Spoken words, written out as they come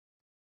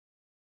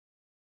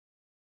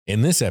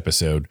In this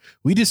episode,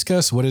 we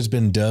discuss what has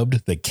been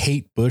dubbed the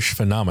Kate Bush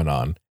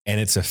phenomenon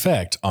and its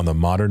effect on the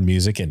modern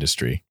music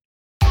industry.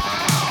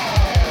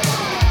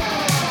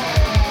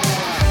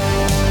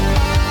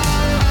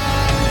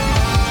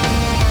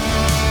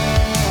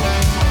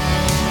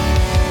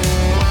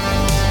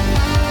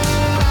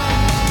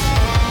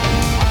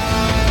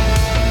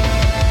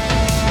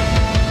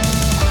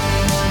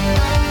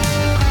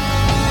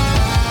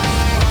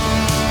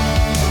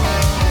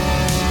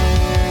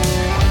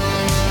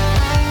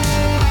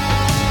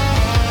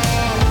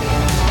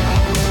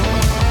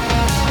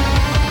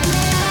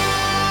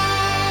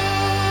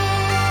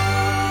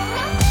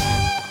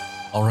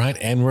 All right,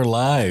 and we're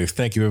live.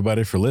 Thank you,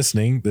 everybody, for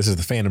listening. This is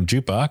the Phantom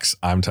Jukebox.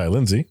 I'm Ty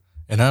Lindsay.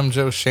 And I'm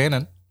Joe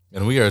Shannon.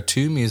 And we are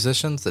two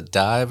musicians that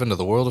dive into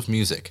the world of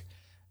music,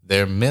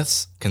 their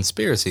myths,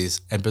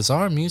 conspiracies, and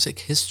bizarre music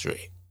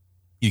history.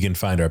 You can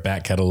find our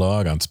back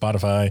catalog on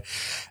Spotify,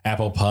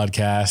 Apple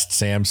Podcasts,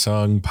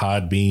 Samsung,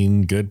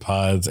 Podbean, Good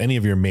Pods, any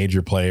of your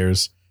major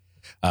players.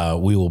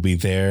 We will be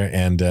there.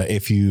 And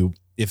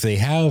if they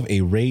have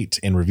a rate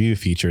and review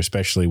feature,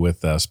 especially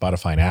with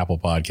Spotify and Apple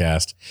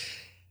Podcast,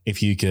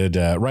 if you could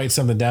write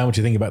something down, what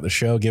you think about the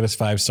show, give us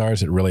 5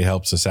 stars. It really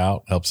helps us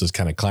out, helps us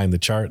kind of climb the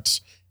charts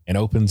and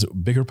opens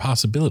bigger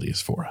possibilities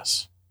for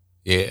us.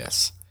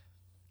 Yes.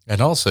 And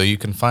also you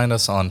can find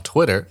us on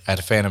Twitter at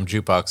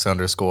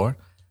 @PhantomJukebox_,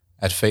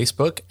 at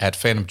Facebook at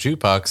Phantom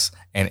Jukebox,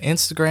 and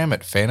Instagram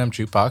at Phantom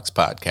Jukebox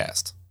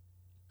Podcast.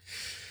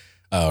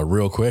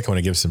 Real quick, I want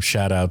to give some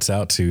shout outs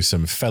out to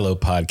some fellow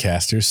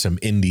podcasters, some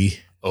indie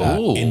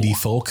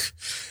folk.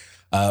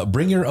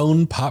 Bring Your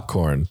Own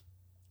Popcorn.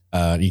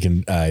 You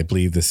can, I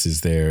believe this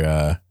is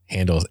their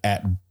handles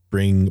at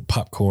Bring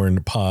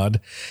Popcorn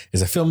Pod,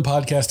 is a film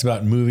podcast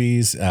about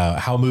movies,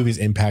 how movies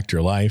impact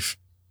your life.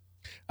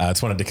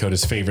 It's one of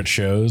Dakota's favorite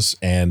shows,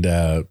 and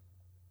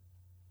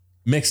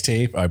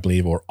Mixtape, I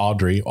believe, or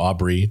Aubrey.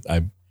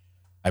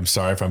 I'm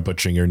sorry if I'm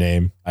butchering your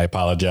name. I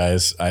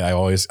apologize. I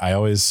always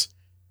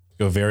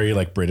go very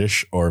like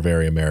British or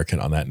very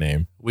American on that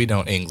name. We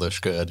don't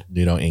English good.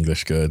 You don't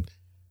English good.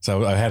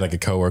 So I had like a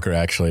coworker,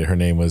 actually, her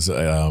name was,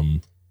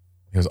 it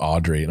was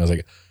Audrey, and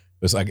I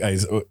was like,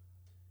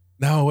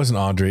 no, it wasn't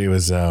Audrey. It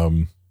was, it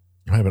might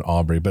have been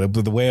Aubrey, but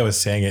the way I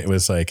was saying it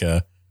was like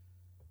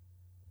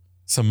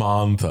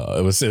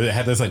Samantha. It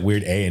had this like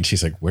weird A, and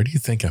she's like, "Where do you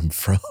think I'm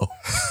from?"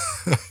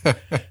 I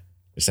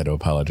just had to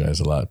apologize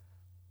a lot.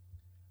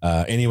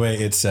 Anyway,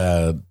 it's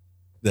the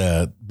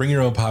Bring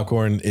Your Own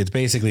Popcorn. It's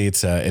basically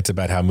it's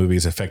about how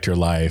movies affect your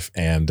life,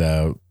 and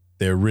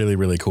they're really,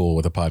 really cool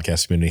with the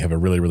podcast community. Have a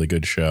really, really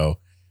good show.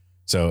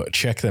 So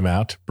check them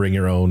out. Bring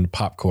Your Own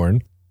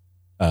Popcorn.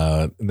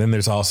 And then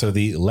there's also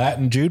the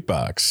Latin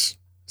Jukebox.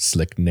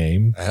 Slick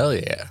name. Hell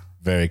yeah.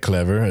 Very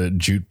clever.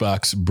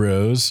 Jukebox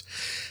Bros.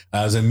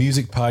 It's a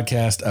music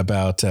podcast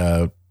about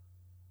their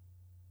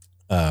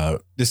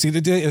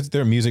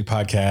music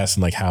podcast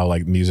and like how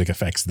like music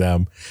affects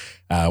them,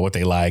 what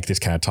they like,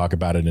 just kind of talk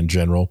about it in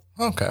general.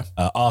 Okay.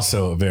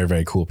 Also very,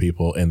 very cool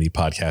people in the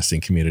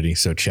podcasting community.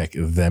 So check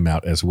them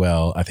out as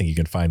well. I think you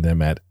can find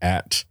them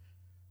at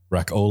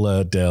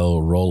Rockola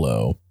del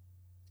Rolo.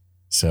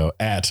 So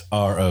at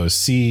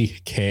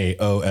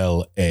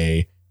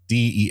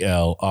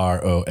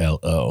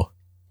ROCKOLADELROLO.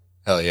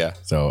 Hell yeah.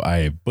 So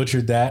I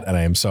butchered that, and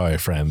I am sorry,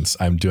 friends.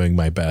 I'm doing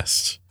my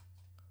best.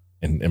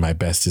 And my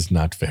best is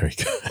not very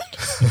good.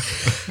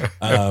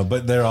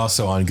 But they're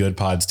also on Good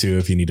Pods too,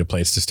 if you need a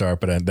place to start.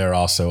 But they're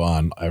also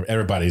on,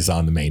 everybody's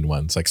on the main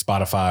ones like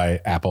Spotify,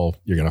 Apple.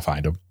 You're going to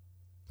find them.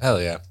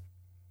 Hell yeah.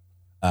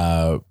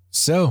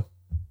 So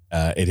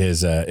it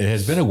has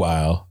been a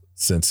while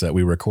since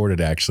we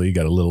recorded. Actually,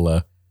 got a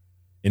little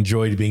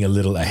enjoyed being a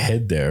little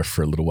ahead there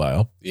for a little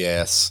while.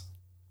 Yes.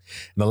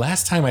 And the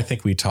last time I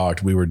think we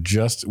talked, we had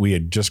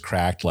just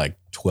cracked like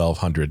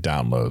 1,200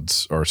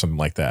 downloads or something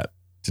like that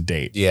to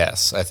date.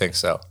 Yes, I think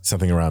so.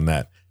 Something around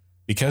that.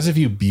 Because of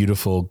you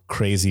beautiful,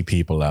 crazy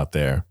people out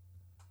there,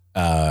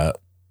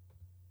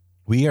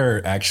 we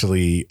are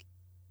actually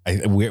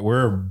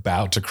we're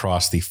about to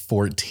cross the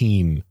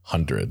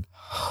 1,400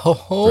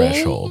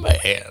 threshold.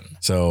 Man.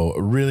 So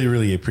really,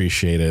 really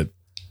appreciate it.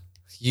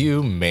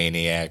 You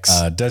maniacs.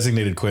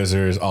 Designated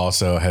Quizzers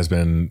also has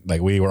been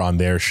like, we were on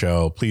their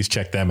show. Please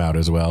check them out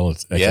as well.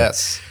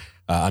 Yes.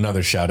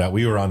 Another shout out.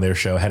 We were on their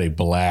show, had a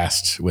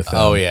blast with them.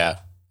 Oh yeah.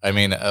 I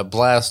mean, a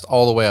blast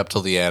all the way up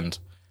till the end.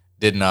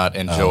 Did not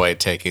enjoy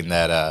taking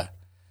that.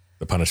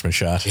 The punishment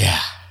shot. Yeah.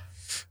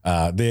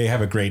 They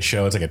have a great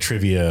show. It's like a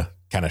trivia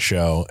kind of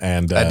show.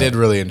 And I did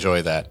really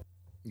enjoy that.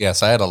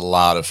 Yes, I had a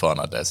lot of fun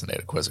on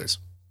Designated Quizzers.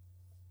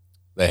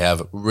 They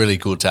have really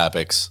cool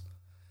topics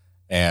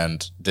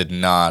and did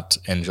not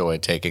enjoy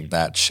taking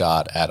that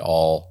shot at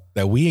all.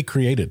 That we had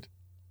created.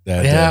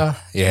 That,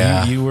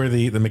 yeah. You were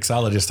the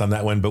mixologist on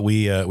that one, but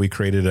we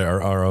created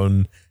our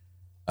own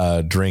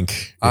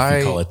drink, if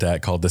you call it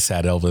that, called the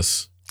Sad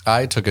Elvis.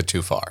 I took it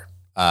too far.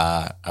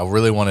 I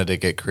really wanted to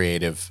get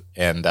creative,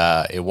 and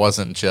it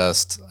wasn't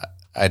just,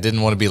 I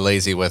didn't want to be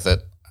lazy with it.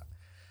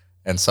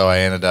 And so I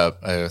ended up,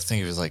 I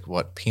think it was like,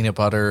 peanut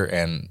butter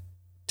and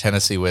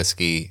Tennessee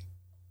whiskey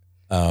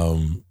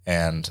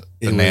and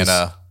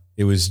banana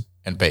It was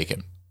and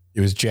bacon.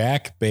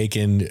 Jack,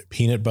 bacon,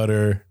 peanut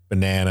butter,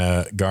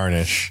 banana,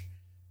 garnish,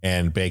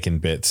 and bacon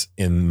bits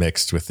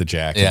mixed with the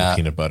Jack and the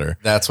peanut butter.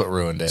 That's what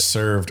ruined it.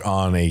 Served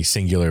on a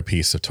singular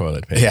piece of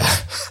toilet paper. Yeah.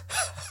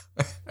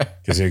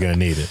 Because you're going to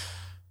need it.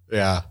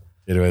 Yeah.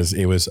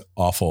 It was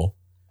awful.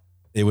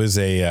 It was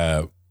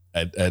an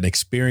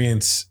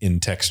experience in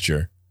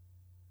texture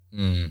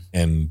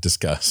and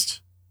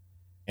disgust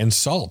and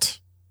salt.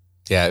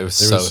 Yeah, it was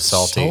so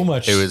salty.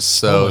 It was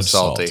so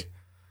salty.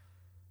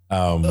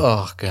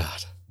 Oh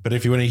God. But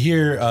if you want to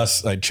hear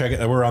us, check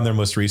it. We're on their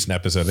most recent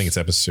episode. I think it's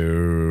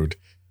episode.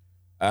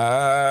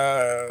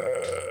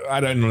 I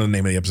don't know the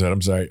name of the episode.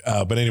 I'm sorry.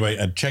 But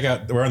anyway, check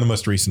out. We're on the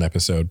most recent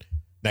episode,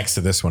 next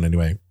to this one.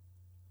 Anyway,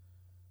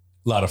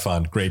 a lot of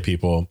fun, great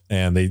people,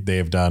 and they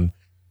have done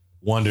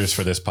wonders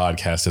for this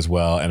podcast as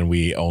well. And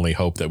we only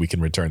hope that we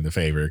can return the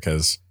favor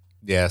because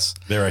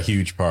they're a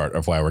huge part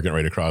of why we're getting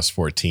ready to cross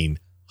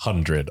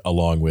 1,400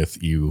 along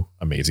with you,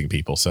 amazing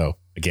people. So.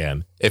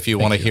 Again, if you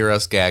want to hear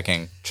us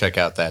gagging, check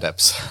out that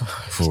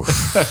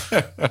episode.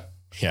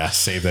 Yeah,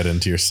 save that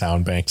into your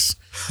sound banks.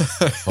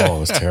 Oh, it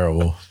was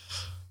terrible.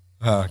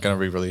 Going to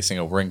be releasing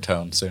a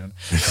ringtone soon.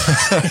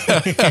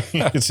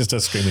 It's just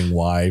us screaming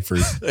 "why" for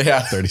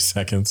 30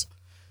 seconds.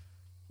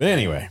 But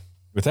anyway,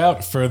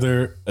 without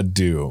further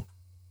ado,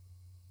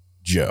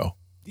 Joe.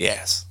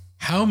 Yes.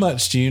 How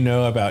much do you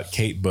know about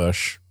Kate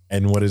Bush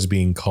and what is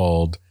being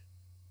called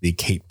the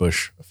Kate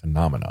Bush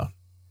phenomenon?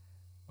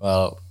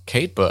 Well,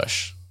 Kate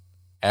Bush,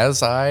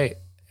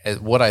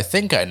 what I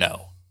think I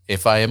know,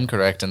 if I am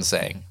correct in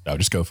saying. I'll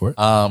just go for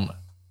it.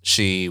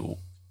 She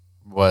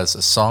was a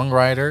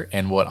songwriter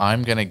in what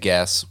I'm going to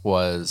guess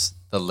was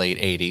the late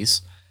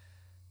 80s.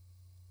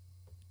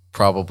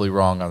 Probably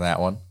wrong on that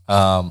one.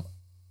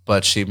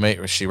 But she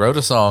wrote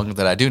a song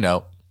that I do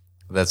know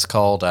that's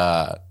called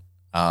Run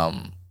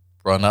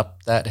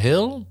Up That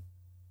Hill.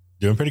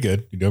 Doing pretty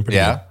good. You're doing pretty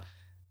good.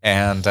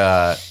 And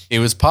it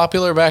was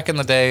popular back in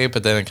the day,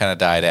 but then it kind of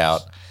died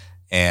out.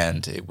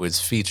 And it was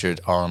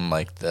featured on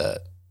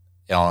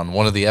on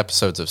one of the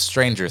episodes of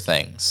Stranger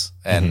Things.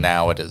 And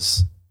now it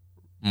is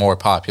more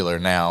popular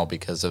now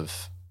because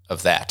of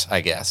that,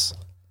 I guess.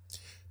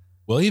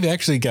 Well, you've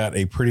actually got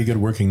a pretty good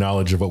working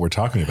knowledge of what we're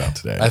talking about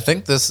today. I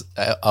think this,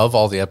 of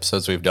all the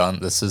episodes we've done,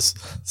 this is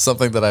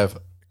something that I've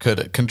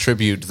could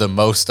contribute the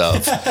most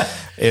of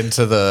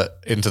into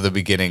the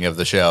beginning of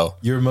the show.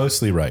 You're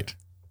mostly right.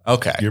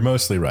 Okay. You're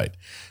mostly right.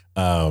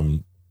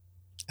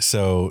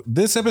 So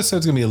this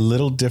episode's going to be a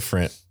little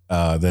different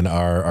than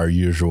our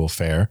usual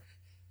fare.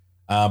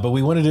 But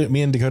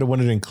me and Dakota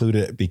wanted to include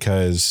it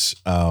because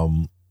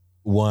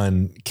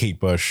one, Kate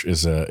Bush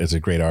is a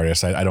great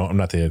artist. I don't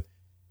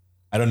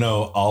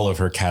know all of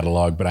her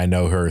catalog, but I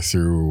know her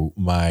through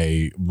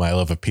my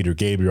love of Peter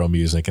Gabriel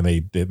music, and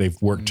they've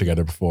worked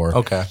together before.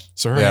 Okay.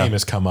 So her name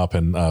has come up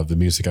in the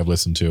music I've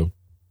listened to.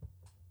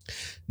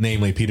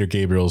 Namely, Peter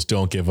Gabriel's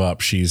 "Don't Give Up."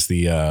 She's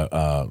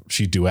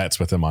she duets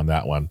with him on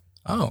that one.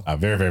 Oh, a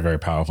very, very, very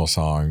powerful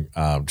song.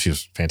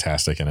 She's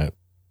fantastic in it.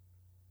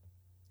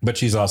 But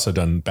she's also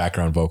done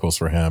background vocals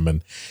for him,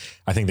 and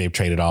I think they've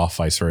traded off,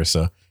 vice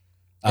versa.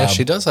 Yeah,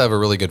 she does have a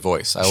really good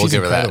voice. I will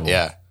give incredible. her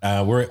that.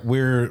 Yeah, we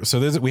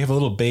have a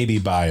little baby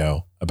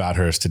bio about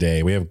hers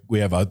today. We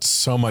have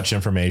so much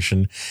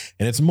information,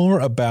 and it's more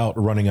about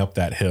running up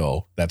that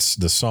hill. That's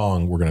the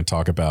song we're going to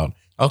talk about.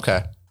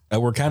 Okay.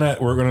 We're going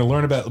to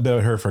learn about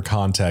her for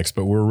context,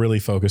 but we're really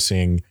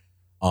focusing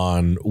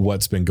on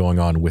what's been going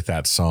on with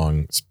that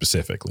song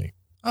specifically.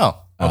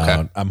 Oh,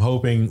 okay. I'm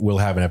hoping we'll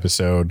have an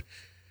episode.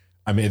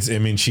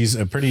 She's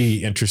a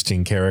pretty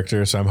interesting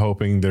character, so I'm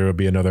hoping there will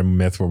be another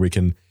myth where we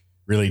can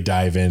really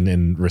dive in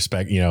and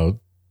respect,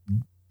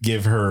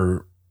 give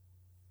her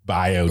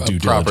bio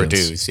due proper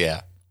diligence. dues.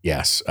 Yeah.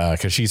 Yes.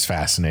 Cause she's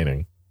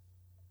fascinating,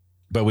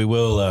 but we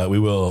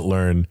will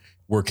learn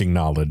working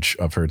knowledge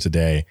of her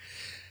today.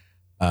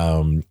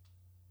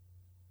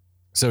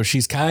 So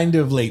she's kind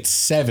of late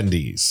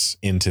 70s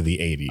into the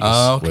 80s.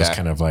 Oh,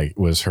 okay.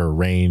 was her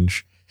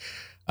range.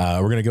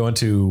 We're going to go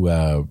into,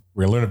 we're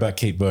going to learn about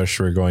Kate Bush.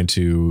 We're going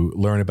to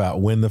learn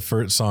about when the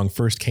song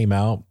first came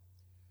out,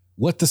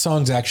 what the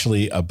song's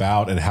actually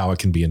about and how it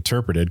can be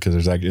interpreted.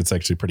 Cause it's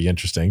actually pretty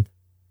interesting.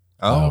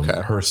 Oh,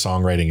 okay. Her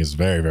songwriting is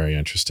very, very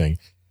interesting.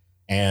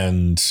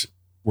 And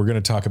we're going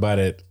to talk about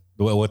it,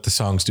 what the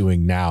song's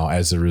doing now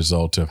as a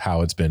result of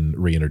how it's been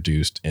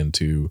reintroduced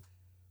into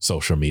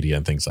social media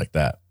and things like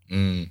that.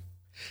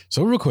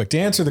 So real quick, to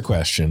answer the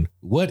question,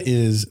 what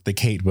is the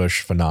Kate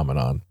Bush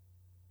phenomenon?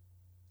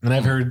 And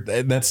I've heard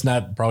that's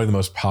not probably the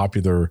most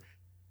popular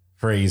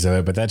phrase of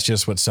it, but that's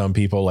just what some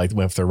people, like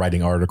if they're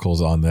writing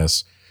articles on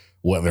this,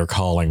 what they're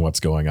calling what's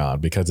going on,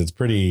 because it's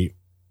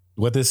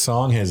what this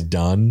song has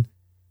done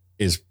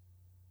is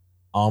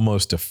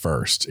almost a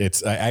first.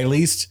 It's at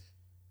least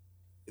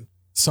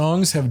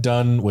songs have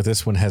done what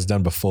this one has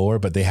done before,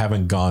 but they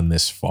haven't gone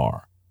this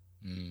far.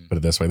 Put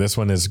it this way. This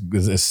one is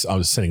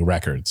setting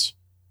records.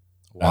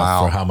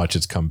 Wow. For how much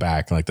it's come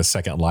back, like the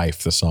second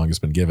life the song has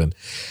been given.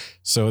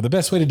 So the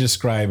best way to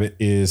describe it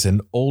is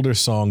an older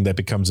song that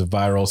becomes a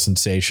viral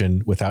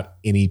sensation without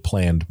any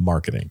planned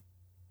marketing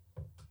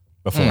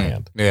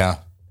beforehand. Yeah.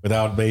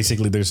 Without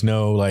basically, there's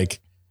no like,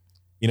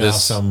 how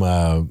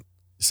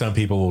some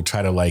people will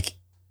try to like,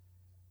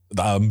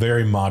 a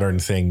very modern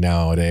thing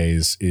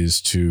nowadays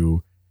is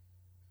to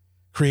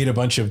create a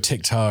bunch of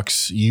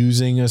TikToks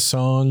using a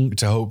song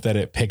to hope that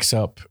it picks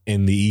up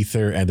in the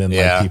ether, and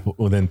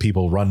then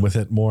people run with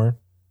it more.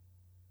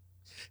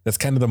 That's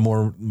kind of the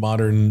more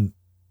modern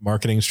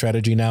marketing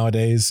strategy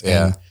nowadays.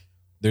 Yeah. And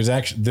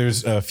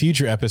there's a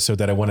future episode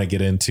that I want to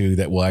get into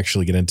that will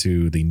actually get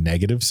into the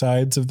negative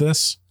sides of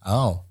this.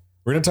 Oh,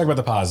 we're going to talk about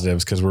the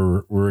positives because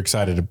we're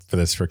excited for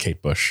this for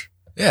Kate Bush.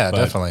 Yeah,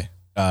 definitely.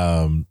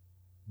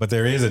 But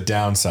there is a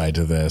downside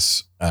to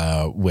this,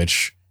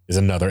 which is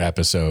another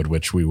episode,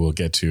 which we will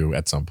get to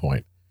at some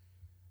point.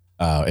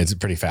 It's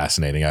pretty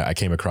fascinating. I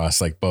came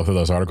across like both of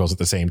those articles at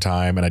the same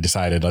time, and I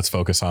decided let's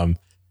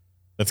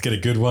get a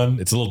good one.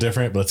 It's a little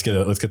different, but let's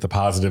get the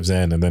positives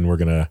in, and then we're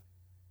gonna.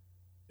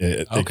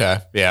 It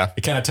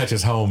kind of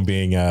touches home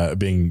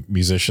being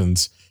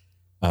musicians,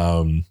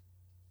 what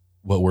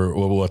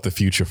the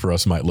future for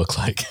us might look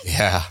like.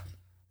 Yeah,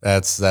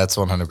 that's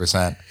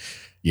 100%.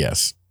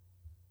 Yes.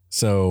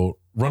 So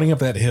Running Up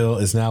That Hill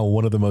is now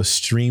one of the most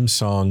streamed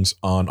songs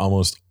on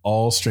almost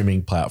all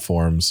streaming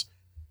platforms,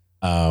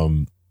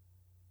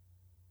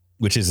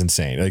 which is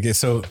insane. Like,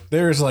 so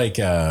there's like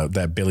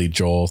that Billy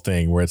Joel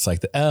thing where it's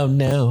like oh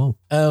no,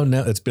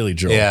 it's Billy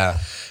Joel. Yeah.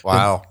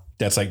 Wow.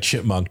 That's like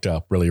chipmunked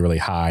up really, really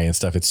high and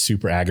stuff. It's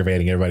super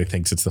aggravating. Everybody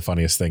thinks it's the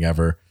funniest thing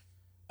ever.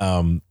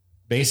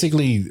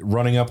 Basically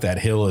Running Up That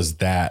Hill is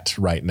that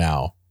right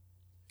now.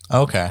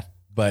 Okay.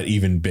 But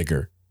even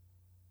bigger.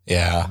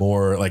 Yeah.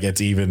 More like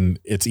it's even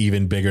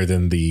bigger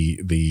than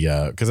the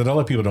because a lot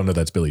of people don't know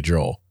that's Billy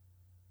Joel.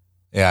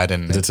 Yeah, I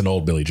didn't. It's an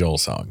old Billy Joel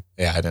song.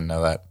 Yeah, I didn't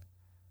know that.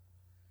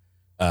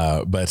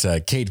 But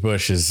Kate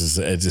Bush is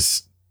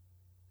just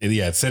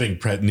it's setting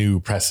new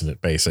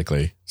precedent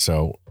basically.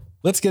 So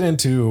let's get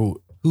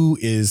into who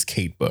is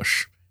Kate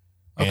Bush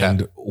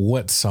and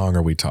what song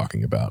are we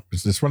talking about?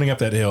 It's just Running Up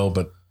That Hill,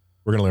 but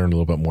we're going to learn a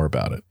little bit more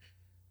about it.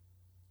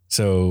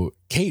 So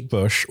Kate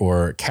Bush,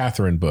 or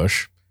Catherine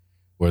Bush,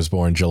 was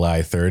born July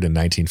 3rd in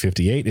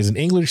 1958, is an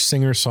English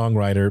singer,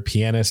 songwriter,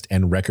 pianist,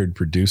 and record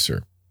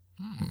producer.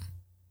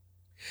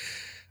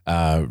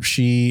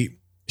 She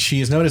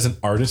is known as an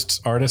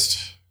artist,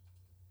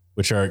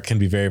 which can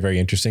be very, very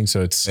interesting.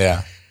 So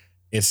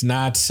it's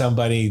not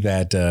somebody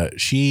that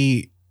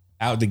she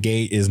out the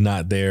gate is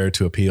not there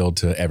to appeal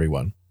to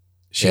everyone.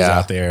 She's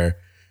out there.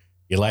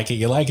 You like it.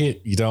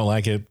 You don't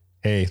like it.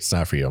 Hey, it's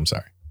not for you. I'm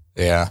sorry.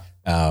 Yeah.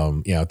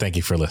 Thank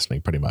you for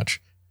listening pretty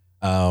much.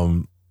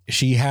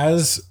 She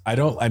has, I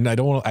don't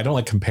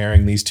like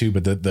comparing these two,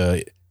 but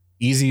the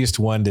easiest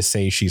one to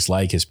say she's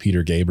like is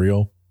Peter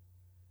Gabriel.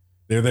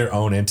 They're their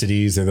own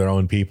entities. They're their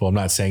own people. I'm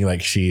not saying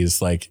like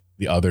she's like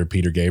the other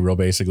Peter Gabriel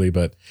basically,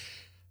 but,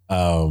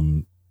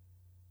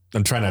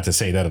 I'm trying not to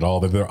say that at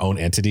all. They're their own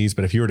entities,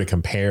 but if you were to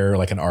compare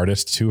like an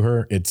artist to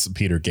her, it's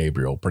Peter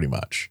Gabriel pretty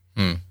much.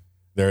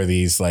 There are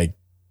these like,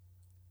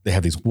 they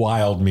have these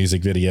wild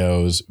music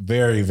videos,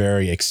 very,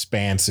 very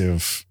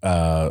expansive,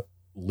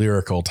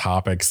 lyrical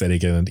topics that they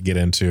get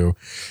into.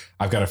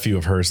 I've got a few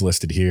of hers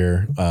listed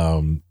here.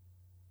 A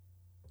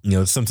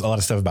lot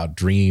of stuff about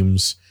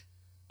dreams.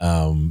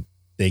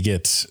 They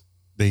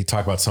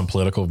talk about some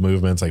political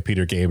movements, like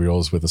Peter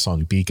Gabriel's with the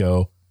song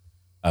Biko.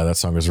 That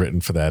song was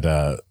written for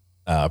that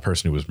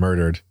person who was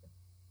murdered,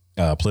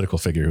 political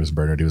figure who was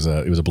murdered. He was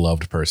a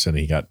beloved person.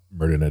 He got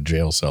murdered in a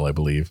jail cell, I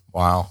believe.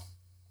 Wow.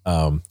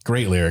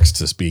 Great lyrics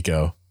to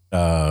Biko.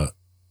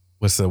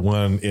 What's the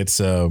one? It's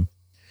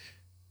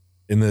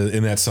in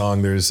that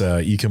song. There's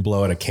you can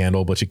blow out a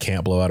candle, but you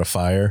can't blow out a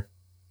fire.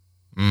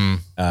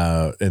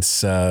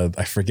 It's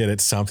I forget.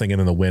 It's something, and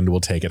then the wind will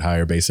take it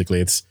higher.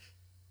 Basically, it's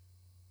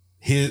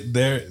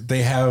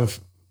they have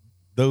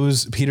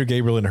those Peter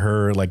Gabriel and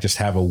her like just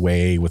have a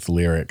way with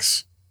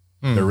lyrics.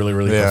 They're really,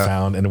 really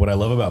profound. And what I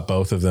love about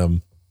both of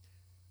them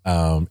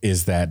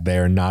is that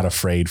they're not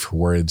afraid for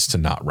words to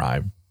not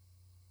rhyme.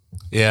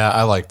 Yeah,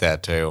 I like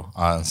that too,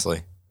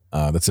 honestly.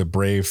 That's a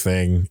brave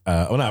thing.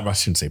 I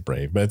shouldn't say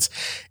brave, but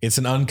it's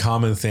an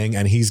uncommon thing.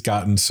 And he's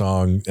gotten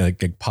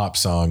like pop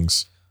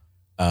songs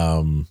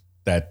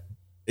that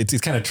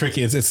it's kind of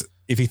tricky. It's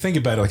if you think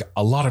about it, like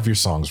a lot of your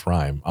songs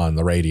rhyme on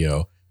the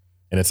radio,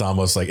 and it's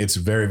almost like it's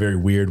very, very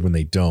weird when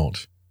they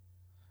don't.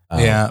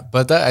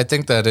 But I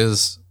think that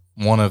is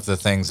one of the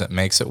things that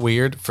makes it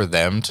weird for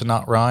them to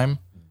not rhyme,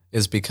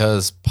 is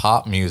because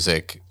pop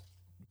music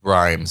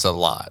rhymes a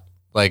lot.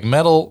 Like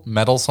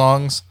metal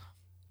songs,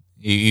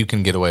 you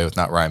can get away with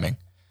not rhyming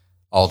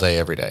all day,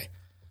 every day.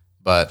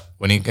 But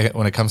when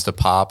it comes to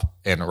pop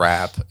and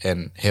rap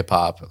and hip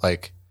hop,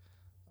 like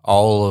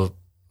all of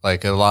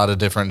like a lot of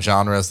different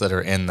genres that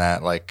are in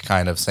that like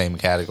kind of same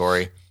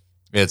category,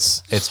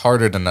 it's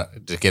harder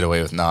to get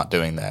away with not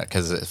doing that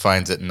because it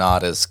finds it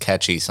not as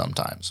catchy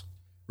sometimes.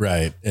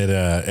 Right.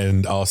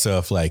 And also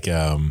if like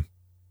the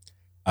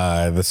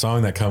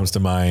song that comes to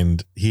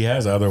mind, he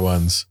has other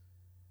ones.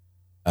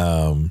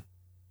 And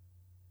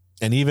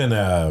even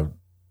a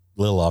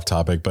little off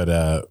topic,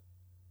 but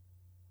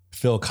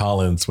Phil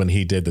Collins, when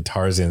he did the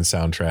Tarzan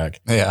soundtrack.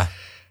 Yeah.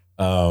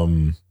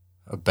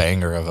 A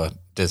banger of a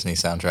Disney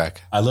soundtrack.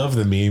 I love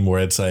the meme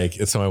where it's like,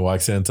 if someone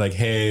walks in, it's like,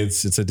 hey,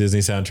 it's a Disney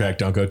soundtrack.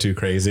 Don't go too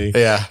crazy.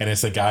 Yeah. And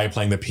it's the guy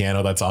playing the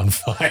piano that's on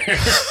fire.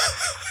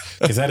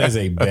 Because that is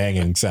a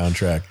banging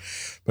soundtrack.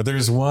 But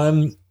there's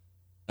one,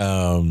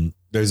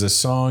 there's a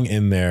song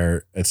in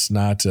there. It's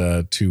not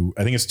I think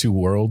it's Two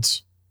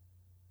Worlds.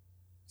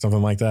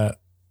 Something like that.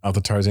 Off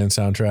the Tarzan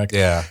soundtrack.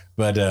 Yeah.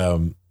 But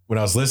when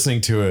I was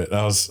listening to it,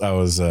 I was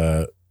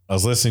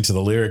listening to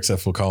the lyrics that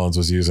Phil Collins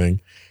was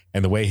using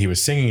and the way he was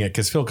singing it,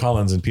 because Phil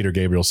Collins and Peter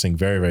Gabriel sing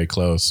very, very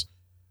close.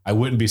 I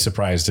wouldn't be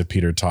surprised if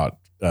Peter taught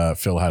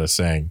Phil how to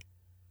sing,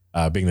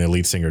 being the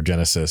lead singer of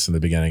Genesis in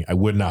the beginning. I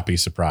would not be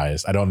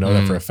surprised. I don't know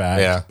that for a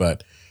fact,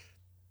 but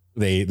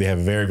they have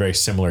a very, very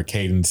similar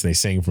cadence and they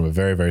sing from a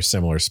very, very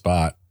similar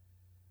spot.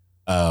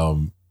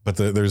 But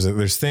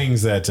there's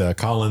things that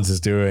Collins is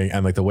doing,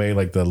 and like the way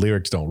like the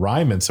lyrics don't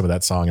rhyme in some of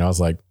that song. And I was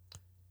like,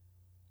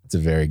 it's a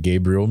very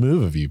Gabriel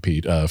move of you,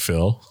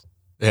 Phil.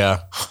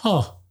 Yeah.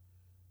 Huh.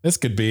 This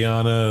could be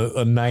on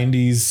a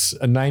 90s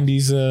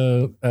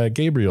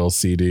Gabriel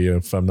CD,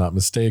 if I'm not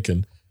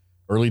mistaken.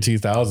 Early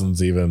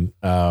 2000s even.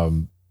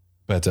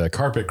 But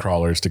Carpet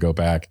Crawlers, to go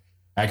back,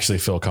 actually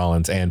Phil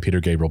Collins and Peter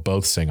Gabriel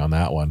both sing on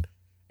that one.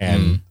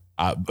 And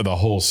the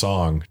whole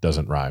song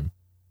doesn't rhyme.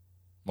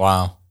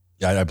 Wow.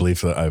 Yeah, I believe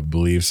so,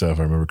 if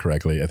I remember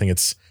correctly. I think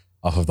it's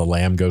off of The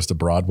Lamb Goes to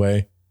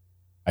Broadway.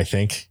 I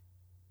think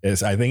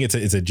it's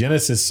a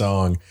Genesis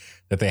song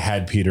that they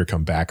had Peter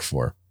come back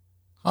for.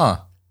 Huh.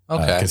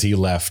 Okay. Because he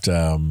left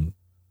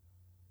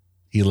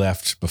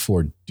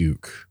before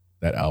Duke,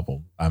 that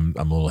album. I'm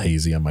a little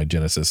hazy on my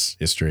Genesis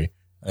history.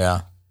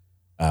 Yeah.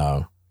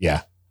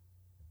 Yeah.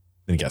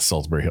 Then he got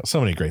Salisbury Hill. So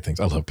many great things.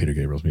 I love Peter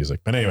Gabriel's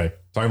music. But anyway,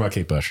 talking about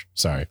Kate Bush.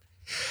 Sorry.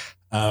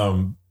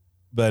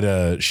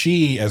 But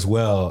she as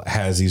well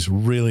has these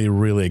really,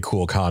 really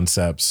cool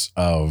concepts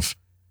of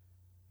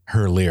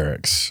her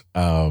lyrics.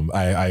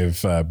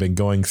 I've been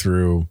going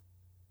through.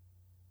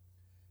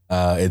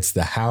 It's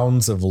The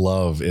Hounds of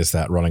Love is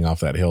that Running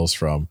Off That Hill's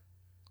from.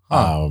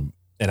 And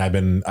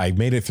I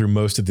made it through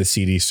most of the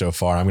CD so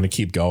far. I'm going to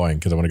keep going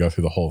because I want to go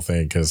through the whole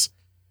thing because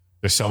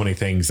there's so many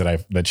things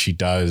that she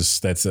does.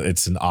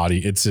 It's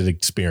an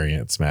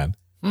experience, man.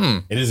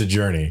 It is a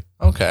journey.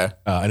 Okay.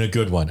 And a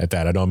good one at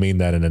that. I don't mean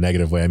that in a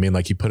negative way. I mean,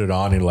 like you put it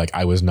on and like,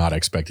 I was not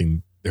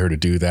expecting her to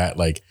do that.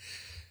 Like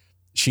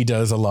she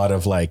does a lot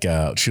of like,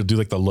 she'll do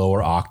like the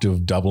lower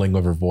octave doubling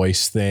of her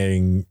voice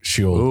thing.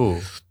 She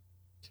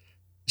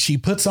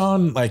puts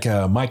on like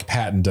Mike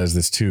Patton does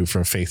this too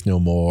from Faith No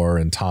More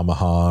and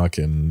Tomahawk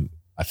and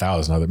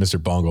 1,000 other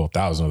Mr. Bungle,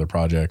 1,000 other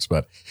projects,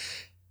 but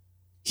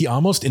he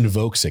almost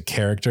invokes a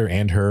character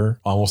and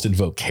her almost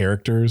invoke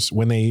characters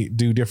when they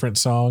do different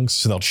songs.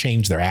 So they'll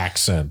change their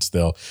accents.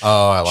 They'll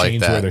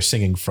change where they're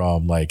singing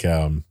from. Like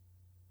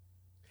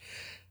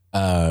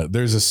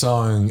there's a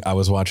song I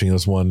was watching.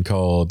 This one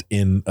called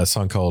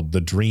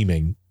The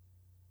Dreaming.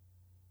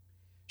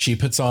 She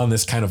puts on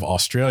this kind of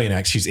Australian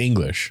accent. She's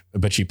English,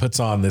 but she puts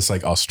on this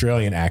like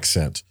Australian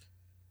accent.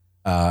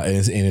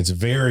 And it's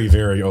very,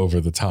 very over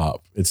the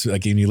top. It's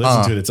like, when you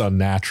listen to it, it's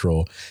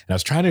unnatural. And I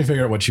was trying to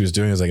figure out what she was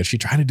doing. I was like, is she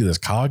trying to do this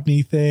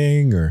Cockney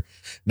thing or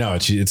no?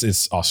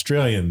 It's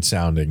Australian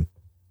sounding.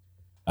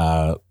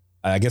 I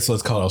guess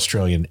let's call it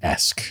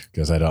Australian-esque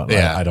because I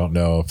don't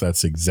know if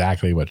that's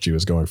exactly what she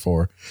was going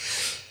for.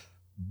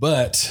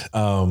 But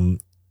the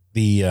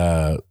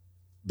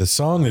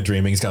song "The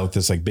Dreaming's got like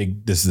this like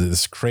big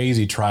this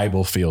crazy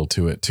tribal feel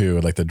to it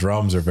too. Like the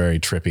drums are very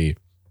trippy.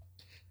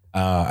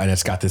 And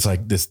it's got this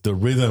like the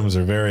rhythms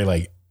are very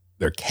like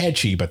they're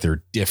catchy, but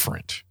they're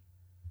different.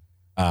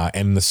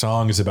 And the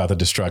song is about the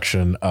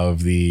destruction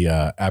of the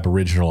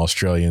Aboriginal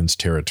Australians'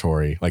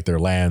 territory, like their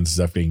lands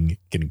getting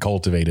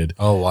cultivated.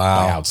 Oh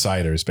wow! By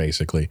outsiders,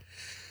 basically.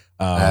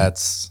 And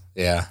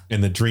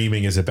the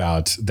Dreaming is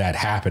about that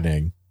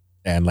happening,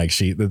 and like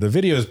the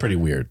video is pretty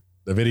weird.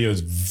 The video is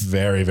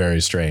very,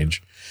 very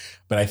strange,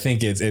 but I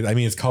think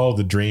it's called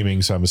The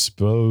Dreaming, so I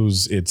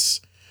suppose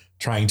it's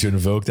trying to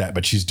invoke that,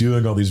 but she's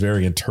doing all these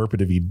very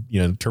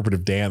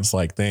interpretive dance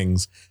like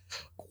things,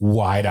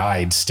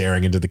 wide-eyed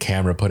staring into the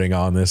camera, putting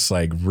on this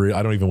like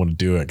I don't even want to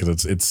do it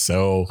because it's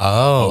so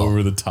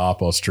over the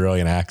top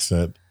Australian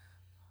accent.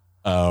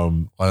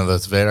 One of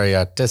those very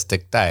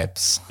artistic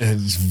types.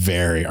 It's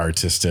very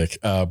artistic,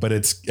 but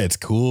it's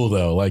cool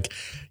though. Like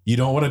you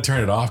don't want to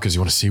turn it off because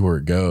you want to see where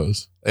it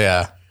goes.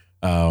 Yeah.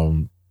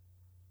 So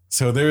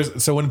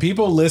when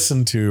people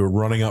listen to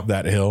Running Up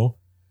That Hill,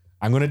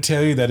 I'm going to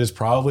tell you that is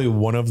probably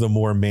one of the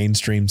more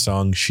mainstream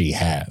songs she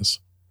has.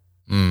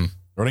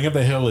 Running Up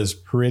the Hill is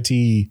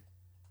pretty.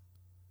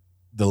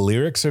 The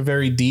lyrics are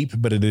very deep,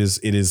 but it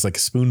is like a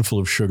spoonful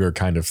of sugar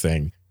kind of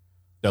thing.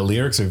 The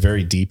lyrics are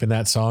very deep in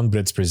that song, but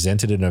it's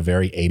presented in a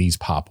very 80s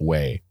pop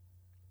way.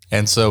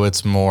 And so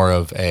it's more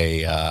of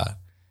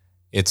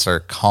it's her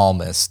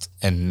calmest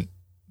and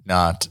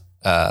not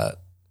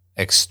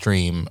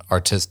extreme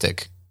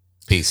artistic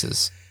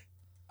pieces.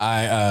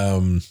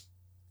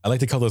 I like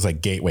to call those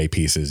like gateway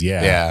pieces.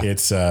 Yeah. Yeah.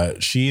 It's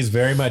she's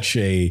very much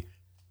she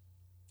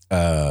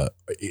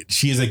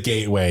is a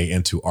gateway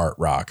into art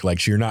rock.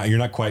 Like you're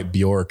not quite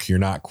Bjork, you're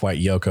not quite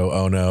Yoko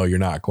Ono, you're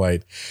not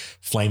quite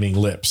Flaming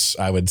Lips.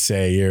 I would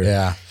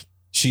say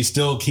she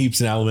still keeps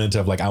an element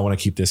of like, I want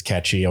to keep this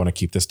catchy. I want to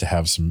keep this to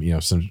have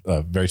some, some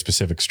very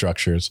specific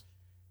structures.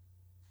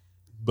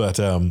 But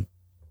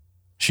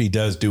she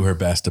does do her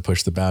best to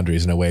push the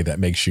boundaries in a way that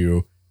makes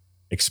you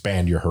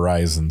expand your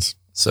horizons.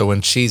 So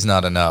when she's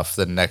not enough,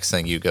 the next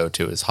thing you go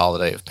to is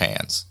Holiday of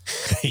Pans.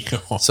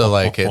 So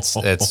like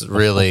it's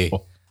really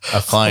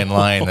a fine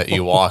line that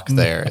you walk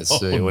there.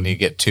 It's when you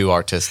get too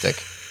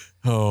artistic.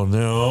 Oh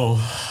no!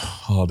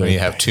 When you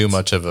have too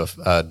much of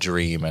a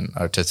dream and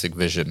artistic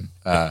vision.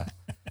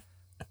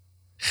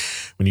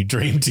 When you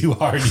dream too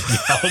hard, you get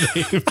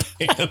Holiday of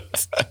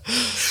Pans.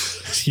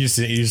 You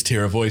just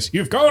hear a voice.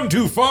 You've gone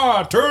too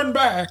far. Turn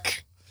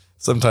back.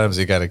 Sometimes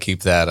you got to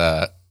keep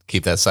that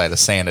side of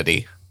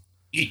sanity.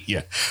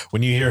 Yeah.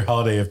 When you hear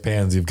Holiday of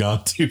Pans, you've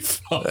gone too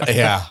far.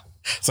 Yeah.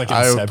 It's like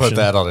Inception. I would put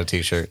that on a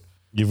t-shirt.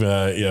 You've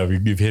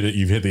hit it.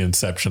 You've hit the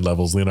Inception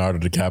levels. Leonardo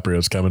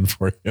DiCaprio's coming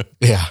for you.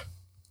 Yeah.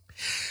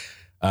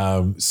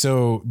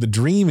 So the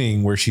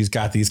dreaming where she's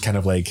got these kind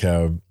of like,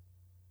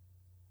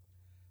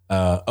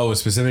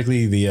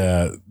 specifically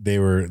the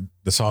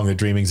song The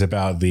Dreaming's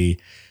about the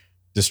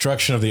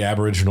destruction of the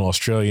Aboriginal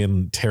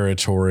Australian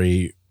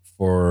territory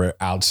for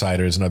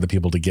outsiders and other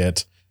people to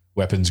get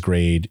weapons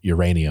grade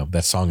uranium.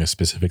 That song is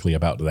specifically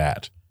about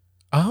that.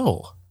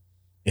 Oh,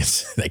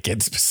 it's that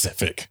gets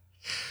specific.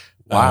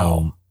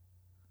 Wow.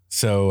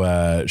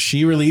 So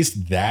she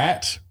released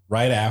that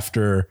right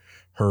after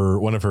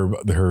one of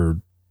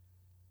her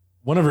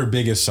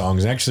biggest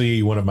songs.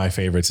 Actually, one of my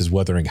favorites is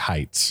Wuthering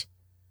Heights.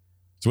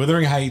 So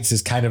Wuthering Heights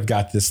has kind of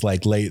got this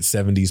like late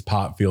 70s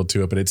pop feel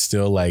to it, but it's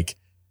still like,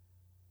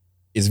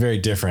 it's very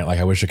different. Like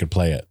I wish I could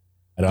play it.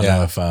 I don't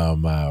know if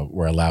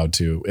we're allowed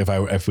to.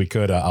 If we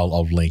could,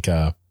 I'll link.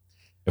 If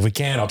we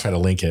can, I'll try to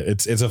link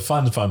it. It's a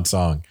fun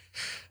song.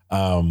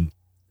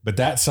 But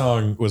that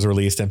song was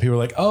released and people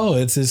were like, oh,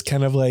 it's this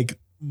kind of like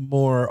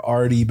more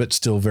arty, but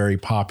still very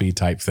poppy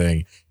type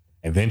thing.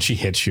 And then she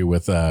hits you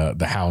with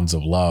the Hounds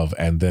of Love.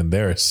 And then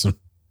there's some,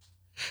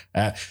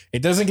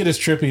 it doesn't get as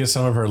trippy as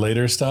some of her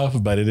later stuff,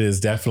 but it is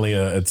definitely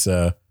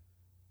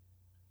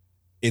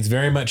it's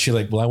very much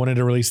like, well, I wanted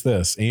to release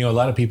this. And, a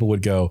lot of people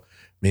would go,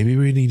 maybe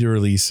we need to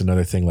release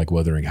another thing like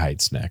Wuthering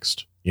Heights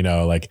next.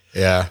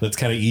 Let's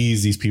kind of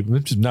ease these people.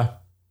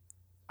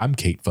 I'm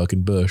Kate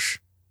fucking Bush.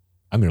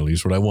 I'm going to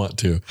release what I want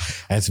to.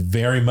 And it's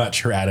very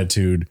much her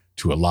attitude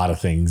to a lot of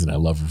things. And I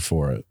love her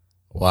for it.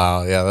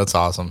 Wow. Yeah, that's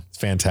awesome. It's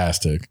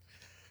fantastic.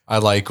 I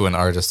like when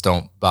artists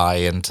don't buy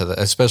into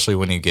especially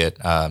when you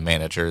get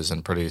managers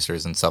and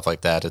producers and stuff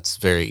like that. It's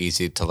very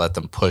easy to let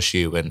them push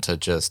you into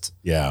just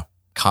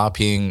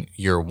copying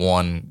your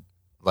one.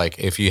 Like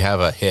if you have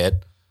a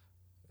hit,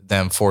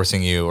 them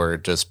forcing you or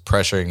just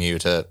pressuring you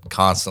to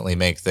constantly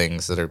make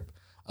things that are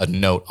a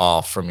note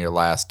off from your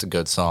last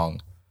good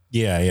song.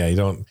 Yeah. You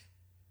don't,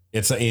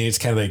 it's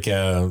kind of like,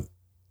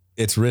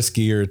 it's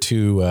riskier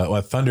to,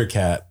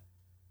 Thundercat,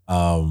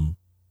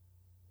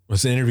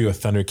 was an interview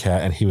with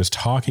Thundercat and he was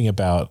talking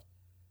about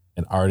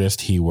an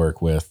artist he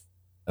worked with.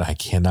 And I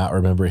cannot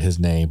remember his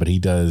name, but he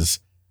does,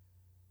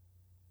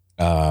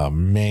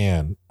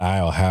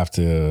 I'll have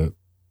to,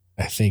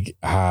 I think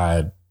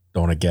I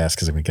don't want to guess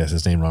because I'm going to guess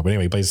his name wrong. But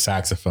anyway, he plays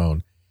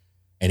saxophone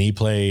and he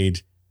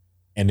played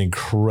an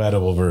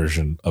incredible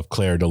version of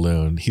Claire de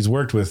Lune. He's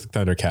worked with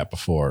Thundercat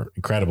before.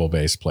 Incredible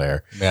bass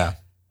player. Yeah.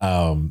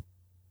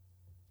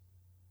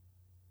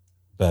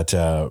 But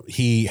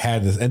he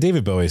had this, and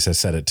David Bowie has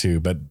said it too,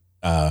 but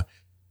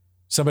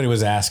somebody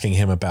was asking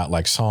him about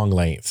like song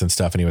lengths and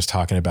stuff. And he was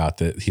talking about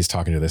that. He's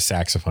talking to the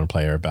saxophone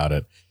player about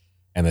it.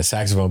 And the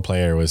saxophone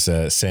player was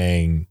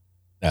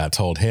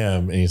told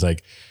him, and he's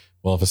like,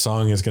 well, if a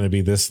song is going to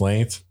be this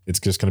length, it's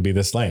just going to be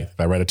this length. If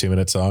I write a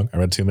 2-minute song, I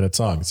write a 2-minute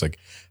song. It's like,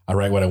 I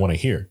write what I want to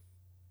hear.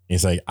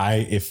 He's like,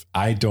 if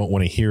I don't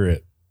want to hear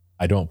it,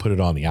 I don't put it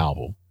on the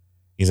album.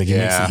 He's like,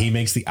 he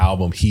makes the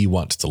album he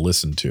wants to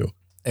listen to.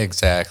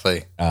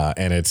 Exactly.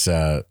 And it's,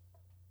 and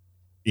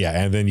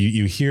then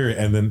you hear it,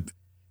 and then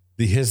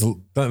his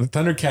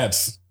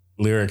Thundercat's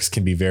lyrics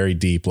can be very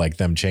deep, like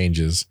Them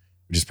Changes,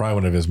 which is probably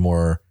one of his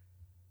more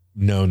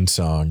known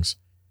songs.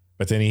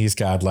 But then he's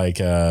got like,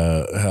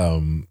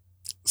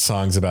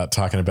 songs about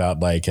talking about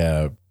like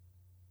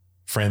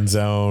Friend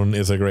Zone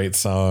is a great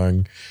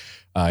song.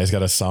 He's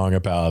got a song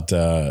about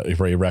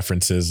where he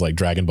references like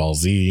Dragon Ball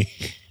Z.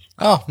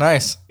 Oh,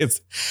 nice.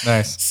 It's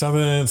nice.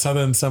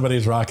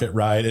 Somebody's Rocket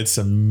Ride. It's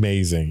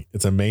amazing.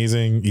 It's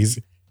amazing.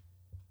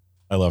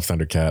 I love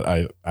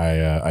Thundercat.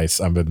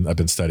 I've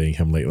been studying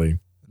him lately.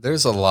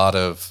 There's a lot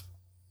of,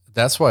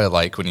 that's why I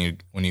like when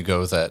you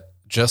go that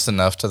just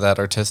enough to that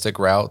artistic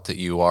route that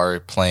you are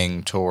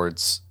playing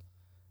towards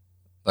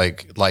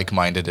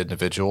like-minded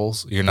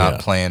individuals. You're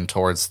not playing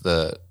towards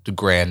the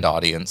grand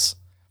audience.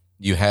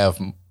 You have,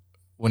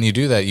 when you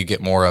do that, you get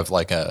more of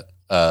like a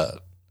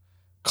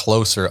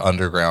closer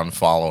underground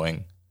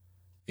following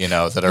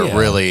that are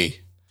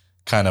really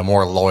kind of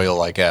more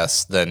loyal, I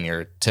guess, than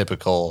your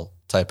typical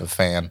type of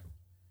fan.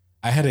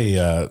 I had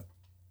a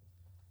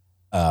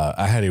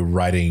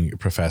writing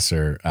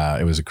professor.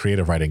 It was a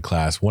creative writing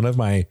class. One of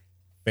my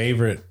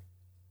favorite,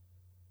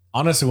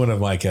 honestly, one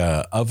of like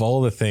of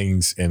all the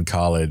things in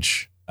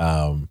college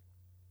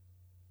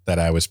that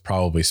I was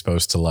probably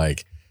supposed to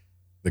like,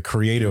 this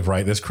creative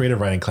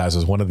writing class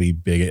was one of the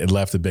it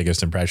left the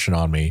biggest impression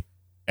on me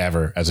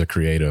ever as a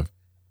creative.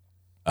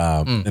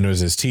 And it was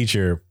his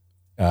teacher.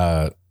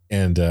 I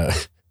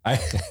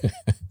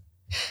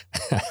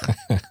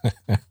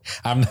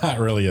I'm not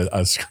really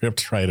a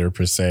script writer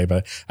per se,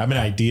 but I'm an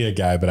idea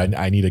guy, but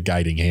I need a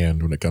guiding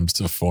hand when it comes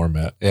to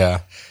format.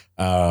 Yeah.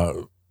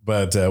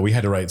 But we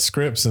had to write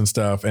scripts and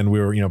stuff, and we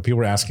were, people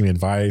were asking me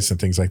advice and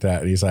things like that.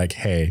 And he's like,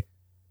 hey,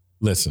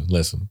 listen.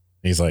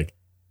 He's like,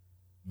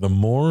 the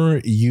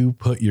more you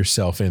put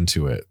yourself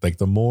into it, like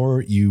the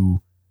more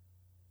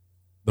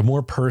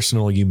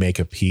personal you make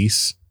a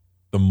piece,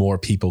 the more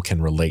people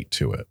can relate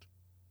to it.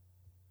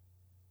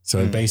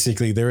 So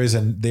basically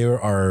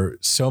there are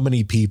so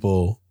many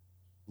people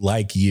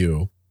like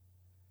you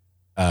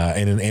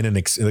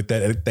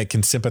that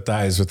can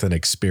sympathize with an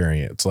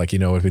experience. Like,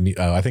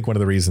 I think one of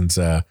the reasons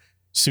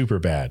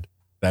Superbad,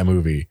 that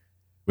movie,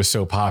 was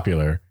so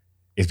popular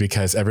is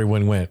because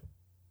everyone went,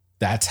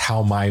 that's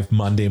how my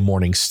Monday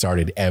morning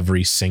started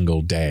every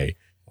single day.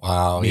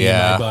 Wow. Me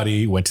and my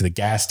buddy went to the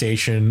gas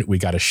station. We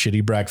got a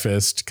shitty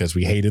breakfast because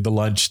we hated the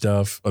lunch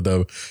stuff or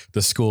the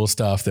school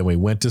stuff. Then we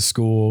went to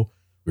school.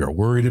 We were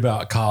worried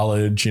about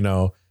college.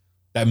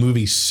 That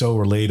movie's so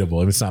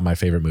relatable. It's not my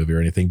favorite movie or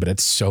anything, but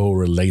it's so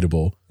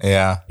relatable.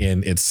 Yeah.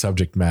 In its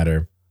subject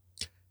matter.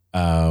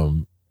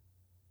 And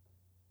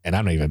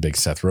I'm not even a big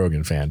Seth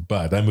Rogen fan,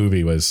 but that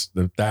movie was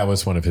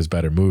one of his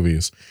better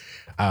movies.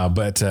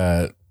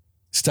 But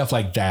stuff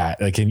like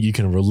that, you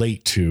can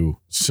relate to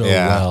so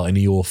well, and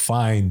you will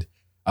find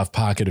a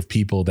pocket of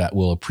people that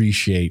will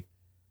appreciate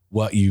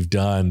what you've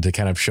done to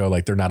kind of show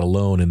like they're not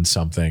alone in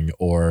something,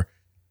 or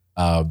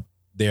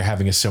they're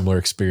having a similar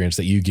experience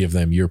that you give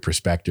them your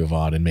perspective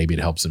on, and maybe it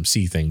helps them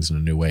see things in a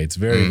new way. It's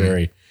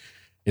very,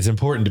 it's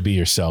important to be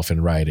yourself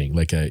in writing.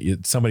 Like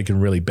somebody can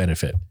really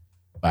benefit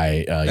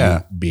by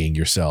you being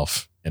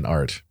yourself in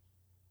art.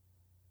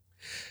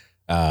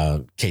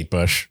 Kate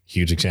Bush,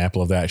 huge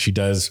example of that. She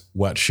does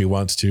what she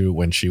wants to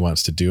when she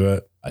wants to do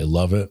it. I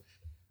love it.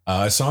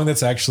 A song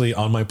that's actually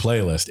on my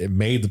playlist. It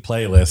made the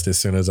playlist as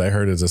soon as I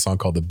heard it. Is a song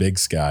called The Big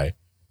Sky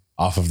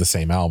off of the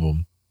same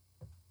album.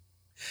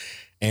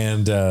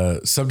 And I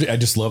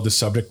just love the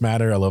subject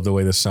matter. I love the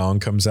way the song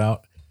comes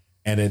out.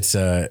 And it's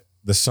the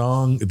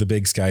song, The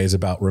Big Sky, is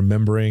about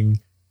remembering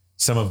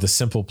some of the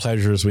simple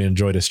pleasures we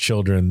enjoyed as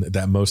children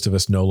that most of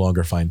us no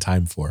longer find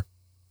time for.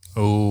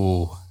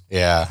 Oh,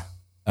 yeah.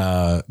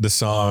 The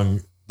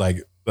song,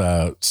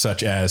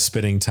 such as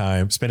spending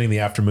the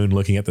afternoon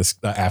looking at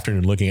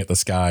the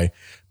sky,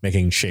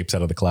 making shapes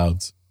out of the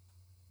clouds.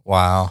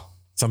 Wow.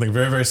 Something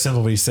very, very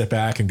simple, but you sit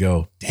back and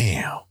go,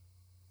 damn.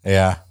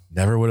 Yeah.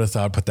 Never would have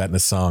thought to put that in a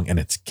song, and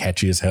it's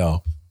catchy as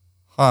hell.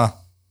 Huh.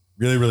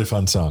 Really, really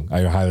fun song.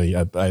 I highly,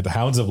 the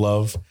Hounds of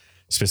Love,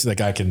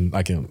 specific. I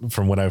can,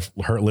 from what I've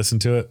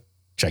listened to it,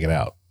 check it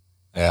out.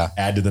 Yeah.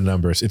 Add to the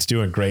numbers. It's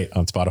doing great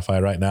on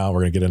Spotify right now. We're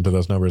going to get into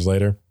those numbers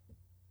later.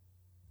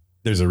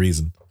 There's a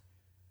reason.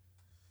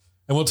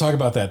 And we'll talk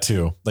about that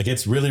too. Like,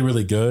 it's really,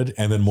 really good.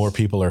 And then more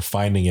people are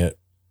finding it.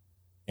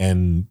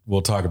 And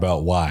we'll talk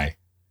about why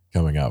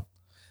coming up.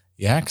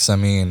 Yeah. Cause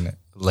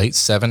late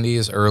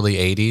 70s, early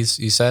 80s,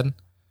 you said?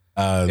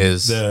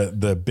 Is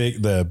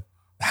the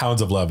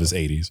Hounds of Love is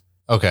 80s.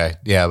 Okay.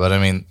 Yeah. But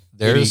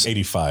there's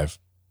 85.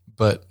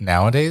 But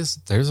nowadays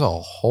there's a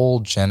whole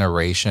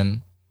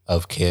generation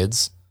of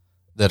kids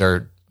that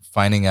are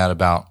finding out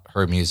about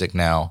her music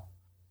now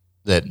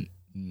that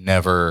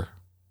never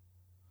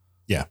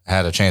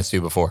had a chance to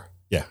before.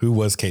 Yeah. Who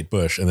was Kate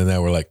Bush? And then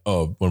now we're like,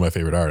 oh, one of my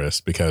favorite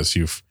artists, because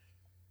you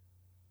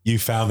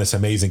found this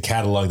amazing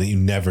catalog that you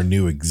never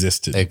knew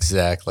existed.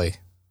 Exactly.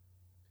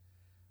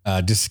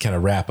 Just to kind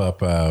of wrap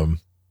up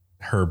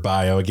her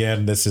bio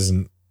again. This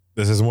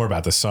is more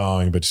about the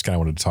song, but just kind of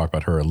wanted to talk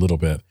about her a little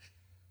bit.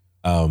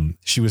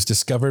 She was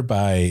discovered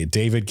by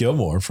David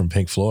Gilmour from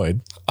Pink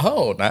Floyd.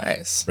 Oh,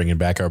 nice. Bringing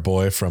back our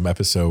boy from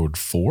episode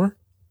 4.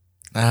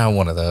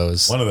 One of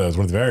those. One of the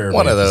very early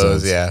one of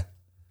episodes. those, yeah.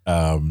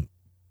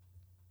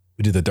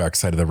 We did The Dark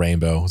Side of the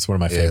Rainbow. It's one of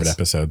my favorite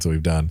episodes that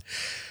we've done.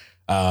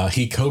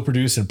 He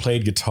co-produced and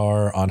played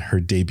guitar on her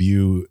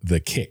debut, The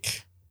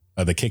Kick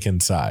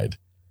Inside.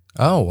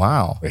 Oh,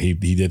 wow. He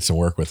did some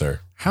work with her.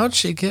 How'd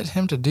she get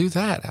him to do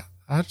that?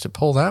 How'd she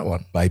pull that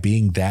one? By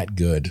being that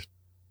good.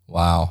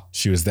 Wow.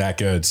 She was that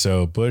good.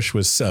 So Bush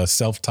was a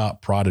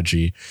self-taught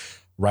prodigy,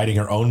 writing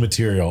her own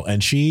material.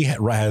 And she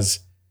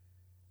has,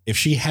 if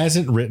she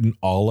hasn't written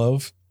all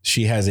of,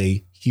 she has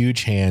a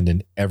huge hand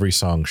in every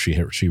song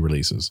she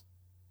releases.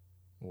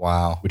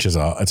 Wow. Which is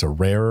it's a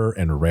rarer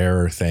and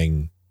rarer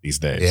thing these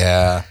days.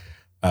 Yeah.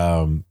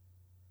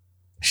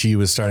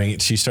 She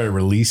started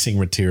releasing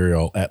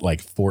material at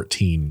like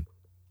 14.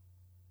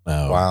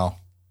 Wow.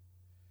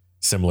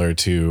 similar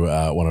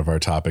to one of our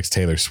topics,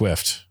 Taylor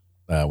Swift.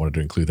 I wanted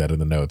to include that in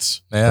the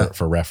notes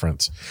for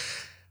reference.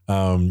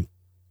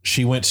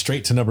 She went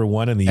straight to number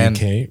 1 in the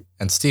UK.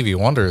 And Stevie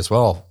Wonder as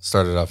well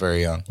started off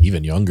very young.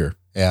 Even younger.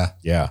 Yeah.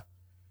 Yeah.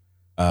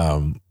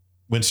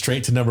 Went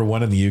straight to number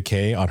 1 in the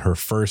UK on her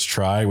first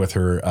try with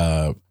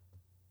her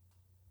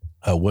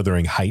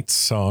Wuthering Heights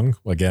song.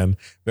 Again,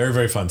 very,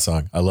 very fun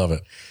song. I love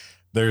it.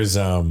 There's,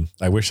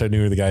 I wish I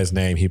knew the guy's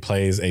name. He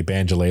plays a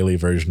banjolele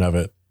version of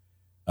it.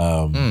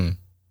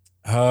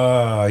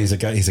 He's a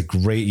guy. He's a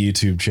great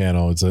YouTube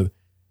channel.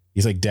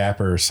 He's like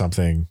Dapper or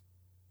something.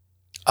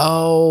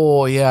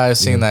 Oh yeah, I've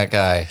seen that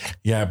guy.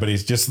 Yeah, but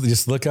he's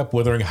just look up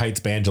Wuthering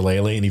Heights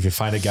banjolele, and if you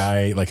find a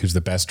guy like who's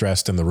the best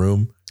dressed in the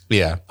room, he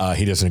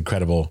does an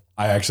incredible.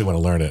 I actually want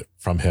to learn it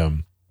from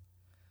him.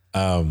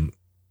 That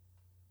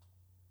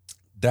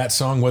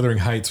song Wuthering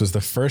Heights was the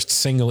first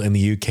single in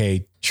the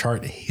UK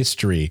chart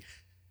history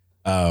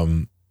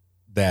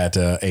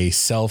that a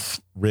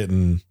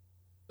self-written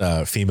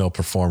female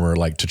performer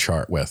like to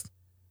chart with.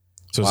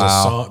 So it's a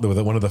song,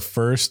 one of the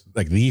first,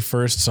 like the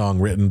first song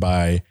written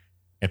by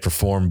and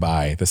performed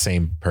by the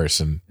same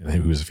person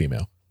who was a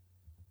female.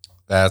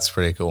 That's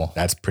pretty cool.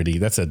 That's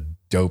a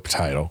dope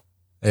title.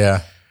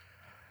 Yeah.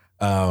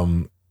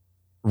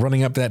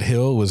 Running Up That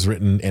Hill was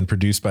written and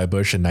produced by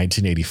Bush in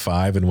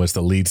 1985 and was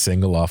the lead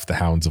single off The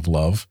Hounds of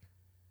Love.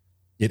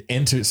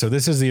 So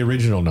this is the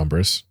original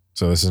numbers.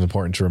 So this is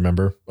important to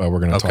remember. We're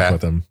going to talk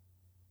about them,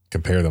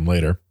 compare them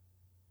later.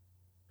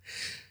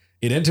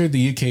 It entered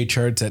the UK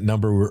charts at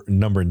number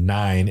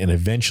 9 and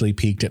eventually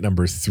peaked at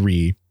number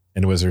 3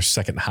 and was their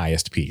second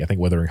highest peak. I think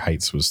Wuthering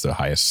Heights was the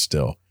highest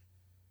still.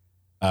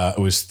 It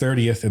was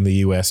 30th in the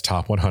US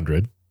top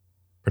 100.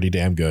 Pretty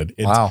damn good.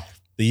 Wow.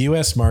 The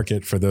US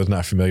market, for those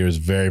not familiar, is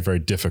very, very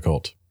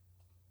difficult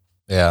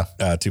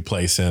to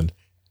place in.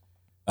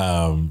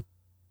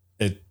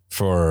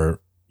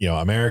 For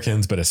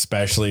Americans, but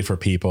especially for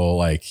people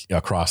like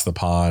across the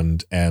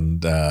pond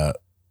and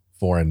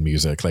foreign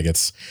music. Like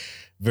it's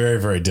very,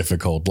 very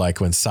difficult. Like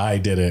when Psy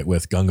did it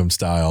with Gangnam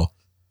Style,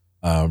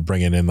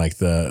 bringing in like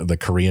the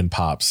Korean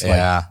pops.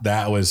 Yeah. Like,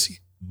 that was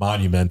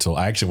monumental.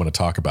 I actually want to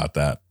talk about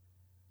that.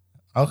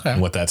 Okay.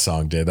 And what that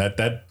song did.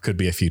 That could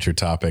be a future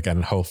topic.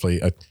 And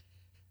hopefully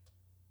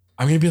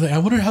I'm going to be like, I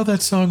wonder how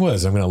that song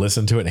was. I'm going to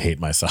listen to it and hate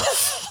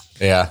myself.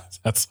 Yeah.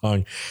 That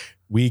song,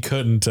 we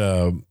couldn't,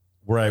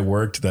 where I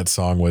worked, that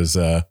song was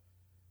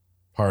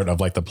part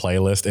of like the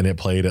playlist, and it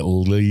played at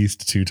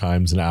least 2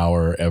 times an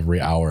hour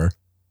every hour.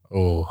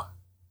 Oh,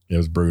 it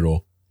was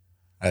brutal.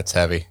 That's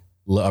heavy.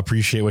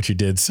 Appreciate what you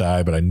did,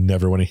 Psy, but I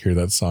never want to hear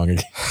that song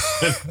again.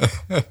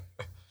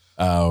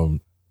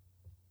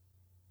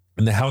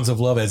 And The Hounds of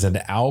Love as an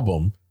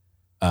album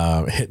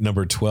hit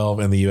number 12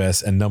 in the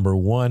US and number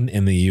 1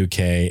 in the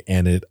UK,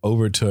 and it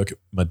overtook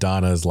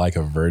Madonna's Like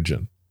a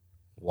Virgin.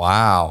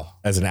 Wow.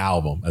 As an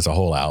album, as a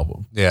whole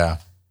album. Yeah.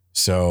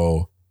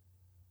 So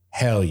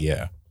hell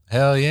yeah.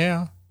 Hell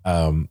yeah.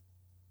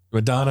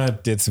 Madonna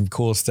did some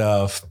cool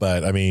stuff,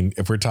 but I mean,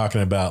 if we're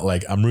talking about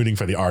like, I'm rooting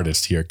for the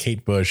artist here.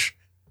 Kate Bush,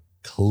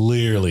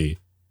 clearly.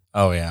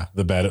 Oh yeah.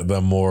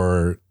 The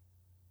more,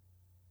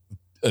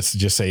 let's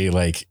just say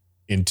like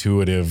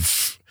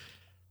intuitive,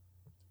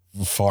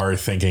 far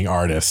thinking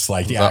artists,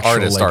 like the actual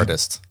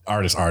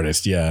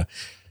artist. Yeah.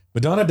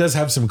 Madonna does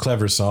have some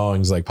clever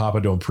songs, like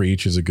Papa Don't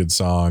Preach is a good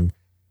song.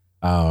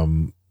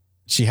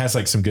 She has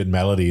like some good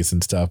melodies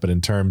and stuff, but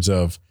in terms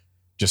of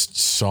just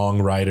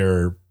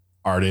songwriter,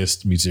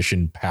 artist,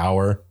 musician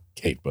power,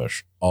 Kate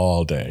Bush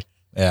all day.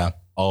 Yeah.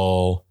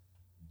 All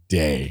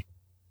day.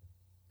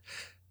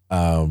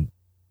 So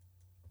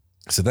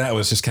that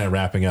was just kind of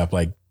wrapping up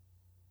like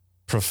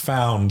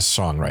profound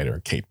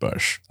songwriter, Kate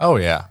Bush. Oh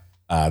yeah.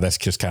 That's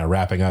just kind of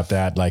wrapping up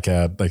that like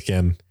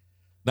again,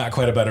 not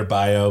quite about her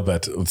bio,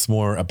 but it's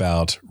more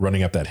about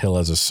Running Up That Hill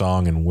as a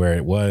song and where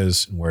it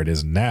was and where it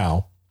is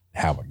now,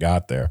 how it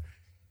got there.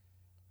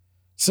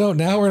 So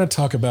now we're going to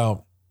talk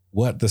about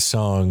what the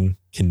song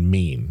can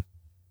mean.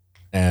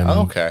 And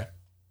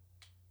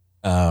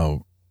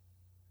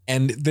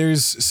and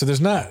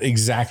there's not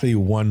exactly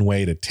one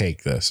way to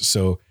take this.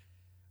 So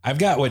I've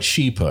got what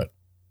she put,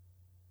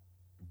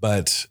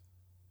 but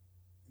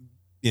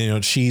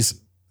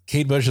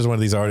Kate Bush is one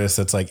of these artists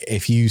that's like,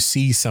 if you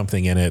see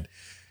something in it,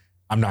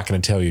 I'm not going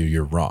to tell you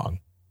you're wrong.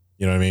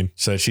 You know what I mean?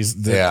 So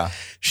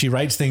she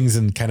writes things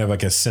in kind of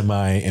like a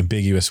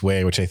semi-ambiguous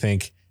way, which I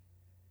think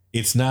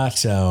it's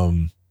not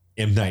M.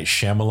 Night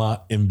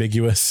Shyamalan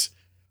ambiguous,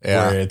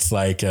 where it's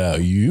like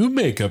you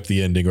make up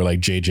the ending, or like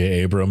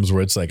J.J. Abrams,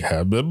 where it's like,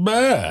 there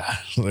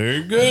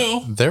you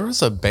go. There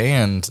was a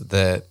band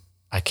that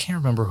I can't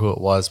remember who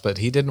it was, but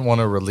he didn't want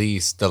to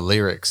release the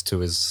lyrics to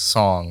his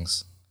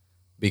songs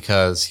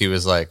because he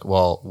was like,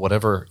 well,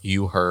 whatever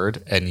you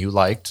heard and you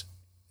liked,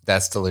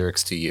 that's the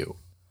lyrics to you.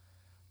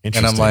 And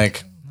I'm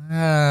like,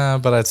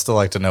 but I'd still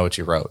like to know what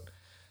you wrote.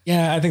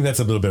 Yeah, I think that's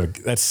a little bit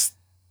I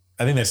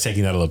think that's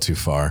taking that a little too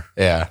far.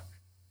 Yeah.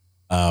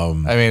 I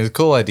mean, it's a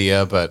cool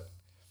idea, but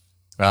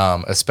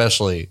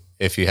especially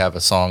if you have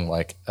a song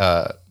like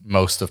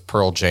most of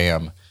Pearl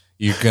Jam,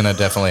 you're gonna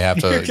definitely have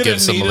to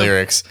give some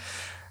lyrics.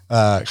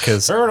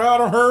 Because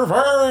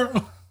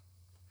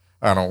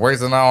I'm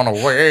waiting on a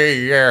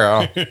way,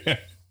 yeah.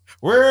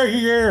 Well,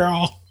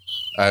 yeah.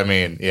 I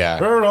mean, yeah.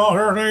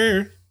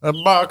 A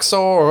box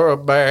or a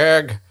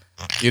bag.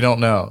 You don't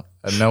know.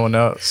 And no one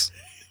knows.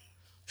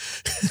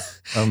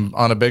 I'm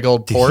on a big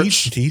old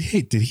porch. Did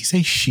he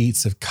say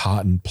sheets of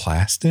cotton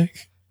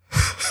plastic?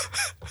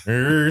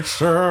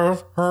 It's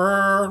of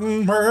hurt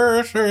and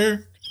mercy.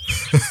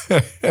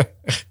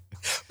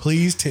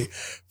 Please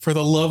for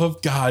the love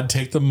of God,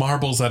 take the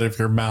marbles out of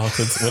your mouth.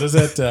 What is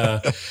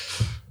that?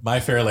 My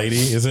Fair Lady,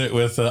 is it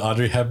with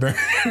Audrey Hepburn?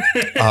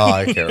 Oh,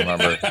 I can't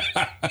remember.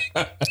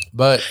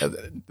 But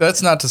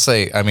that's not to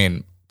say, I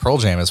mean, Pearl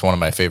Jam is one of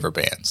my favorite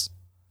bands.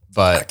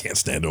 But I can't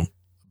stand them.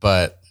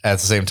 But at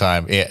the same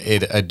time,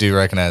 I do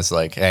recognize,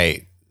 like,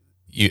 hey,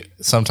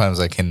 sometimes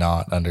I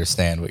cannot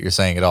understand what you're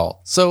saying at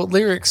all. So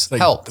lyrics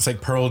help. It's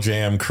like Pearl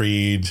Jam,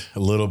 Creed, a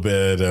little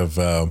bit of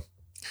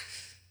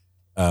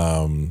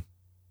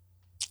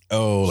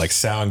like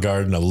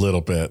Soundgarden, a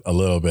little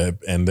bit,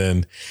 and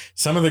then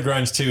some of the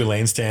grunge too.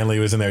 Lane Stanley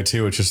was in there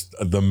too, which is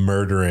the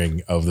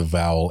murdering of the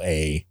vowel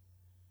A.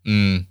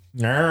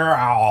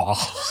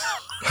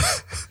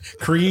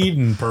 Creed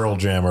and Pearl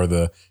Jam are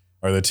the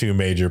two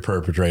major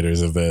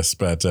perpetrators of this,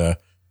 but the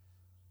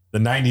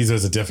 90s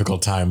was a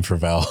difficult time for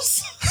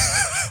vowels.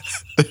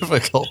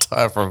 Difficult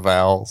time for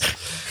vowels.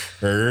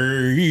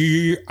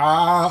 A-I-O-U.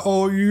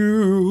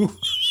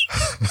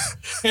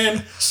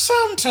 And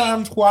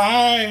sometimes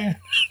why?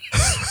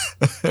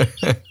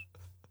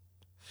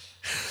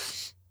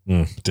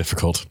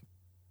 Difficult.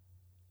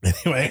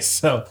 Anyway,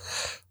 so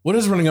what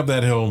does running up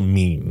that hill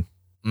mean?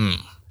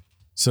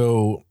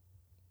 So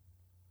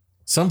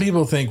some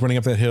people think running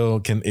up that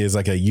hill is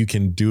like a you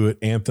can do it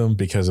anthem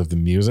because of the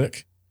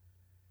music.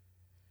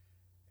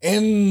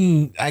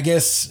 And I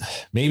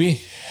guess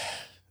maybe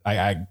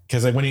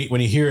because when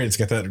you hear it, it's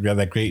got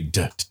that great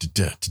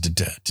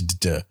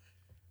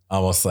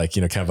almost like,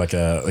 kind of like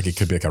it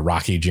could be like a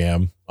Rocky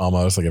Jam,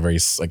 almost like a very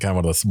like kind of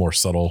one of the more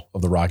subtle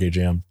of the Rocky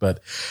Jam. But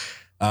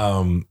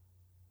in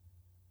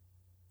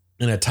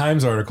a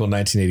Times article in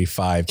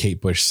 1985,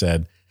 Kate Bush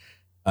said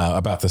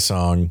about the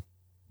song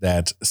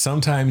that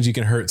sometimes you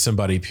can hurt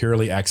somebody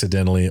purely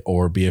accidentally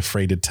or be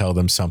afraid to tell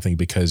them something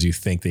because you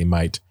think they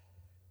might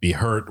be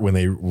hurt when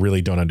they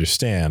really don't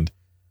understand.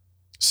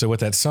 So what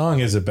that song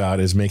is about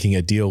is making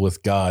a deal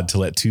with God to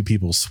let two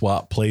people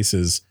swap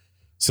places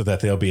so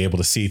that they'll be able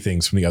to see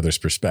things from the other's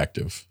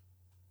perspective.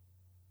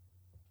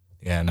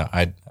 Yeah, no,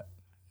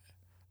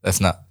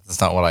 that's not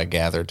what I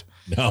gathered.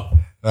 No.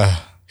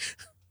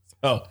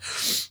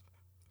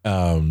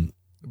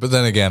 But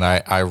then again,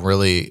 I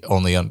really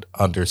only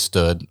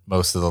understood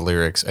most of the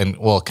lyrics and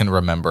can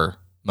remember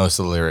most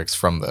of the lyrics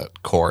from the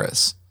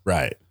chorus.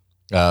 Right.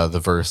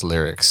 The verse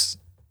lyrics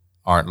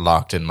aren't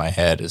locked in my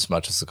head as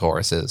much as the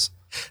chorus is.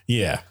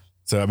 Yeah.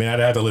 So, I mean, I'd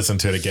have to listen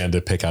to it again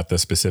to pick out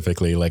this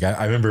specifically. Like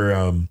I remember,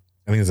 I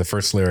think it's the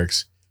first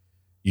lyrics.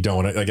 You don't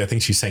want to, like, I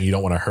think she's saying you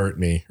don't want to hurt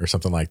me or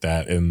something like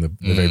that in the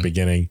very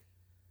beginning.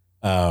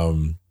 Yeah,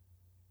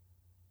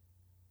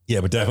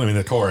 but definitely, I mean,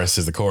 the chorus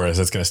is the chorus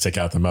that's going to stick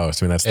out the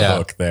most. I mean, that's the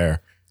hook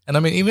there. And I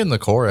mean, even the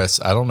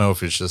chorus, I don't know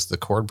if it's just the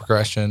chord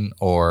progression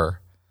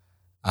or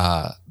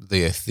the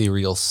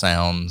ethereal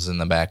sounds in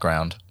the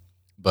background,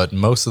 but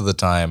most of the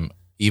time,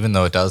 even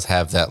though it does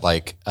have that,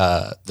 like,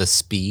 the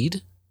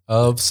speed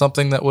of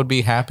something that would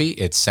be happy,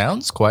 it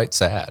sounds quite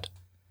sad.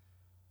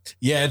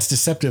 Yeah, it's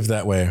deceptive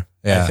that way.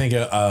 Yeah. I think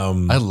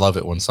I love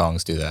it when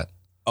songs do that.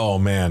 Oh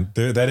man,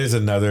 that is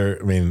another,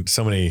 I mean,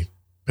 so many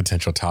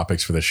potential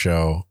topics for the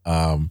show.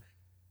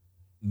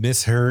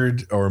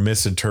 Misheard or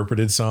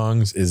misinterpreted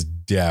songs is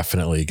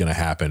definitely going to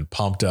happen.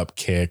 Pumped up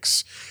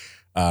kicks,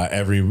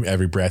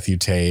 every breath you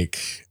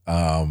take.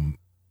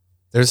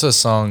 There's a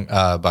song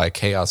by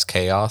Chaos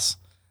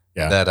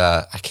that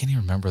I can't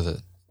even remember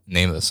the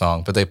name of the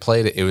song, but they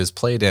played it. It was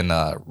played in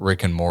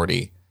Rick and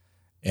Morty,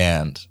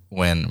 and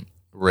when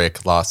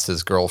Rick lost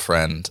his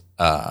girlfriend,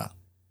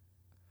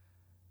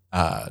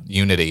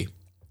 Unity,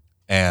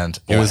 and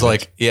it was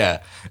like,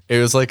 it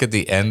was like at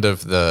the end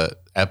of the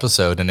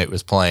episode, and it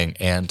was playing,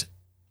 and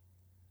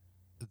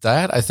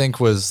that I think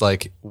was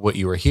like what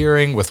you were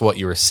hearing with what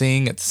you were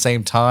seeing at the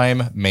same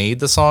time made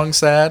the song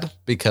sad,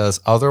 because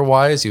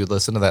otherwise you would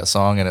listen to that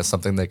song and it's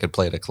something they could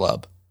play at a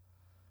club.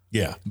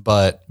 Yeah.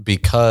 But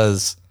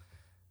because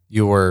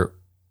you were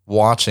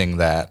watching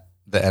the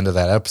end of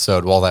that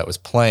episode while that was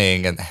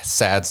playing and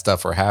sad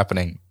stuff were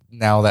happening,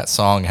 now that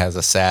song has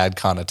a sad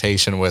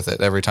connotation with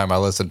it every time I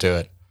listen to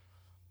it.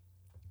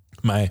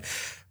 My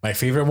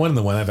favorite one,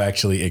 the one I've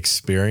actually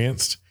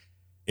experienced,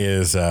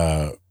 is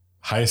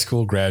high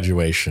school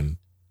graduation.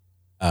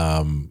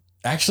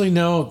 Actually,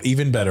 no,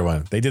 even better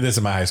one. They did this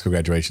in my high school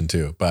graduation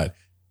too, but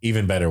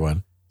even better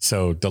one.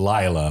 So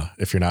Delilah,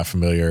 if you're not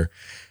familiar,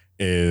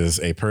 is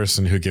a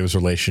person who gives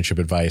relationship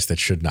advice that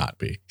should not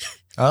be.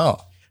 Oh.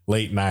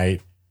 Late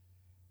night.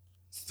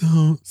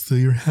 So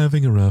you're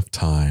having a rough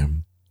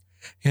time.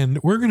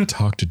 And we're going to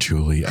talk to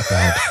Julie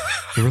about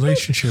the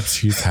relationships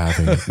she's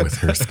having with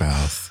her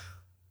spouse.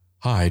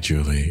 hi,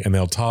 Julie. And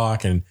they'll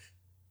talk and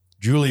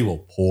Julie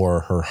will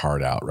pour her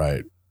heart out,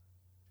 right?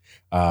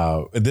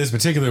 This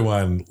particular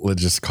one,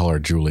 let's just call her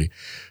Julie.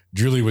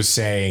 Julie was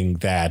saying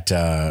that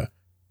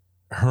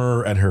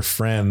her and her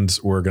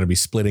friends were going to be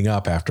splitting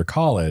up after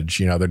college.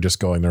 You know, they're just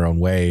going their own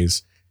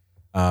ways.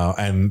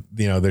 And,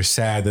 you know, they're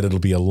sad that it'll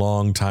be a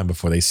long time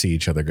before they see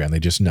each other again. They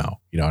just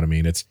know, you know what I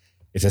mean? It's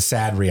a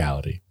sad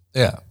reality.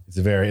 Yeah. It's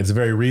a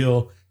very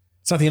real,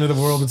 it's not the end of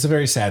the world. It's a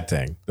very sad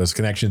thing. Those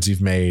connections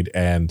you've made,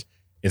 and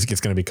it's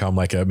going to become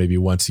like maybe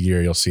once a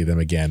year, you'll see them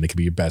again. They could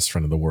be your best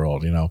friend in the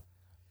world, you know?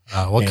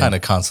 What kind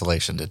of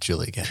consolation did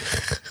Julie get?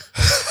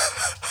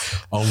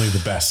 Only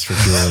the best for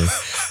Julie.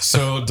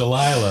 So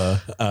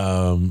Delilah,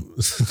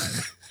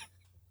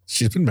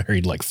 she's been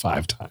married like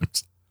 5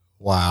 times.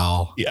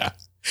 Wow. Yeah.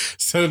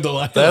 So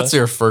Delilah. That's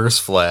your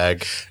first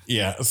flag.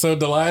 Yeah. So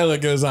Delilah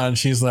goes on.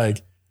 She's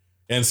like,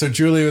 and so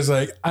Julie was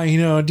like,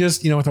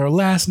 with our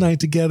last night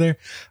together,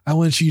 I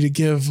want you to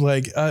give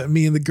like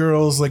me and the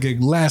girls like a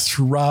last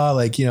hurrah.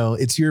 Like, you know,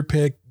 it's your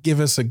pick. Give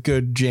us a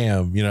good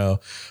jam. You know,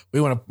 we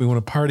want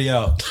to party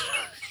out.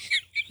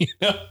 You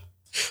know?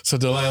 So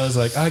Delilah's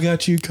like, I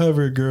got you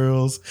covered,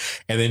 girls.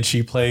 And then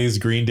she plays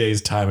Green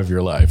Day's Time of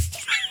Your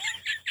Life.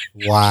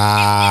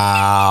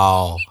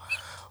 Wow.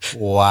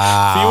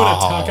 Wow. If you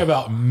want to talk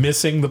about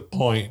missing the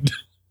point.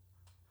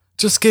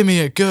 Just give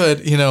me a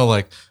good,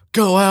 like,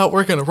 go out.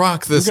 We're going to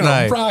rock this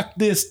night. We're going to rock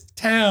this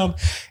town.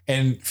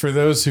 And for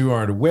those who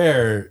aren't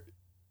aware,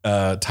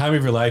 Time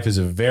of Your Life is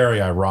a very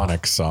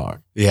ironic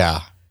song.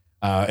 Yeah.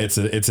 It's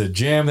a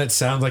jam that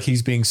sounds like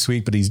he's being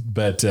sweet,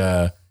 but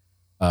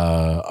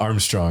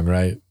Armstrong,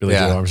 right? Billy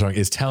Joe Armstrong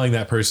is telling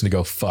that person to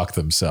go fuck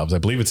themselves. I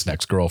believe it's an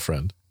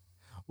ex-girlfriend.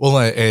 Well,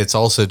 it's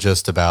also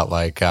just about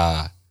like,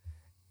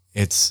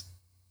 he's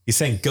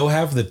saying, go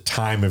have the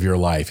time of your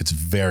life. It's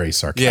very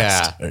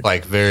sarcastic. Yeah.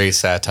 Like very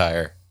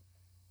satire.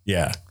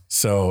 Yeah.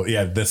 So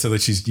so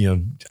that she's,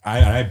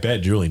 I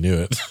bet Julie knew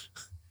it.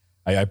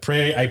 I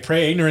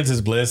pray ignorance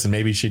is bliss, and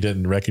maybe she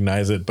didn't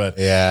recognize it, but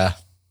yeah,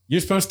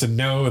 you're supposed to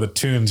know the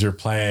tunes you're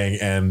playing.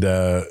 And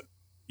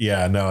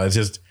it's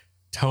just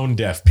tone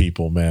deaf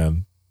people,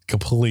 man.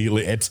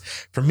 Completely. It's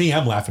for me,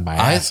 I'm laughing my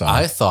ass off.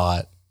 I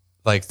thought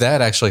like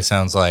that actually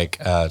sounds like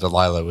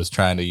Delilah was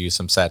trying to use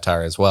some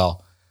satire as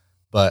well,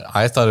 but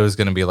I thought it was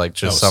going to be like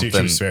just something.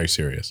 She was very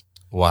serious.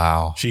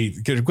 Wow. She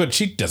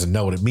doesn't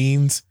know what it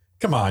means.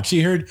 Come on.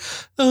 She heard,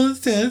 oh,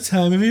 it's the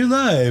time of your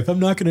life. I'm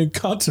not going to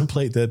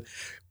contemplate that.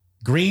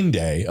 Green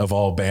Day, of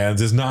all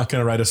bands, is not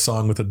going to write a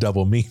song with a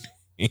double meaning.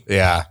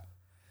 Yeah.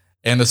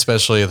 And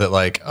especially that,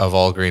 like, of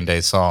all Green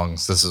Day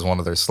songs, this is one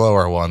of their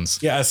slower ones.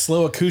 Yeah, a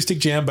slow acoustic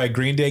jam by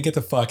Green Day. Get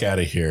the fuck out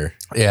of here.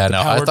 Yeah,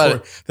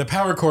 the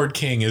power chord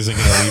king isn't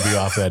going to leave you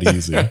off that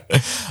easy. I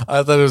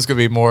thought it was going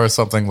to be more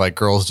something like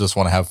Girls Just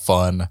Want to Have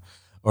Fun,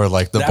 or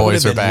like The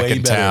Boys Are Back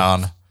in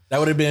Town. That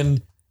would have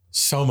been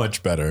so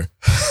much better.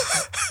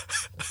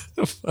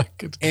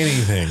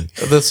 Anything.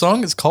 The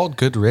song is called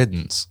Good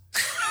Riddance.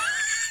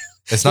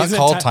 It's not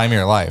called Time of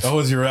Your Life.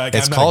 Oh, you're right.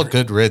 It's called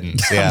Good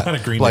Riddance. Yeah. I'm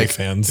not a Green Day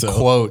fan. So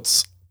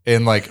quotes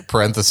in like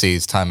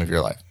parentheses, Time of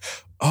Your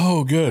Life.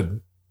 Oh,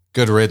 good.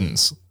 Good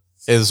Riddance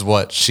is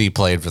what she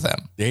played for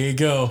them. There you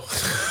go.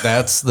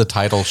 That's the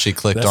title she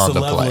clicked on to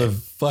play. That's the level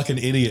of fucking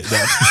idiot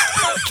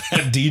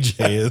that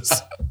DJ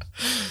is.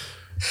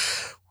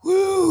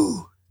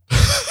 Woo.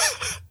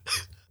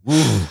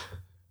 Woo.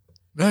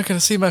 Not going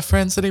to see my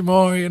friends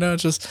anymore.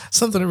 Just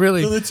something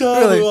really.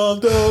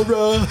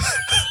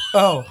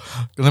 Oh,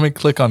 let me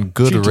click on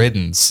Good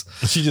Riddance.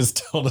 She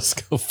just told us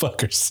to go fuck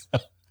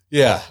herself.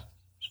 Yeah.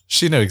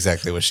 She knew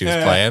exactly what she was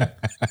playing.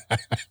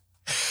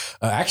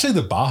 Actually,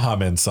 the Baha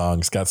Men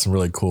song's got some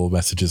really cool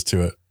messages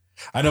to it.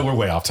 I know we're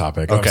way off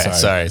topic. Okay,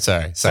 I'm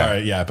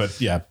sorry. Yeah, but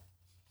yeah.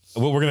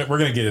 Well, we're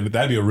gonna get into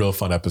that'd be a real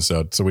fun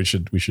episode. So we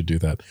should do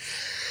that.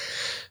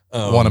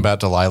 One about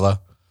Delilah.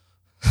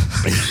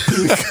 We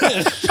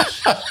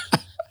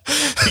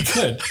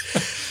could.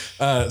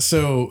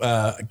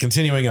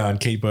 Continuing on,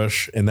 Kate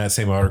Bush in that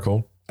same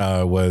article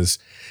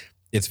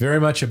it's very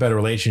much about a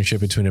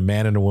relationship between a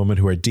man and a woman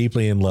who are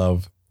deeply in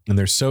love, and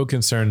they're so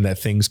concerned that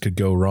things could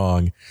go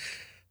wrong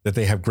that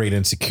they have great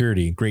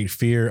insecurity, great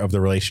fear of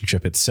the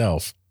relationship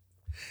itself.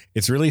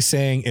 It's really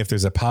saying if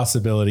there's a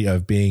possibility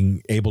of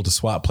being able to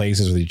swap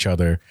places with each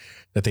other,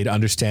 that they'd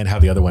understand how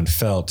the other one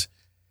felt,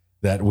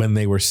 that when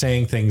they were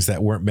saying things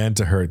that weren't meant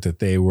to hurt, that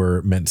they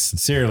were meant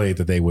sincerely,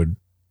 that they would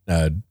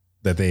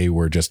that they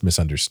were just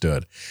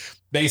misunderstood.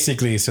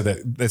 Basically, so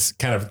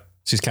that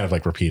she's kind of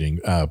like repeating,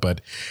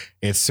 but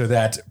it's so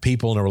that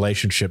people in a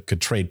relationship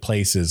could trade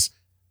places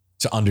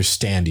to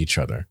understand each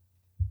other.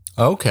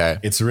 Okay.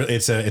 It's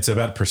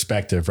about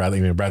perspective rather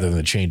than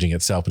the changing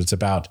itself, but it's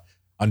about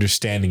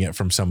understanding it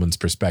from someone's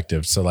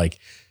perspective. So like,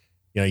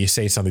 you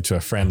say something to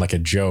a friend like a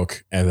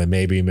joke, and then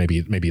maybe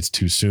it's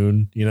too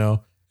soon,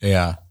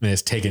 Yeah. And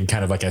it's taken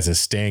kind of like as a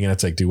sting, and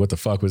it's like, dude, what the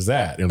fuck was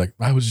that? And you're like,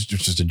 I was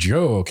just a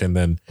joke. And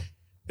then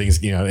things,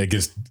 it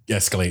just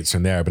escalates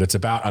from there, but it's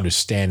about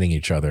understanding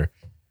each other.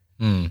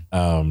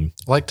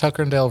 Like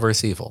Tucker and Dale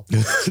versus Evil.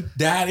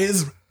 That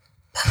is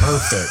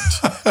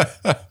perfect.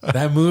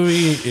 That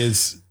movie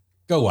is,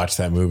 go watch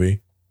that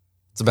movie.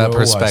 It's about Go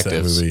watch that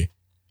perspectives. movie.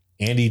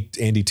 Andy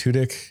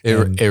Tudyk.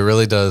 It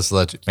really does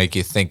make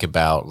you think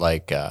about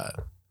like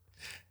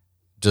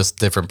just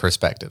different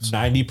perspectives.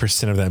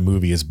 90% of that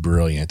movie is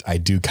brilliant. I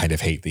do kind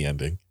of hate the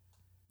ending.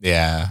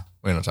 Yeah,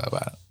 we don't talk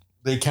about it.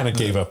 They kind of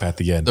gave up at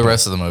the end. The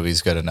rest of the movie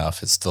is good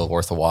enough. It's still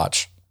worth a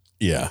watch.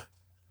 Yeah.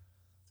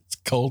 It's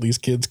cold. These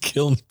kids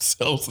killing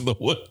themselves in the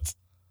woods.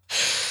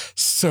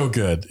 So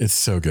good. It's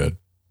so good.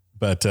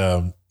 But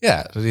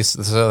yeah,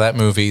 so that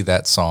movie,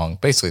 that song,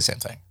 basically same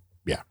thing.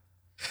 Yeah.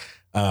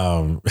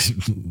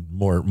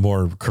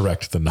 More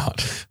correct than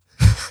not.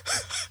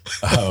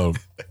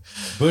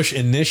 Bush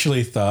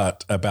initially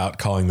thought about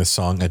calling the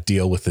song A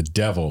Deal with the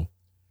Devil,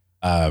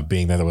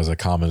 being that it was a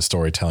common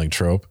storytelling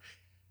trope.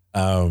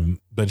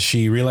 But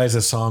she realized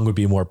the song would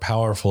be more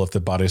powerful if the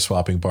body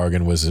swapping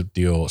bargain was a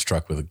deal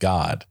struck with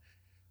God.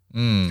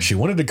 She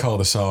wanted to call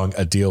the song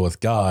A Deal with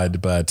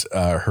God, but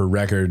her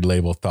record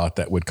label thought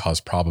that would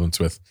cause problems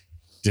with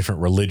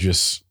different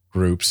religious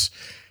groups.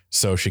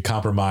 So she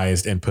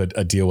compromised and put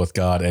A Deal with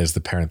God as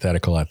the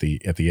parenthetical at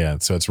the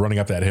end. So it's Running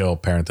Up That Hill,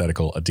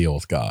 parenthetical, A Deal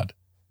with God.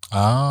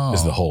 Oh.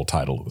 Is the whole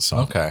title of the song.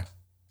 Okay.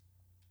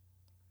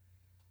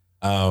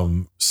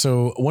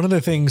 So one of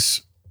the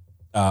things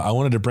I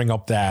wanted to bring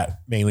up that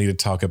mainly to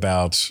talk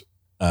about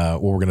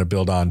what we're going to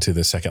build on to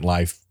the second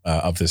life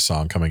of this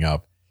song coming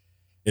up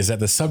is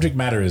that the subject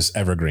matter is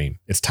evergreen.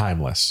 It's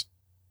timeless.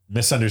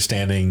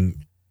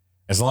 Misunderstanding.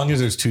 As long as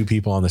there's two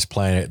people on this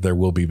planet, there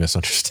will be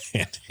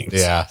misunderstandings.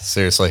 Yeah,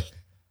 seriously.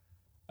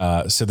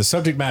 So the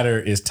subject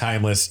matter is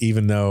timeless,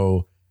 even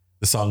though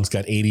the song's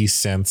got 80s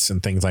synths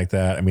and things like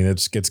that. I mean,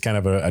 it's kind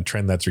of a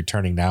trend that's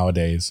returning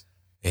nowadays.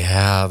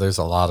 Yeah, there's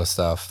a lot of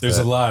stuff. There's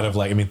a lot of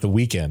like, I mean, The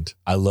Weeknd.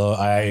 I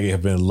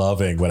have been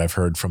loving what I've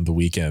heard from The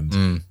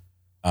Weeknd.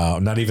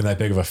 I'm not even that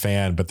big of a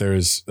fan, but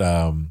there's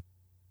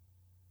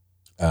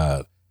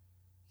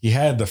he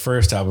had the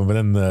first album, but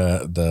then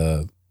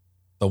the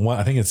one,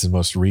 I think it's the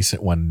most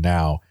recent one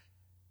now.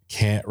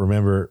 Can't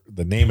remember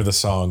the name of the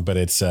song, but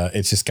it's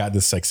just got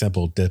this like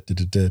simple da, da,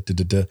 da, da, da,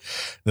 da, da.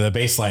 The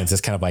bass line is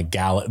just kind of like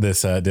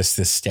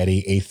this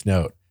steady eighth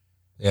note.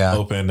 Yeah.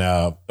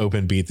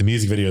 Open beat. The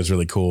music video is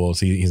really cool.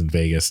 So he's in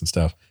Vegas and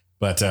stuff,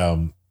 but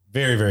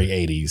very, very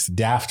 80s.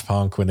 Daft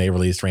Punk, when they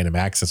released Random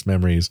Access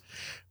Memories,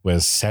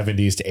 was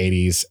 70s to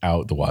 80s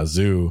out the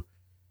wazoo.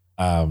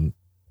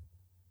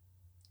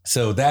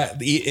 So that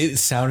it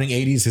sounding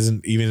 80s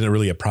isn't even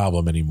really a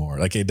problem anymore.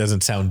 Like it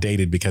doesn't sound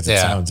dated because it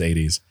sounds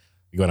 80s.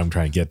 What I'm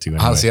trying to get to.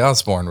 Anyway. Ozzy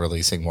Osbourne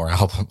releasing more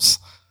albums.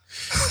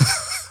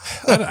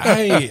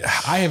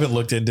 I haven't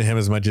looked into him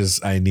as much as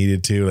I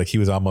needed to. Like he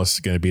was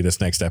almost going to be this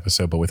next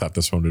episode, but we thought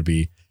this one would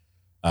be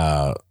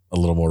a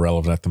little more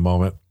relevant at the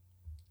moment.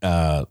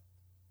 I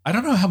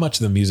don't know how much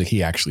of the music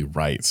he actually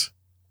writes.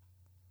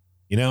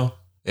 You know?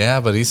 Yeah,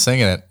 but he's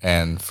singing it,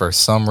 and for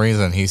some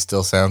reason, he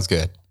still sounds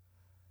good.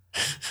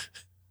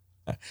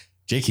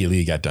 J.K.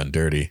 Lee got done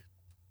dirty.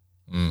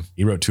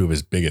 He wrote two of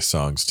his biggest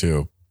songs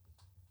too.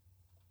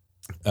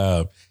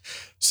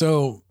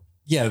 So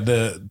yeah,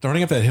 the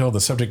Running Up That Hill, the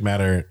subject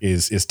matter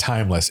is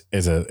timeless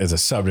as a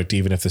subject,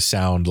 even if the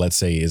sound, let's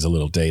say, is a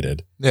little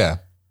dated. Yeah.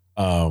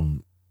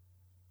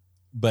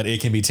 But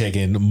it can be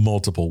taken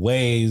multiple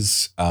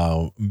ways.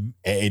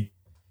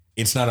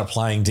 It's not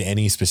applying to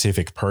any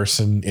specific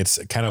person. It's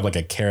kind of like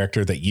a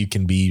character that you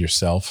can be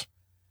yourself.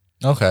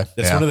 Okay.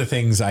 That's one of the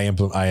things I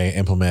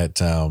implement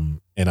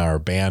in our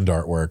band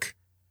artwork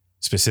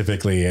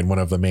specifically. And one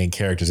of the main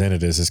characters in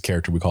it is this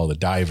character we call the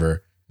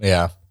Diver.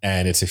 Yeah.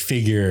 And it's a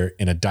figure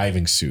in a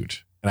diving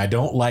suit. And I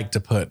don't like to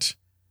put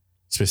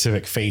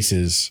specific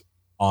faces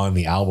on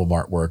the album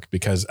artwork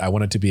because I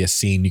want it to be a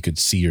scene you could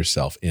see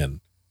yourself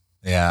in.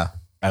 Yeah.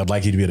 I would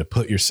like you to be able to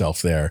put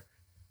yourself there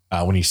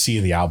when you see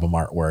the album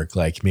artwork.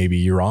 Like maybe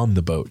you're on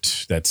the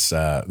boat that's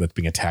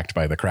being attacked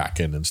by the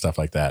Kraken and stuff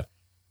like that.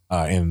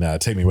 And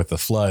Take Me With the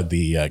Flood,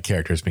 the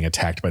character is being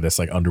attacked by this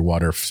like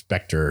underwater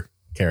specter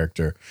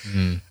character.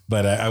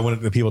 But I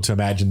wanted the people to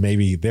imagine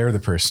maybe they're the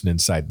person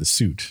inside the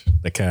suit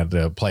that kind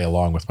of play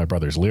along with my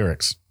brother's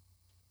lyrics.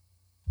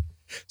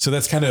 So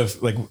that's kind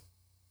of like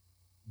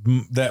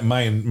that.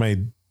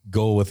 My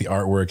goal with the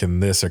artwork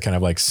and this are kind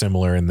of like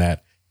similar in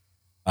that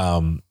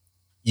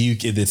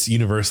it's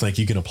universal. Like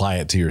you can apply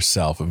it to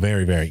yourself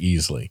very, very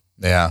easily.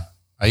 Yeah.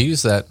 I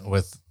use that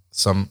with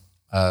some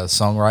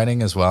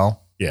songwriting as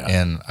well. Yeah.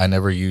 And I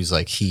never use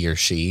like he or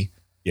she.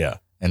 Yeah.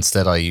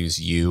 Instead, I use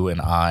you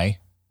and I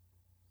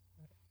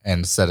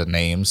instead of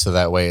names. So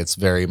that way it's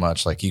very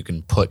much like you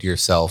can put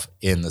yourself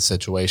in the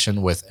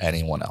situation with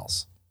anyone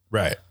else.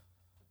 Right.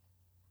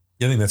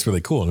 Yeah, I think that's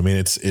really cool. I mean,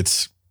 it's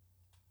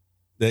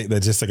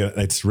that's just like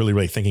it's really,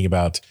 really thinking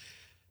about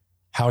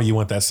how you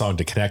want that song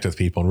to connect with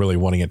people and really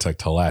wanting it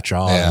to latch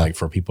on, like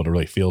for people to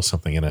really feel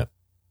something in it.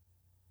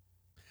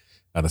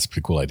 That's a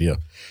pretty cool idea.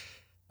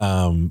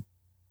 And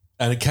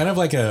it kind of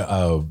like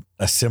a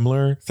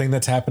similar thing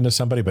that's happened to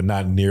somebody, but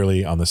not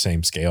nearly on the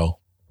same scale.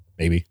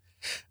 Maybe.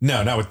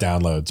 No, not with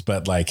downloads,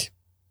 but like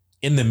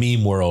in the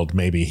meme world,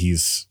 maybe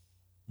he's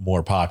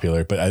more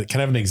popular, but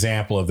kind of an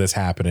example of this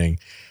happening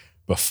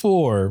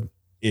before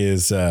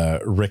is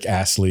Rick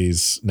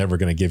Astley's Never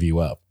Gonna Give You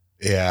Up.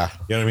 Yeah.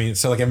 You know what I mean?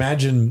 So like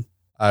imagine.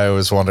 I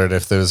always wondered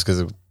if this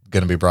was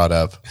going to be brought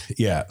up.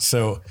 Yeah.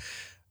 So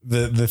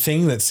the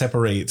thing that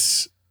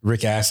separates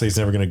Rick Astley's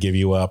Never Gonna Give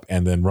You Up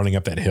and then Running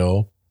Up That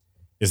Hill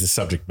is the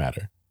subject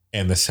matter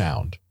and the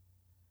sound.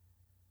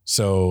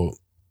 So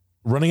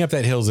Running Up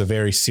That Hill is a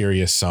very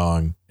serious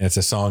song. And it's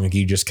a song like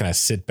you just kind of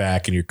sit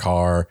back in your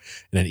car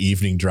in an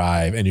evening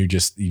drive and you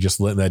just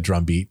let that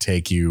drum beat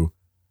take you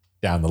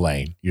down the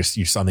lane. You're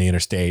on the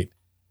interstate,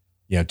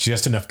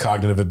 just enough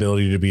cognitive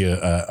ability to be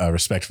a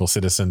respectful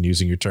citizen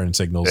using your turn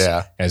signals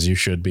as you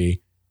should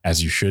be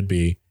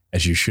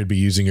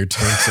using your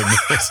turn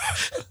signals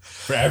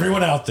for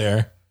everyone out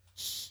there.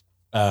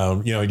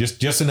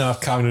 Just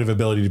enough cognitive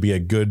ability to be a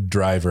good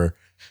driver.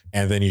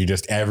 And then you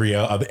just every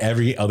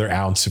other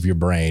ounce of your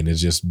brain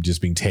is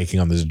just being taken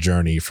on this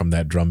journey from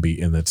that drum beat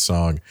in that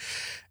song.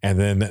 And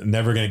then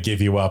Never Gonna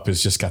Give You Up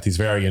has just got these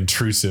very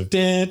intrusive.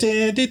 It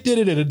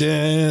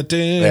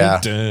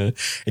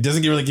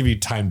doesn't really give you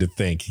time to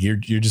think. You're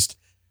just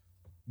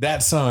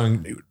that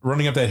song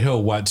Running Up That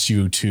Hill wants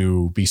you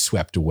to be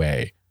swept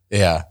away.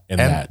 Yeah.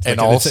 And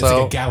also it's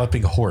like a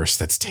galloping horse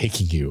that's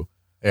taking you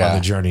on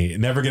the journey.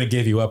 Never Gonna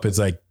Give You Up is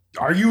like,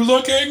 are you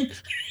looking?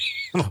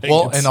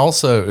 And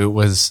also it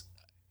was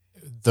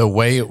the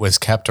way it was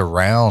kept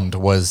around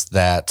was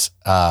that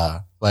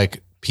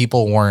like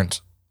people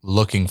weren't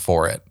looking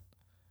for it.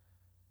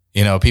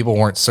 People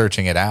weren't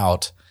searching it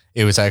out.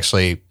 It was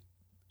actually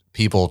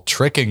people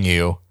tricking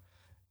you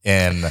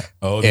and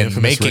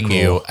making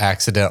you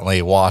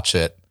accidentally watch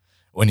it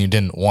when you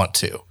didn't want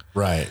to.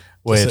 Right.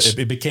 Which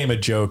it became a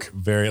joke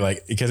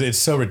because it's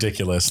so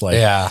ridiculous.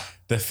 Like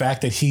the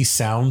fact that he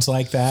sounds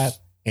like that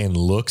and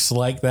looks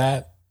like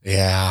that.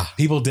 Yeah.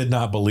 People did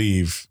not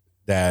believe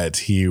that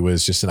he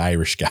was just an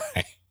Irish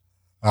guy.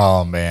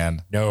 Oh,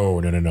 man. No.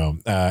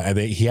 And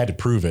he had to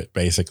prove it,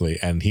 basically.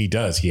 And he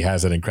does. He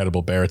has an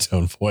incredible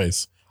baritone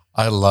voice.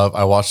 I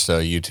watched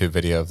a YouTube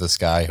video of this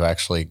guy who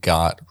actually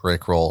got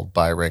rickrolled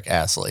by Rick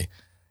Astley.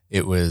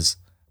 It was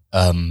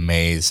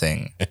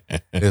amazing.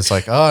 It's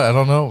like, I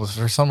don't know.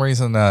 For some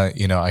reason,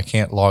 I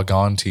can't log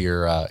on to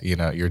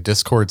your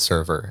Discord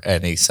server.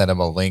 And he sent him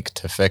a link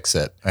to fix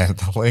it. And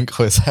the link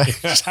was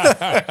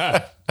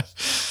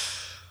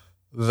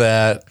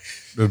that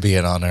would be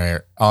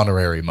an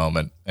honorary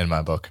moment in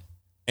my book.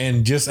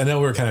 And I know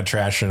we're kind of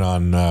trashing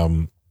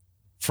on,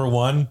 for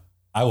one,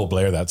 I will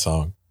blare that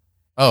song.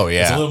 Oh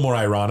yeah. It's a little more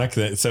ironic.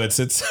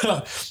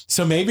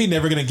 So maybe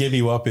Never Gonna Give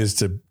You Up is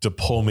to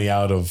pull me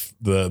out of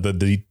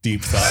the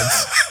deep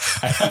thoughts.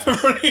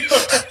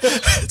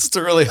 It's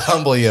to really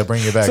humble you,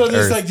 bring you back to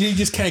earth. Like you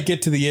just can't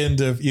get to the end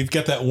of, you've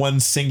got that one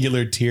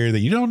singular tear that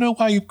you don't know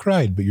why you've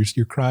cried, but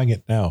you're crying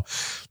it now.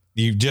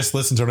 You just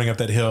listen to Running Up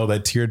That Hill,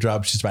 that tear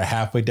drops just about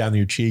halfway down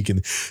your cheek and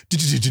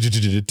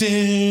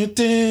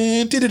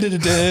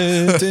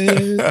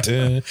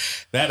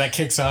that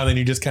kicks on and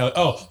you just kind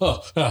of,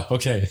 oh,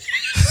 okay.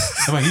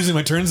 Am I using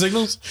my turn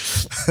signals?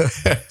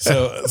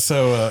 So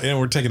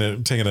we're taking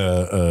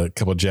a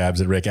couple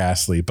jabs at Rick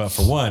Astley, but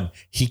for one,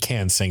 he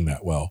can sing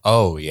that well.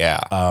 Oh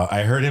yeah.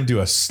 I heard him do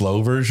a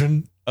slow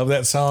version of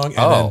that song.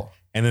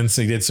 And then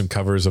so he did some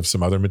covers of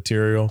some other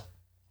material.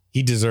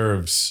 He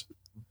deserves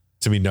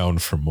to be known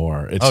for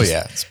more.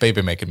 It's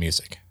baby making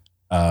music.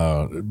 He's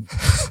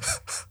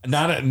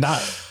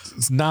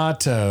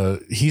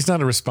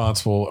not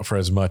responsible for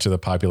as much of the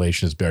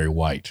population as Barry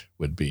White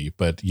would be,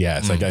 but yeah,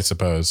 it's like, I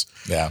suppose,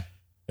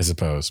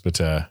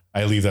 but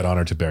I leave that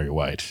honor to Barry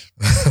White.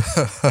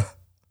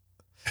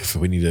 If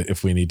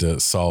we need to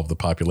solve the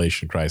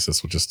population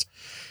crisis, we'll just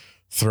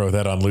throw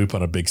that on loop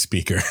on a big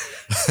speaker.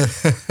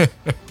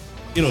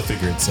 It'll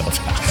figure itself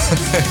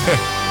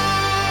out.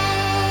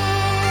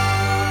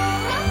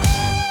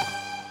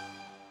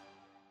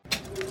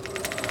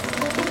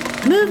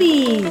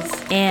 Movies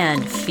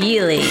and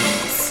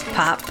feelings.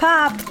 Pop,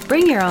 pop.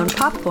 Bring Your Own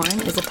Popcorn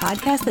is a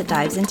podcast that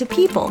dives into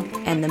people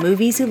and the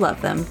movies who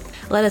love them.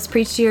 Let us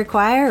preach to your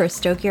choir or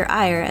stoke your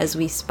ire as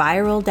we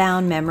spiral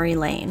down memory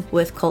lane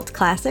with cult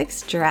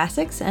classics,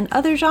 Jurassics, and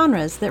other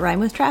genres that rhyme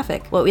with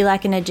traffic. What we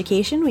lack in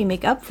education, we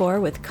make up for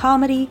with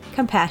comedy,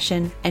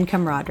 compassion, and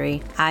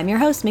camaraderie. I'm your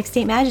host,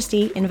 Mixtape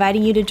Majesty,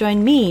 inviting you to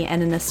join me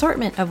and an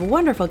assortment of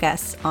wonderful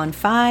guests on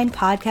fine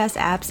podcast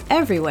apps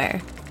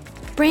everywhere.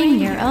 Bring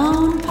your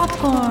own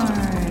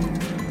popcorn.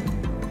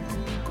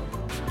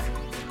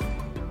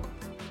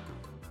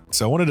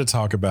 So I wanted to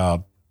talk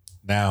about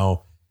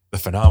now the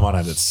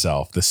phenomenon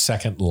itself, the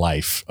second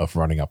life of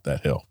Running Up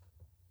That Hill.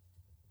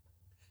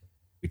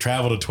 We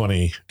travel to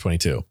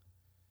 2022.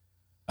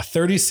 A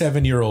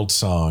 37-year-old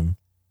song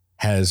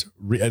has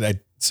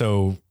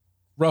so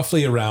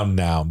roughly around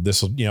now.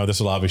 This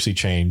will obviously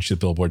change. The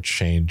billboards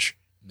change.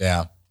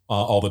 Yeah,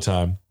 all the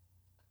time.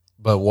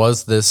 But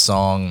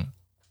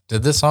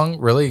did this song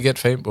really get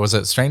famous? Was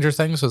it Stranger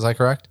Things? Was I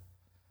correct?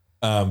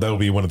 That will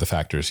be one of the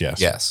factors.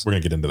 Yes. Yes. We're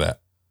gonna get into that.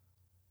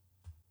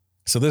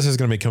 So this is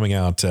going to be coming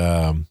out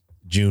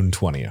June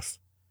 20th,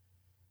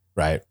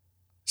 right?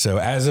 So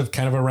as of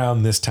kind of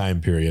around this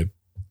time period,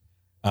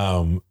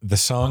 the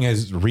song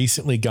has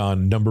recently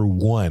gone number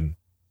 1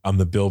 on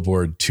the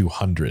Billboard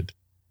 200.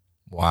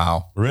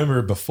 Wow.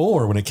 Remember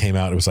before when it came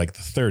out, it was like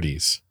the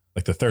 30s,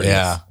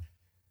 Yeah.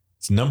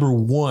 It's number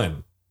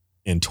 1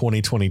 in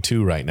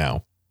 2022 right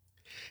now.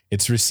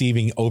 It's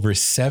receiving over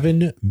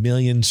 7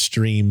 million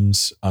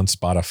streams on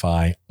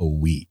Spotify a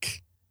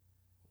week.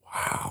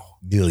 Wow.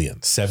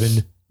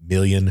 7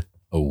 million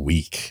a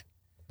week.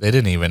 They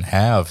didn't even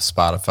have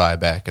Spotify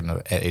back in the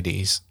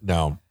 80s.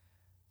 No.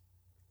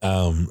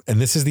 And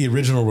this is the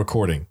original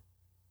recording,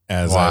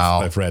 as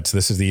Wow. I've read. So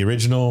this is the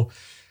original.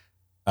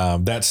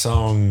 That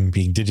song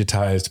being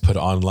digitized, put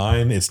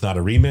online. It's not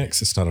a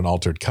remix. It's not an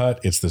altered cut.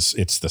 It's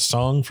the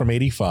song from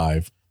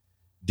 85,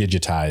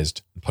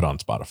 digitized and put on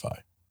Spotify.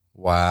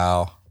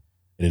 Wow.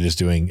 And it is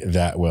doing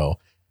that well.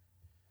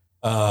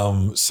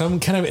 Some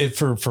kind of,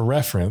 for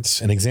reference,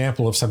 an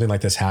example of something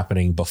like this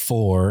happening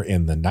before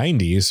in the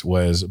 90s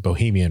was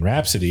Bohemian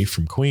Rhapsody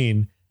from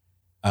Queen,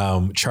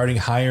 charting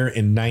higher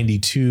in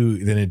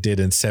 92 than it did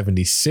in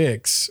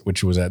 76,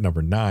 which was at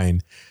number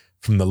 9,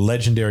 from the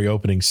legendary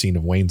opening scene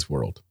of Wayne's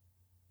World.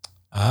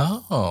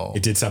 Oh.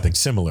 It did something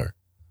similar.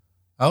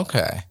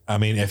 Okay. I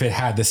mean, if it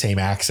had the same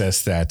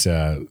access that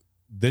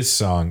this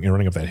song,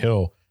 Running Up That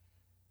Hill,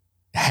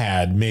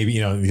 had, maybe,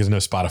 there's no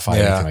Spotify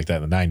or anything like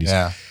that in the 90s.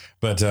 Yeah.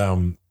 But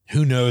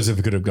who knows if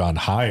it could have gone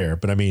higher.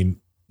 But I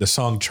mean, the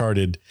song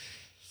charted,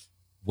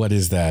 what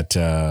is that,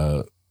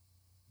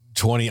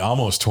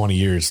 almost 20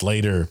 years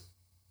later,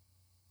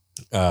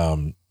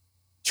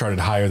 charted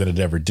higher than it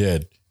ever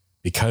did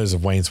because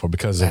of Wayne's World,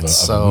 because of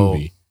a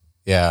movie.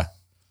 Yeah.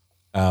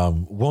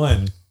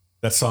 One,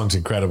 that song's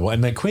incredible.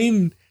 And then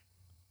Queen,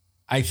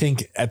 I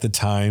think at the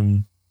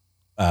time,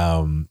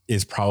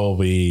 is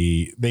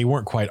probably, they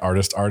weren't quite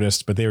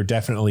artists, but they were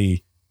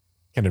definitely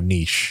kind of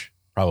niche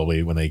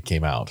probably when they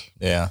came out.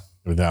 Yeah.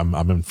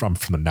 I'm from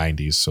the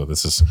 90s, so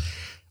this is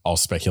all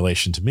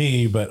speculation to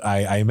me, but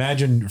I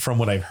imagine from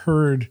what I've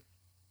heard,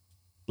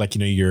 like,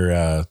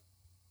 your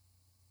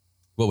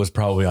what was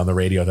probably on the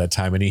radio at that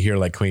time, and you hear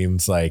like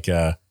Queen's like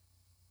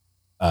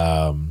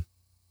Bohemian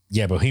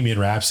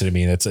Rhapsody. I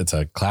mean, it's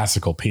a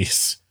classical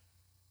piece.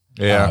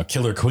 Yeah.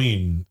 Killer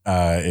Queen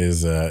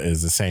is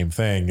the same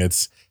thing.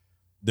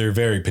 They're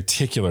very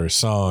particular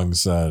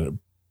songs.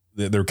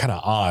 They're kind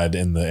of odd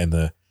in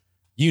the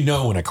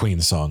when a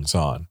Queen song's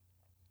on.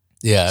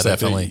 Yeah, So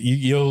definitely.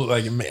 You'll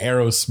like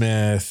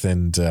Aerosmith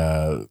and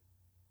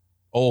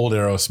old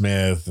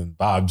Aerosmith and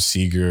Bob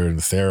Seger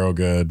and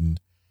Thorogood and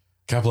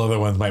a couple other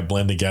ones might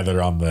blend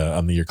together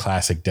on your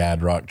classic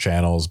dad rock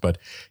channels. But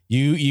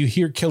you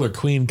hear Killer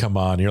Queen come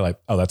on, and you're like,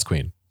 oh, that's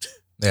Queen.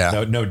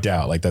 Yeah. No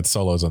doubt. Like that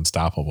solo is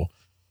unstoppable.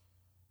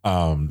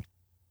 So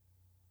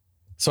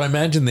I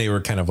imagine they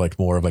were kind of like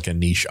more of like a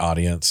niche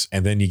audience.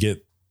 And then you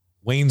get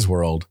Wayne's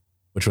World,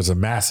 which was a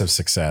massive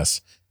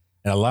success.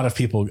 And a lot of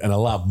people and a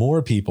lot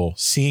more people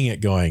seeing it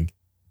going,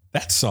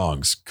 that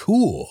song's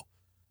cool.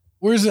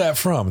 Where's that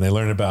from? And they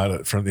learn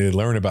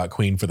about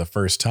Queen for the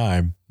first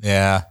time.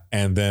 Yeah.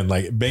 And then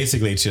like,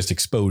 basically it's just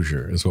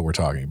exposure is what we're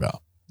talking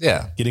about.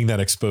 Yeah. Getting that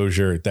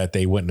exposure that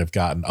they wouldn't have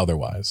gotten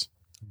otherwise.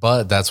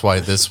 But that's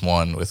why this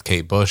one with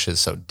Kate Bush is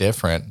so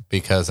different,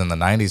 because in the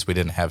 90s, we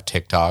didn't have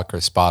TikTok or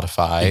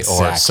Spotify or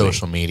Exactly.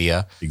 social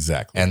media.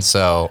 Exactly. And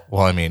so,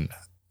 I mean,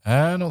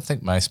 I don't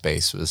think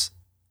MySpace was.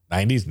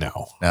 90s?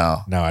 No,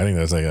 I think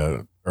that was like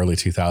early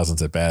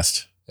 2000s at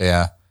best.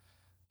 Yeah.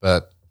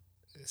 But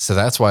so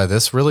that's why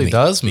this really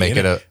does make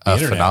it a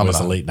internet phenomenon. was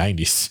the late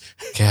 90s.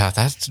 Yeah,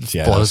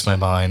 that blows my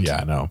mind. Yeah,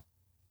 I know.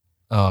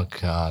 Oh,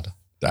 God.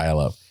 Dial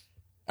up.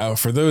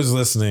 For those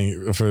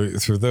listening,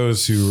 for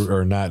those who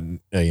are not,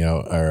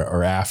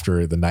 are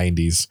after the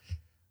 90s,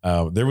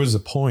 there was a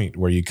point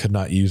where you could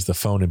not use the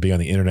phone and be on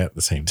the internet at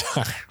the same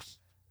time.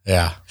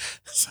 Yeah.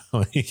 So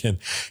it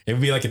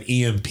would be like an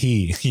EMP.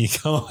 You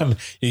go on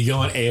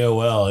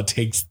AOL.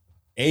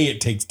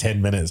 It takes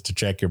 10 minutes to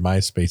check your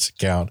MySpace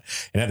account.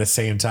 And at the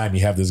same time,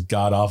 you have this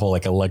god awful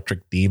like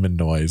electric demon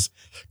noise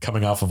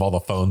coming off of all the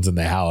phones in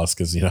the house.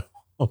 Cause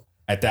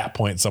at that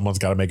point, someone's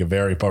got to make a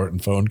very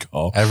important phone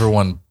call.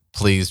 Everyone,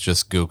 please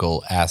just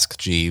Google Ask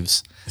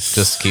Jeeves.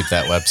 Just keep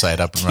that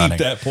website up and running.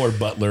 Keep that poor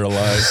butler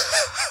alive.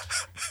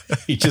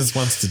 He just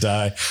wants to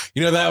die.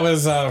 That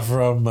was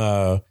from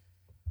why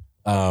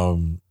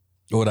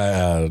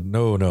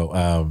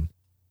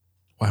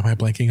am I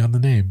blanking on the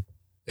name?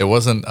 It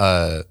wasn't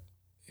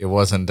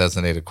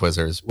Designated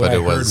Quizzers, but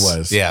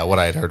What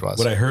I had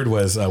heard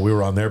was we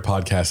were on their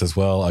podcast as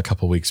well a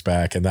couple weeks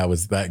back, and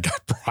that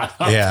got brought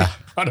up. Yeah.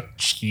 Brought up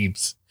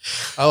Jeeves.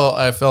 Oh,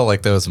 I felt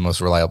like that was the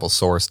most reliable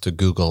source to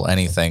Google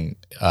anything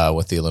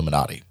with the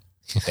Illuminati.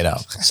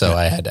 So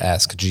I had to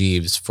ask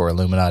Jeeves for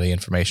Illuminati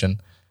information.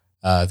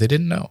 They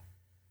didn't know.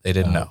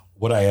 Know.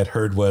 What I had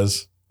heard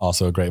was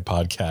also a great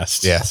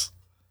podcast. Yes.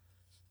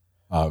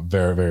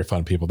 Very, very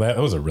fun people. That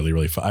was a really,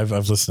 really fun. I've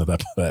listened to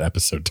that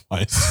episode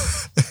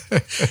twice.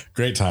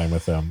 Great time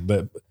with them.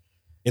 But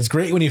it's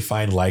great when you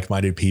find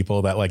like-minded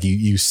people that like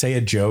you say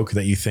a joke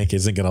that you think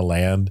isn't going to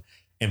land,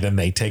 and then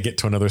they take it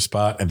to another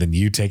spot, and then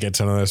you take it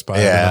to another spot,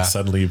 and Yeah. then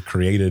suddenly you've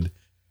created.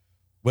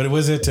 What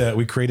was it?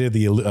 We created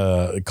the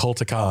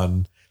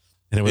Culticon,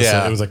 and it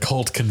was a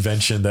cult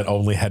convention that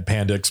only had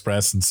Panda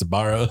Express and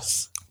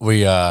Sbarro's.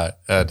 We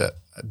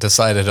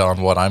decided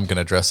on what I'm going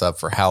to dress up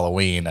for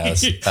Halloween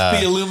as.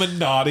 The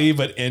Illuminati,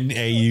 but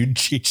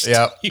NAUG.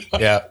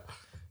 Yeah.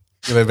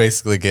 They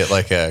basically get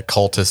like a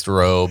cultist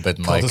robe and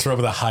like Cultist robe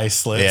with a high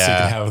slit, so you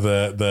can have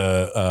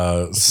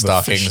the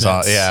stockings the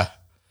on. Yeah.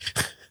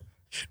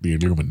 The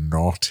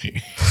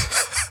Illuminati.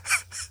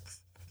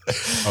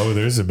 Oh,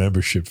 there's a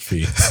membership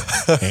fee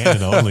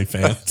and an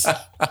OnlyFans.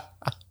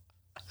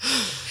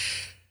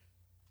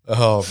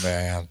 Oh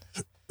man.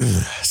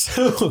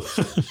 So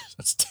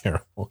that's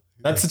terrible.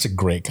 That's such a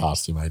great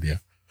costume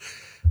idea.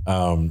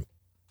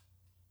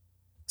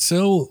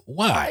 So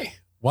why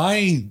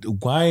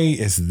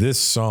is this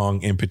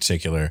song in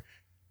particular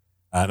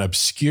an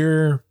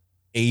obscure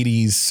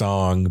 80s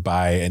song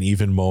by an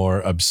even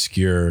more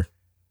obscure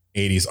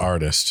 80s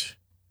artist?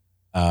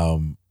 I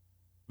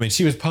mean,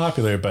 she was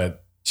popular,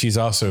 but she's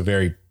also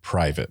very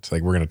private.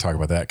 Like, we're going to talk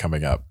about that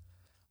coming up.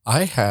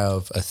 I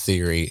have a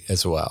theory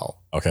as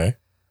well. Okay.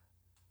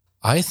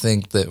 I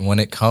think that when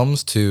it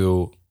comes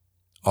to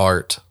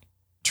art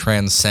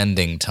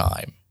transcending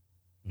time,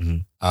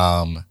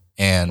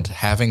 and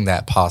having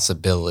that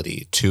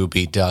possibility to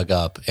be dug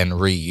up and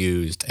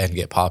reused and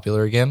get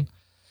popular again,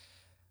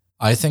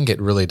 I think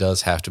it really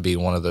does have to be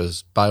one of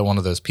those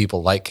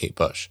people like Kate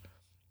Bush,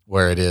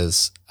 where it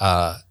is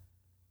a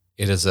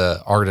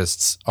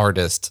artist's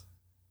artist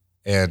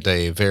and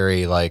a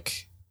very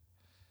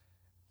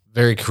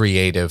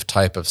creative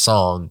type of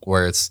song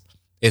where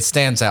it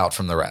stands out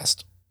from the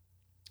rest.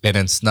 And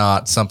it's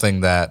not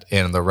something that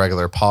in the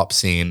regular pop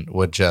scene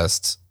would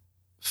just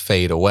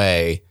fade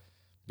away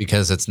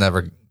because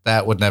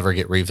that would never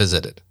get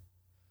revisited.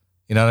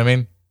 You know what I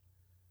mean?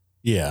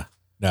 Yeah.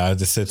 No,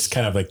 it's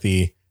kind of like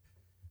the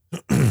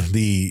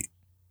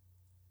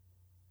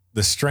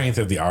strength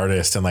of the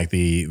artist and like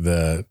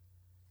the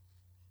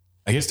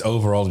I guess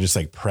overall just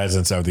like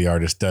presence of the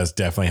artist does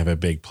definitely have a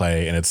big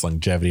play in its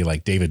longevity.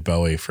 Like David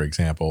Bowie, for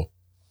example.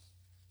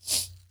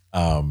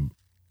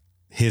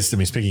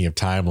 Speaking of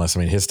timeless, I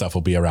mean, his stuff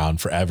will be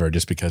around forever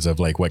just because of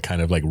like what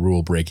kind of like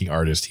rule breaking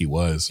artist he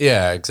was.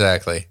 Yeah,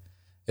 exactly.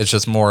 It's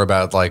just more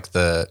about like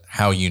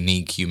how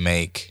unique you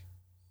make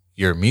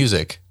your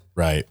music.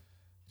 Right.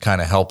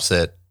 Kind of helps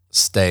it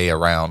stay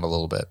around a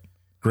little bit.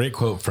 Great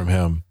quote from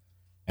him.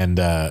 And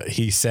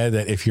he said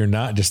that if you're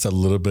not just a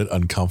little bit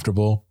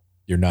uncomfortable,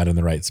 you're not in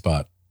the right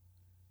spot.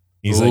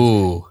 He's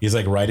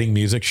like writing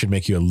music should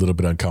make you a little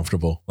bit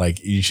uncomfortable.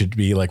 Like you should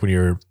be like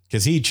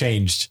because he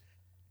changed.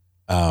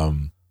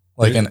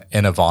 Like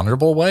in a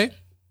vulnerable way?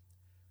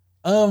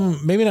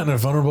 Maybe not in a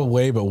vulnerable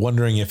way, but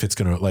wondering if it's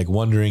going to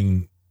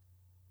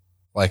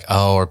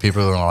are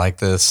people going to like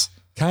this?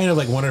 Kind of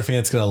like wonder if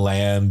it's going to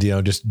land,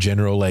 just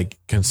general like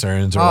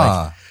concerns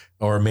or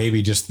or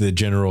maybe just the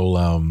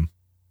general,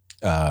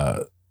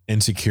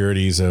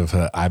 insecurities of,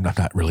 I'm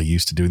not really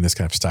used to doing this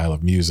kind of style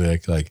of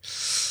music. Like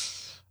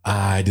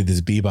I did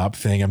this bebop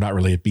thing. I'm not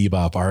really a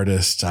bebop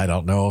artist. I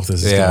don't know if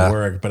this is going to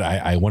work, but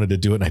I wanted to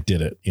do it and I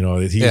did it.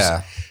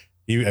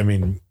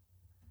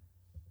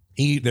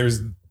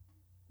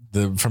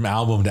 From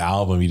album to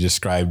album, he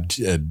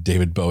described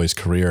David Bowie's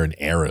career in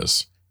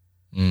eras.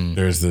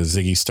 There's the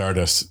Ziggy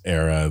Stardust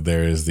era.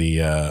 There's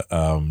the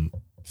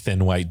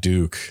Thin White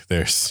Duke.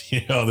 There's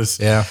this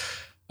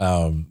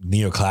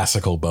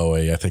neoclassical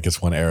Bowie. I think it's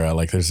one era.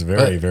 Like there's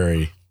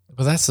very.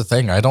 But that's the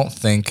thing. I don't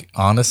think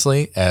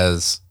honestly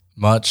as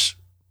much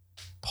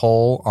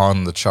pull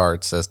on the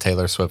charts as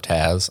Taylor Swift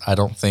has. I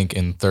don't think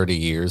in 30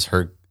 years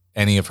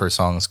any of her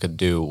songs could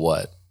do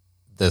what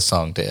this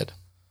song did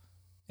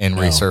in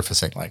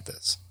resurfacing like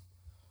this.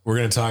 We're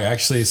going to talk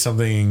actually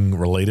something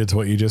related to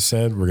what you just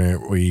said. We're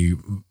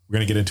going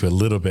to get into a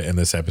little bit in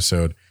this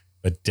episode,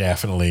 but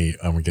definitely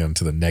I'm going to get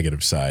into the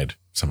negative side,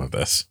 some of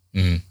this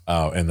in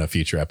the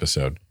future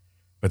episode.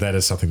 But that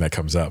is something that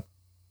comes up.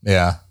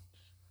 Yeah.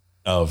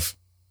 Of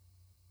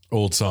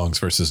old songs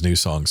versus new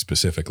songs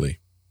specifically.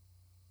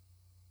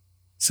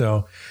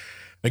 So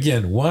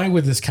again, why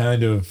would this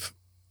kind of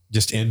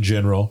just in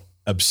general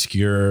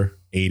obscure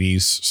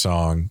 80s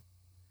song,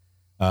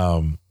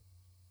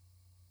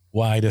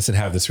 why does it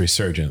have this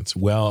resurgence?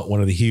 Well, one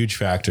of the huge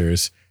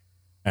factors,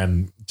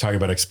 and talking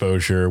about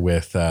exposure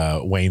with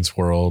Wayne's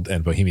World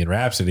and Bohemian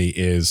Rhapsody,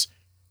 is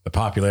the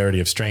popularity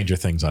of Stranger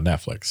Things on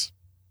Netflix.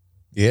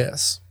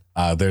 Yes.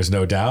 There's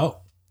no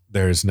doubt.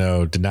 There's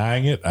no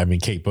denying it. I mean,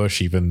 Kate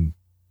Bush even,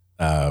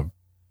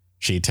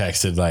 she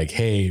texted like,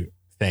 hey,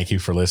 thank you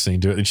for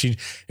listening to it. And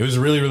it was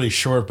really, really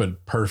short,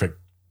 but perfect.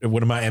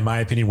 In my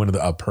opinion, one of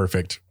the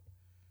perfect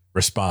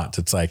response.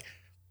 It's like,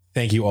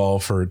 thank you all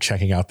for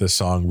checking out this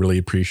song. Really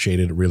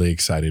appreciate it. Really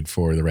excited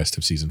for the rest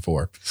of season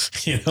 4.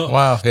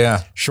 Wow.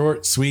 Yeah.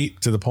 Short,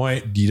 sweet, to the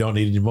point. You don't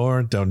need any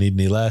more. Don't need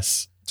any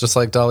less. Just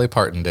like Dolly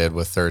Parton did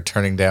with her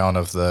turning down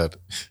of the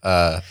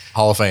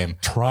Hall of Fame.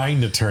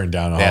 Trying to turn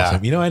down Hall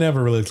of Fame. I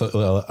never really,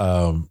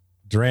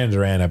 Duran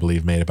Duran, I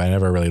believe, made it, but I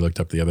never really looked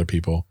up the other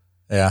people.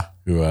 Yeah.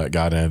 who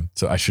got in.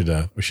 So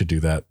we should do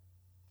that.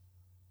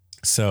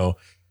 So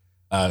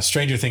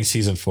Stranger Things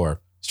season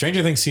 4.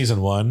 Stranger Things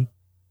season 1,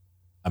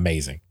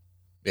 amazing.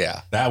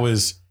 Yeah. That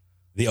was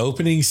the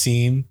opening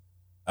scene.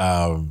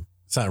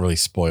 It's not really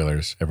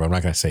spoilers, everyone. I'm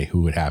not going to say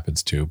who it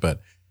happens to, but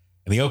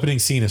in the opening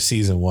scene of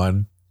season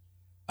 1,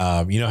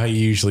 you know how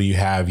you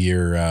have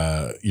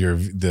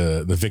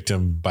the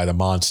victim by the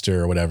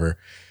monster or whatever.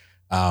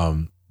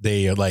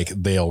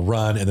 They'll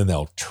run and then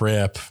they'll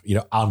trip,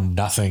 on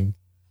nothing.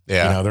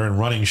 Yeah. They're in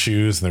running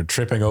shoes and they're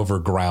tripping over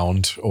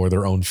ground or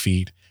their own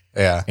feet.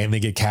 Yeah. And they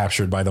get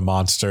captured by the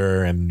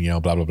monster and,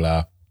 blah, blah,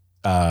 blah.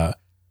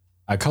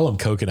 I call him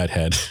Coconut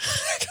Head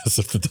because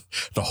of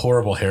the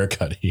horrible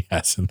haircut he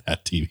has in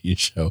that TV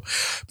show.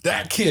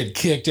 That kid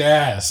kicked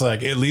ass,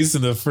 like at least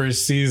in the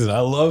first season. I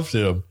loved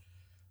him.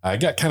 I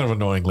got kind of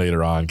annoying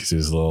later on because he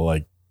was a little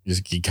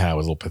he kind of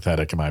was a little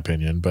pathetic in my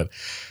opinion. But,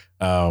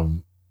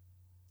 and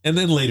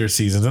then later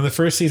seasons, and the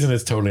first season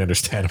is totally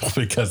understandable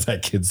because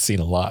that kid's seen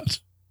a lot.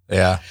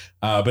 Yeah.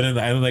 But in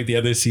the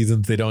other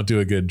seasons, they don't do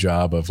a good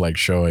job of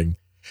showing.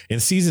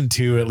 In season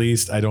 2, at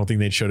least, I don't think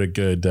they showed a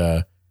good.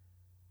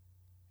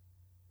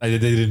 They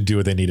didn't do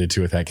what they needed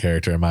to with that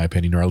character, in my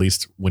opinion, or at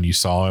least when you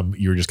saw him,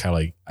 you were just kind of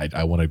like,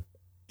 I want to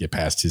get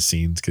past his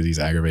scenes because he's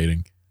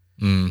aggravating.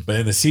 But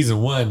in the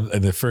season 1,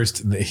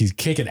 he's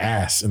kicking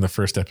ass in the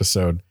first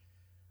episode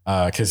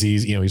because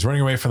he's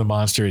running away from the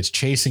monster. It's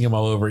chasing him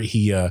all over.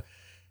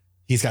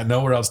 He's got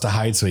nowhere else to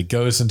hide, so he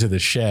goes into the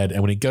shed.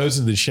 And when he goes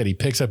into the shed, he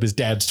picks up his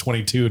dad's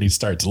 22 and he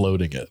starts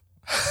loading it.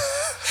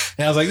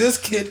 And I was like, this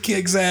kid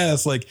kicks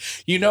ass. What's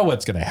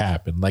going to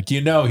happen.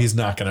 He's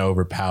not going to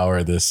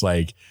overpower this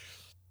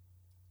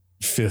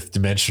fifth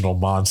dimensional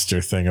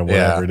monster thing or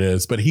whatever it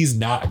is, but he's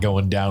not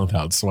going down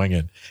without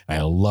swinging. I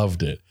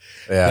loved it.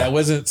 Yeah. That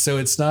wasn't, so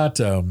it's not,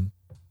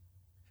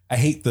 I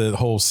hate the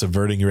whole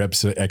subverting your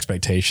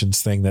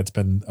expectations thing. That's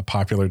been a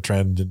popular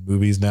trend in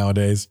movies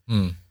nowadays.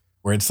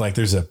 Where it's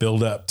there's a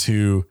build up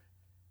to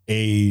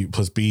A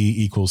plus B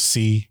equals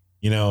C,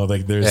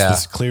 there's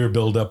this clear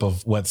build up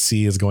of what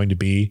C is going to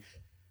be.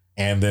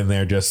 And then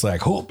they're just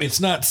hope it's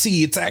not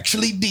C, it's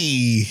actually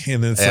D.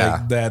 And it's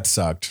that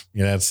sucked.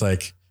 It's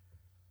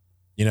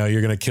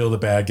you're going to kill the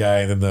bad guy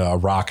and then a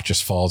rock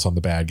just falls on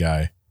the bad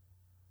guy.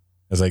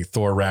 It's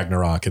Thor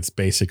Ragnarok. It's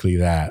basically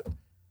that.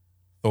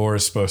 Thor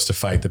is supposed to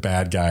fight the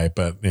bad guy,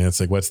 but it's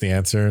what's the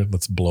answer?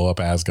 Let's blow up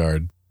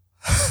Asgard.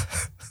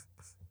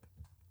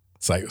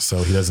 It's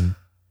so he doesn't.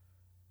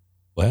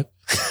 What?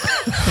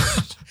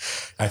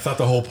 I thought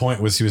the whole point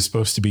was he was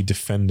supposed to be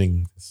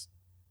defending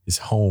his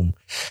home.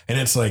 And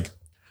it's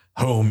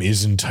home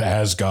isn't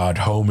Asgard.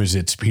 Home is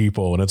its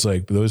people. And it's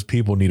those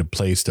people need a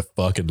place to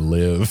fucking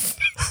live.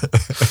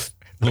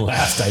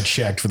 Last I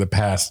checked, for the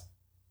past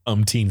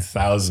umpteen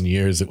thousand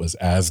years, it was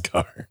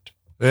Asgard.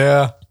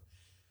 Yeah.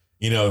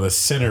 The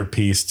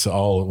centerpiece to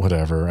all,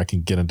 whatever. I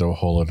can get into a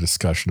whole other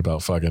discussion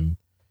about fucking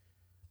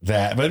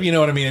that, but you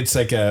know what I mean? It's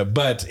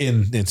but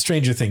in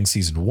Stranger Things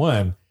season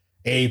 1,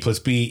 A plus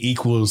B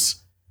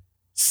equals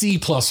C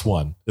plus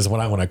 1 is what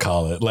I want to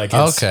call it.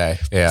 Okay.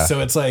 Yeah. So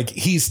it's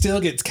he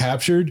still gets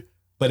captured,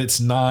 but it's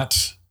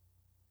not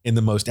in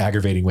the most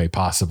aggravating way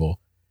possible.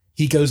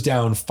 He goes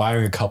down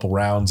firing a couple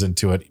rounds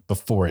into it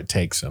before it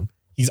takes him.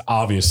 He's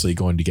obviously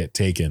going to get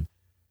taken,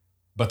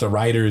 but the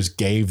writers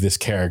gave this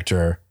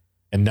character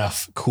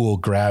enough cool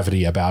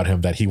gravity about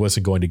him that he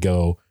wasn't going to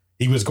go.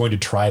 He was going to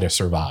try to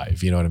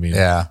survive. You know what I mean?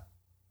 Yeah.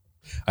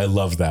 I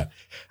love that.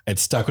 It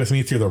stuck with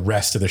me through the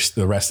rest of the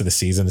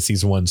season. The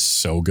season 1's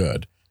so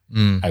good.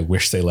 I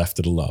wish they left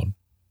it alone.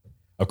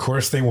 Of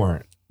course they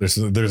weren't.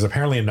 There's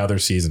apparently another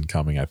season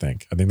coming. I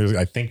think there's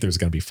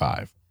going to be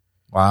 5.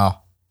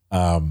 Wow.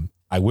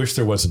 I wish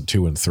there wasn't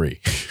 2 and 3.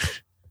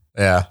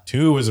 Yeah.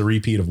 2 was a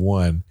repeat of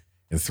 1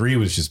 and 3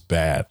 was just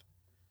bad.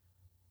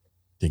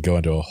 You can go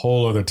into a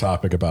whole other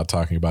topic about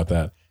talking about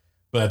that.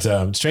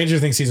 But Stranger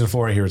Things season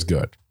 4 I hear is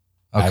good.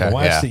 Okay, I haven't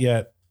watched it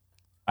yet.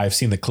 I've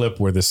seen the clip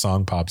where this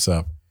song pops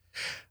up.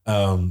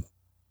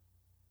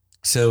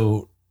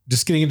 So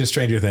just getting into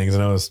Stranger Things,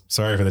 and I was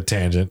sorry for the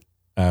tangent.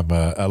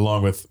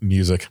 Along with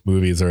music,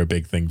 movies are a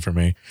big thing for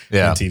me.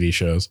 Yeah. And TV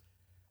shows.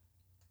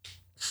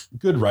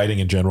 Good writing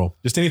in general.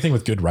 Just anything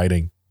with good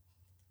writing.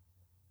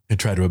 And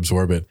try to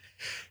absorb it.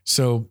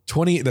 So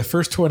the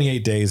first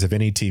 28 days of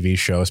any TV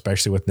show,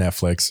 especially with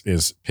Netflix,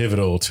 is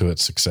pivotal to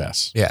its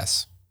success.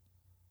 Yes.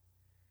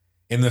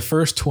 In the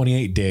first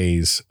 28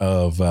 days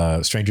of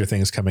Stranger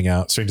Things coming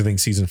out, Stranger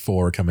Things season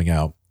 4 coming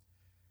out,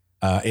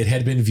 it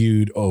had been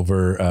viewed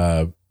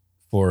over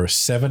for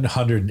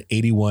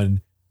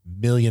 781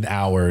 million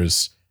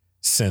hours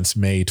since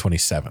May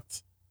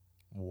 27th.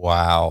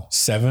 Wow.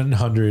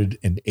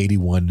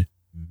 781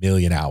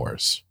 million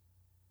hours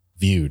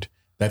viewed.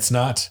 That's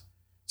not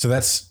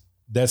that's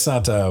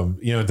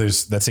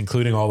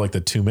including all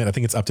the 2 minutes. I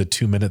think it's up to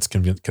 2 minutes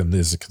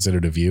is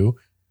considered a view.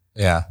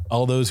 Yeah.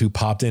 All those who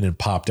popped in and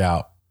popped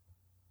out,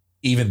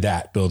 even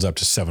that builds up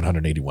to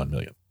 781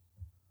 million.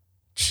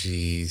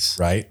 Jeez.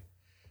 Right.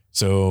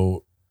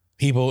 So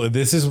people,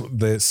 this is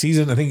the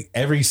season. I think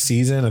every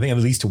season, I think at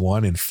least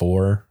 1 in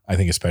 4, I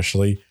think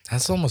especially.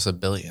 That's almost 1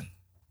 billion.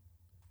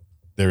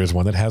 There is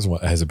one that has 1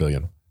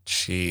 billion.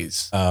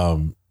 Jeez.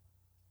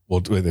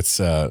 We'll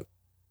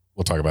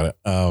talk about it.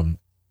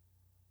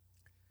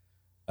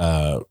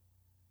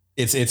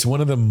 It's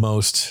one of the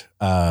most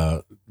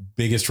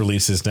biggest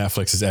releases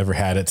Netflix has ever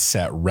had. It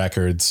set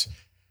records.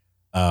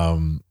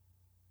 I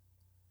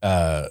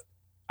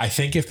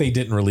think if they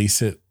didn't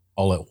release it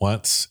all at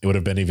once, it would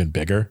have been even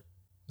bigger.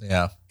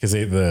 Yeah, because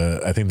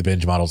I think the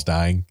binge model's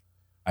dying.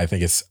 I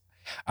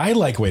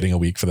like waiting a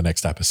week for the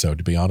next episode,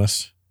 to be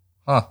honest.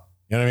 Huh?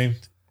 You know what I mean?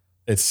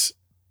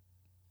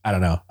 I don't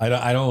know. I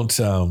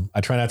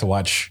try not to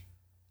watch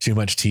too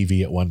much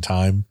TV at one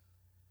time.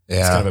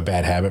 Yeah, it's kind of a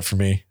bad habit for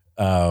me.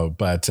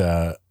 But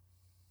I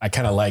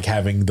kind of like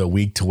having the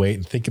week to wait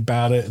and think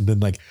about it, and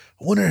then I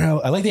wonder how.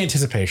 I like the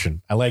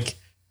anticipation. I like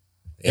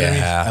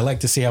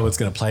to see how it's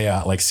going to play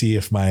out. Like, see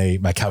if my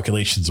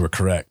calculations were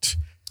correct.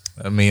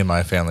 Me and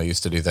my family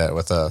used to do that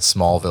with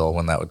Smallville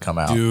when that would come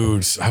out.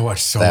 Dude, I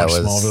watched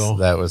Smallville.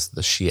 That was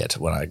the shit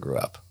when I grew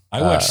up.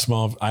 I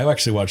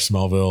actually watched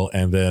Smallville,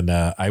 and then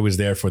I was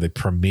there for the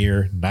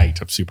premiere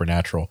night of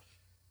Supernatural.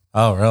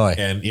 Oh, really?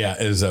 And yeah,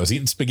 I was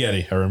eating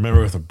spaghetti. I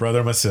remember with a brother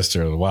and my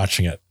sister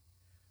watching it.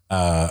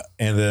 And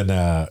then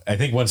I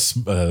think once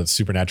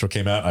Supernatural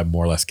came out, I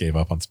more or less gave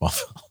up on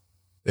Smallville.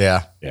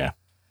 Yeah. Yeah.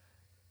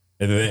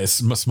 And then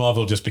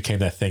Smallville just became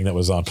that thing that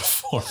was on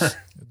before.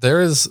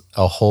 There is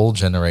a whole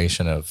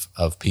generation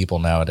of people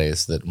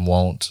nowadays that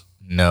won't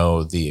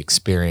know the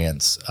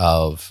experience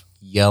of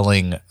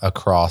yelling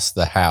across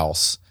the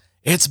house,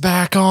 "It's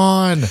back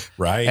on!"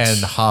 Right. And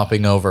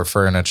hopping over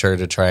furniture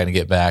to try and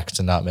get back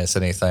to not miss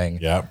anything.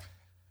 Yep.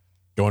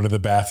 Going to the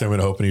bathroom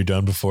and hoping you're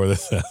done before the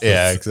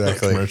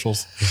exactly.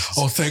 commercials.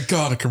 Oh, thank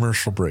God, a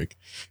commercial break.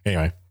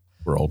 Anyway,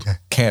 we're old.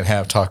 Can't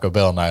have Taco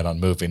Bell night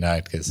on movie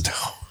night because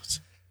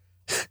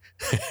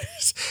we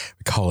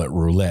call it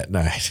roulette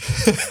night.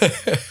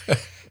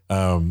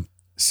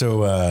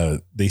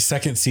 So the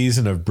second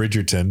season of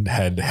Bridgerton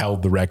had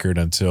held the record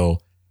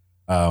until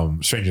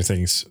Stranger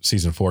Things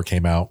season 4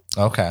 came out.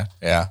 Okay.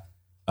 Yeah.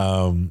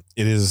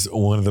 It is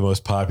one of the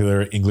most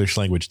popular English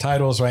language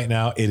titles right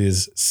now. It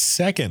is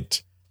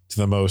second to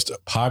the most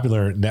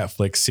popular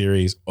Netflix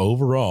series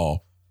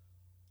overall,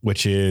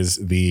 which is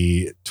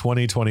the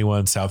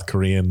 2021 South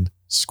Korean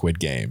Squid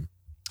Game.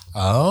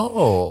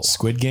 Oh.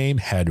 Squid Game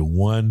had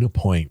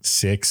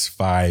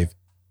 1.65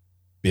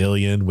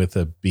 billion with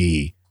a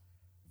B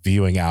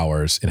viewing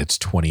hours in its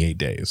 28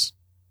 days.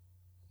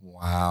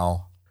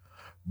 Wow.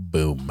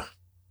 Boom.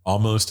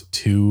 Almost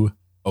basically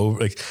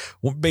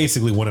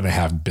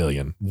 1.5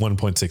 billion,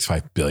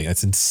 1.65 billion.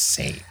 That's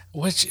insane.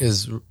 Which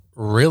is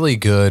really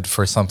good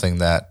for something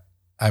that,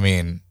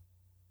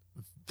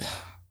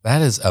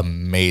 that is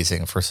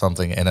amazing for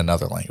something in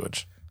another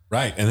language.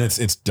 Right. And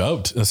it's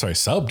dubbed.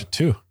 Subbed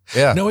too.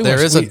 Yeah. No,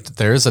 there is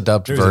a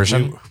dubbed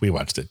version. We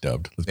watched it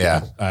dubbed.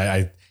 Yeah.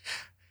 I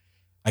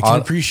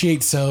can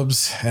appreciate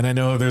subs, and I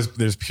know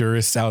there's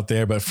purists out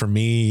there, but for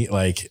me,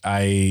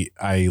 I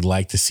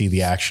like to see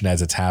the action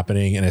as it's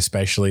happening, and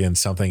especially in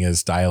something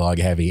as dialogue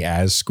heavy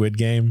as Squid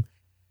Game.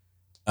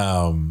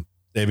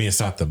 It's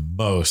not the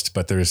most,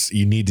 but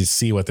you need to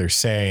see what they're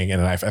saying,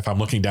 and if I'm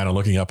looking down and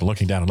looking up and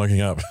looking down and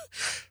looking up,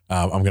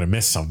 I'm going to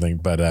miss something.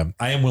 But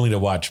I am willing to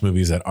watch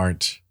movies that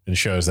aren't and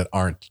shows that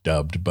aren't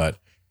dubbed, but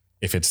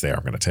if it's there,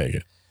 I'm going to take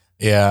it.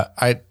 Yeah,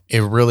 it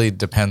really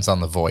depends on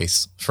the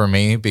voice for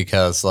me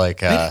because they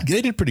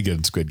did pretty good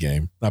in Squid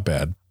Game. Not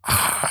bad.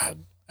 I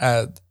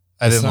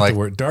didn't like the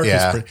word. Dark.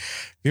 Yeah. Have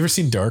you ever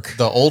seen Dark?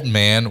 The old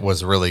man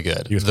was really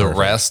good. The perfect.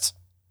 Rest,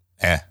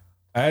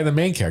 the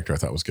main character I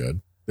thought was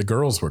good. The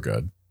girls were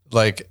good.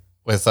 I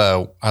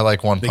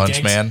like One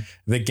Punch Man.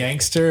 The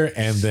gangster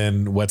and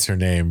then what's her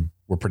name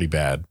were pretty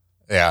bad.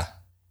 Yeah,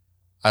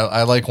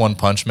 I like One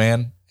Punch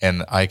Man,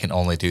 and I can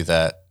only do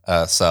that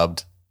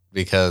subbed.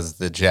 Because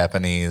the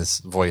Japanese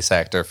voice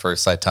actor for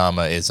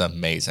Saitama is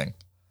amazing.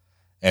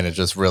 And it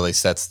just really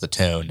sets the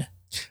tone.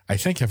 I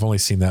think I've only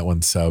seen that one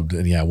subbed.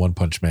 And yeah, One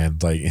Punch Man.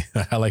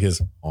 I like his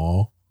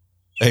 "aw."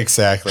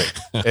 Exactly.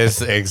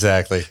 It's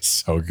exactly.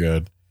 So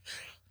good.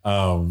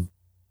 I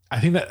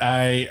think that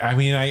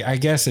I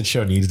guess it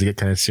show needs to get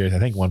kind of serious. I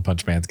think One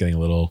Punch Man's getting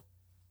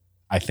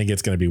I think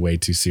it's going to be way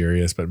too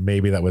serious, but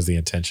maybe that was the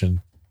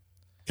intention.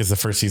 Because the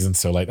first season's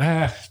so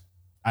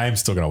I'm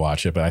still going to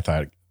watch it, but I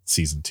thought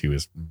season 2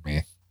 is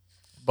meh.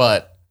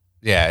 But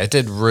yeah, it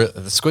did.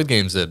 The Squid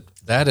Games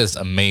that is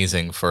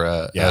amazing for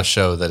a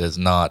show that is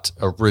not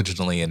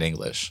originally in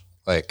English,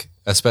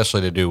 especially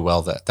to do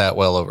that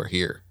well over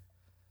here.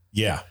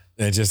 Yeah,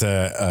 it's just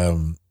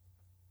I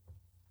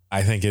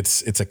think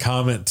it's a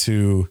comment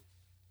to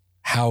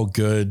how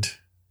good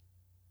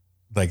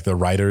the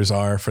writers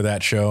are for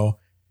that show,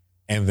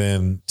 and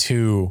then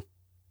 2,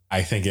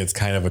 I think it's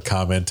kind of a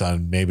comment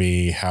on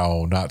maybe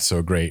how not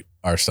so great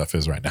our stuff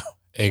is right now.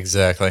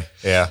 Exactly.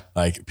 Yeah.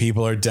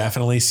 People are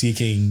definitely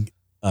seeking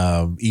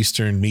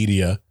Eastern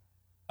media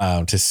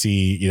to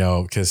see,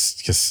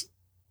 because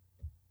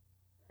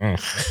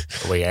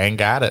We ain't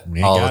got it We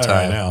ain't all got the it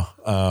time. right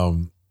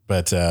now.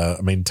 But I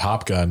mean,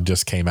 Top Gun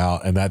just came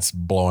out, and that's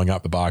blowing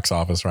up the box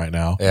office right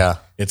now. Yeah.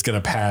 It's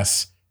going to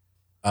pass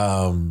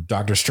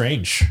Doctor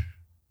Strange,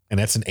 and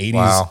that's an 80s.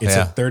 Wow, It's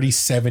yeah. a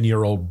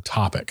 37-year-old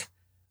topic.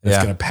 It's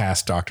Yeah. going to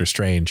pass Doctor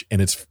Strange,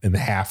 and it's in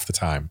half the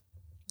time.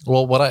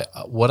 Well,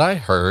 what I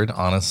heard,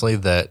 honestly,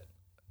 that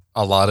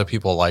a lot of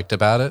people liked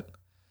about it,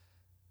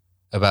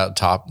 about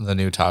the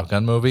new Top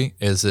Gun movie,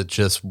 is it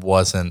just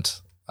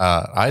wasn't.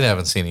 I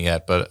haven't seen it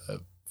yet, but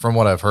from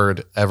what I've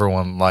heard,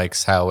 everyone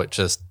likes how it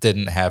just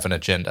didn't have an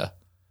agenda.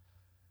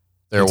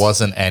 There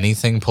wasn't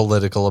anything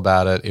political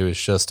about it. It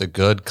was just a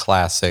good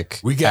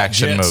classic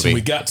action movie. And we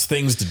got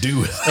things to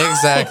do.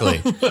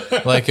 Exactly.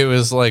 Like it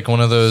was like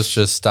one of those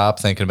just stop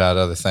thinking about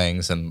other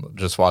things and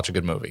just watch a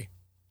good movie.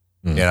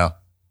 Mm. You know?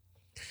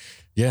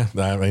 Yeah,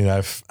 I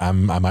mean, I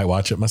might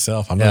watch it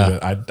myself. I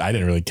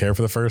didn't really care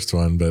for the first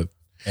one, but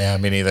Yeah,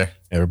 me neither.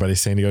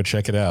 everybody's saying to go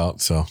check it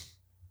out. So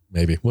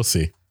maybe we'll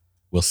see.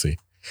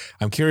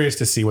 I'm curious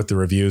to see what the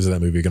reviews of that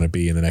movie are going to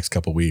be in the next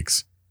couple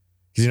weeks,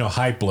 because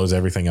hype blows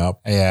everything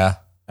up. Yeah.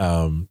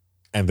 And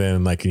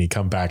then like when you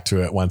come back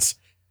to it once,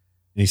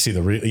 and you see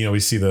we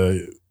see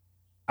the.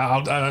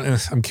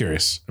 I'm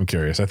curious.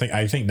 I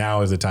think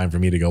now is the time for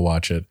me to go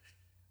watch it.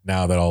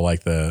 Now that all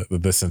like the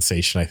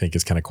sensation I think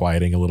is kind of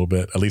quieting a little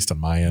bit, at least on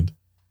my end.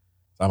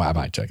 I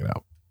might check it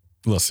out.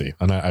 We'll see.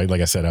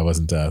 Like I said, I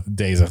wasn't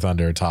Days of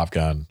Thunder or Top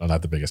Gun. I'm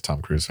not the biggest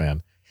Tom Cruise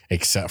fan,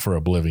 except for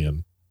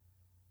Oblivion.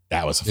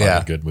 That was a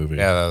fucking good movie.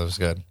 Yeah, that was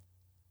good.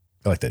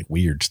 I like that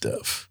weird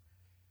stuff.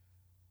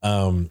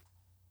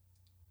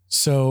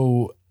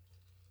 So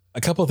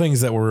a couple of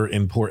things that were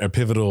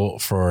pivotal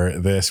for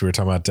this. We were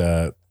talking about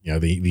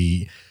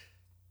the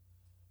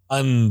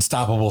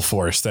unstoppable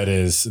force that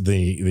is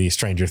the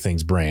Stranger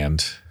Things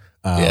brand.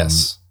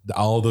 Yes.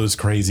 All those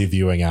crazy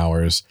viewing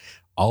hours.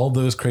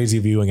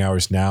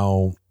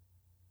 Now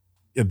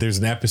there's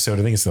an episode,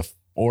 I think it's the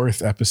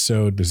 4th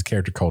episode. There's a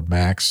character called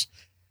Max.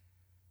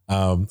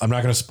 I'm not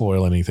going to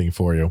spoil anything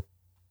for you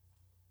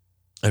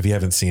if you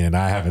haven't seen it.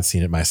 I haven't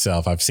seen it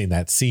myself. I've seen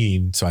that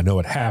scene, so I know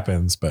what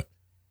happens, but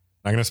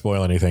I'm not going to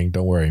spoil anything.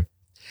 Don't worry.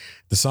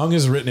 The song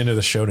is written into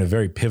the show in a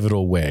very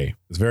pivotal way.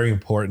 It's very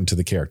important to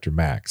the character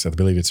Max. I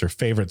believe it's her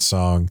favorite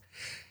song.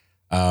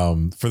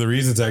 For the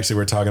reasons actually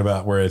we're talking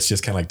about, where it's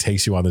just kind of like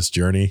takes you on this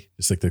journey.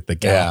 It's like the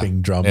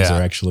galloping drums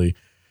are actually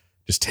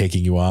just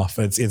taking you off.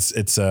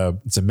 It's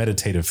a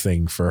meditative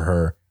thing for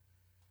her.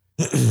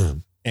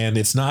 And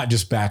it's not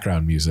just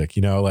background music,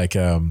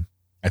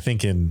 I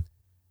think in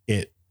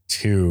It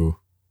 2,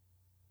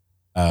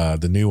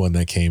 the new one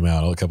that came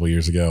out a couple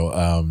years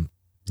ago,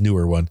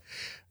 newer one,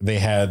 they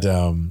had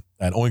an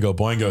Oingo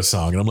Boingo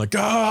song, and I'm like,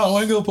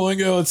 Oingo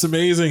Boingo, it's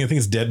amazing. I think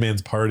it's Dead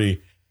Man's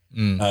Party.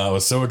 I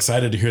was so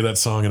excited to hear that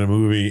song in a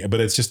movie, but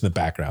it's just in the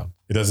background.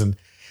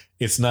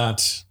 It's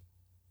not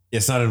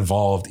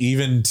involved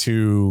even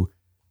to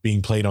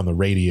being played on the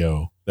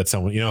radio. That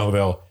someone,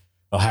 they'll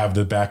have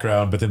the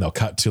background, but then they'll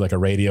cut to like a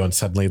radio, and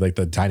suddenly like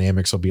the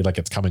dynamics will be like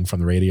it's coming from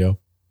the radio.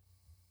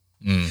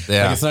 Like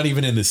it's not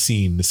even in the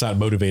scene. It's not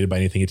motivated by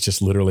anything. It's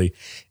just literally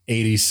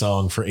 80s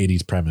song for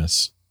 80s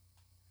premise.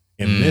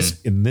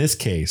 In this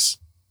case,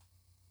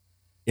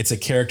 it's a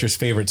character's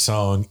favorite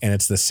song, and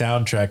it's the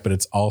soundtrack, but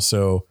it's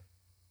also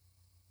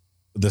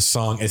the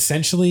song.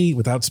 Essentially,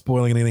 without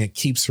spoiling anything, it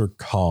keeps her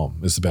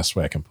calm is the best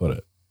way I can put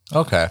it.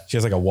 Okay. She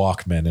has like a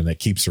Walkman, and it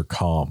keeps her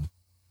calm.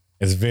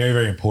 It's very,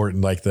 very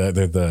important. Like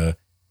the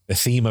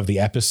theme of the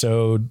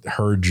episode,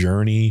 her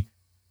journey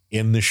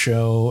in the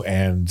show,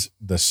 and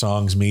the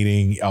songs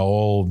meeting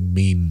all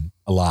mean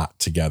a lot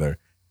together.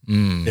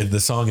 The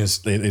song is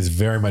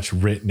very much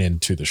written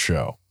into the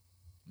show.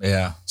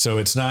 Yeah. So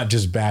it's not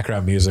just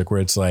background music where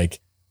it's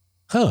like,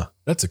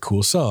 that's a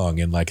cool song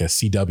in like a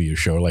CW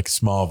show, like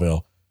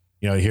Smallville.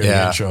 You hear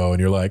the intro and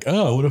you're like, I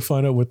want to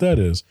find out what that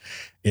is.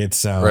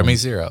 It's Remy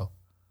Zero.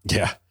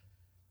 Yeah.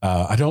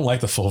 I don't like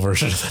the full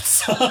version of that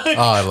song. Oh,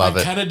 I love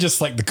it. I kind of just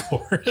like the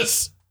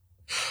chorus.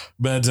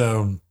 But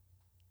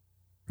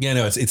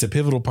it's a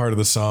pivotal part of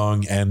the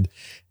song, and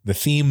the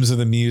themes of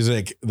the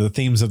music, the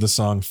themes of the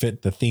song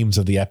fit the themes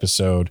of the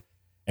episode.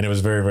 And it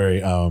was very, very,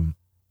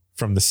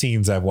 from the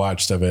scenes I've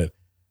watched of it,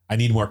 I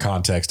need more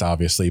context,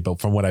 obviously,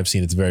 but from what I've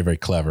seen, it's very, very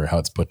clever how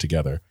it's put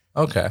together.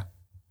 Okay.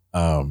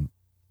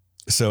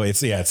 So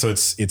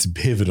it's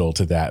pivotal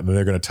to that. And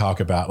they're going to talk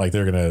about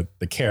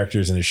the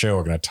characters in the show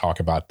are going to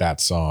talk about that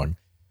song.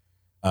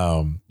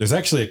 There's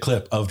actually a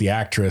clip of the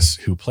actress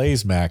who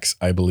plays Max,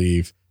 I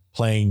believe,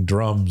 playing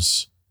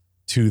drums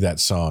to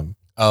that song.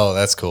 Oh,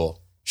 that's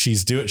cool.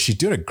 She's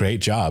doing a great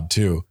job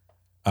too.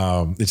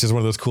 It's just one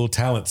of those cool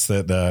talents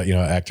that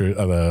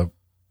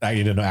I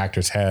didn't know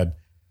actors had.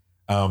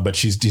 But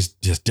she's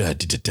just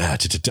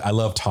I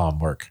love tom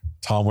work.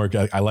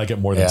 I like it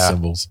more than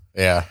cymbals.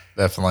 Yeah,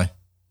 definitely.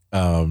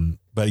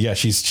 But yeah,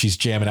 she's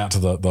jamming out to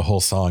the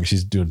whole song.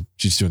 She's doing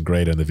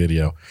great in the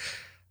video.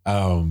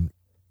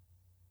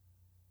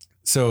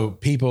 So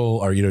people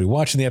are,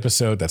 watching the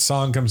episode, that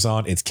song comes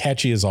on, it's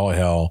catchy as all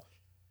hell.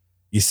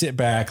 you sit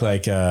back,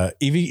 like,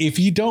 if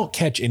you don't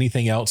catch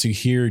anything else, you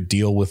hear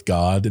 "Deal with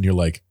God" and you're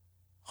like,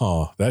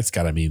 huh, that's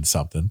gotta mean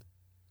something.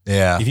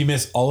 Yeah. If you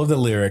miss all of the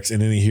lyrics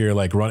and then you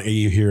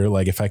hear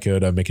like if I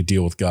could make a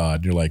deal with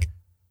God, you're like,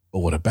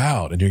 well, what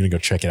about? And you're going to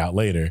go check it out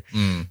later.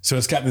 So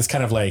it's got this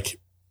kind of like,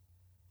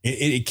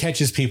 it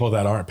catches people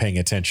that aren't paying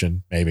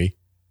attention. Maybe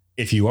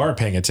if you are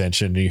paying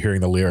attention and you're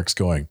hearing the lyrics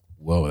going,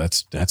 whoa,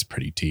 that's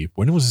pretty deep.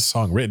 When was this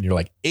song written? You're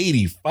like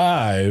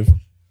 85.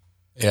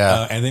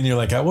 Yeah. And then you're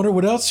like, I wonder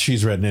what else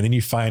she's written. And then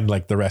you find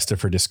like the rest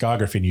of her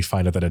discography and you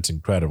find out that it's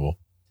incredible.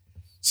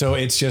 So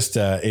it's just,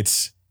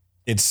 it's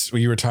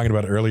what you were talking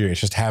about earlier. It's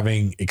just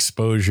having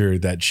exposure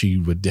that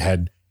she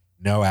had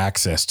no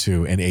access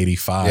to in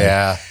 85.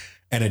 Yeah.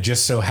 And it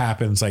just so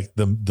happens like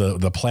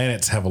the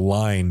planets have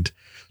aligned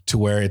to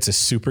where it's a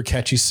super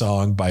catchy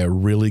song by a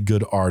really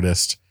good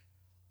artist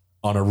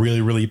on a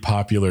really, really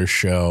popular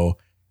show.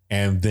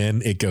 And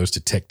then it goes to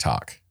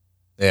TikTok.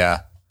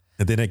 Yeah.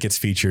 And then it gets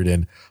featured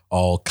in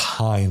all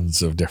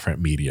kinds of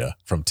different media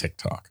from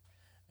TikTok.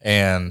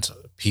 And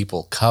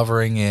people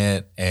covering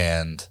it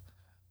and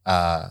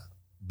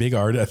big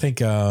art. I think,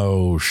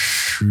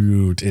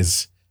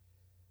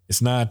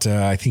 it's not,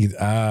 I think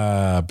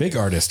Big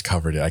Artist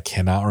covered it. I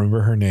cannot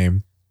remember her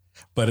name,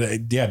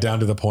 but down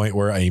to the point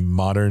where a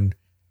modern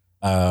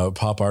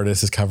pop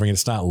artist is covering it.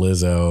 It's not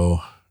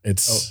Lizzo.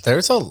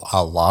 There's a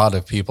lot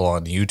of people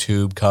on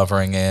YouTube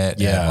covering it.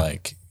 Yeah. And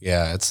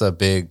it's a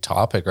big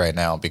topic right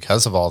now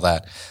because of all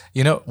that.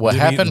 You know, what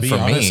happened for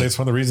me. It's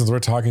one of the reasons we're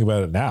talking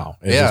about it now.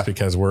 It's just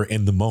because we're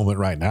in the moment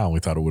right now. And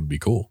we thought it would be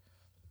cool.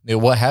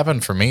 What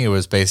happened for me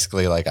was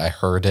basically like I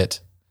heard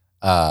it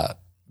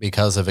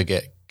because of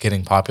it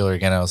getting popular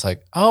again. I was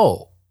like,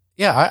 oh,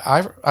 yeah,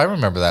 I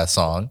remember that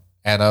song.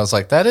 And I was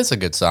like, that is a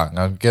good song.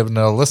 I'm giving it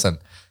a listen.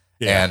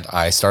 Yeah. And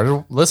I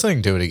started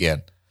listening to it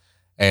again.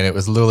 And it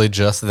was literally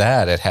just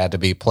that. It had to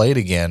be played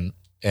again.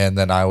 And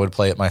then I would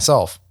play it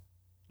myself.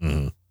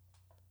 Mm-hmm.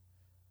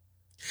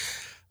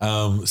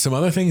 Some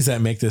other things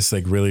that make this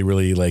like really,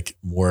 really like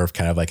more of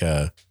kind of like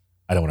I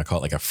don't want to call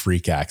it like a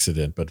freak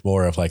accident, but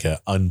more of like an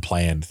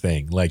unplanned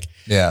thing. Like,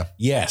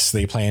 yes,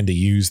 they planned to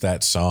use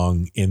that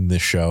song in the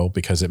show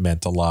because it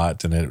meant a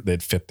lot and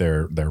it fit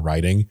their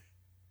writing.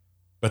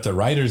 But the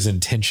writer's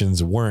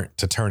intentions weren't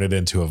to turn it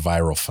into a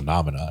viral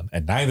phenomenon,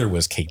 and neither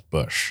was Kate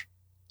Bush.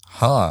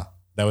 Huh.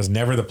 That was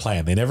never the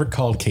plan. They never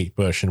called Kate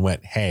Bush and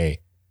went, hey,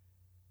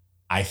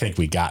 I think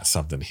we got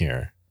something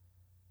here.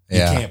 You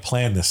can't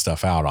plan this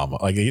stuff out.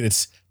 Almost like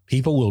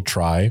people will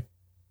try.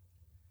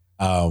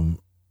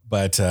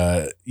 But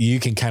you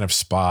can kind of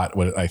spot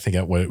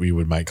what we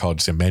might call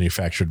just a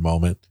manufactured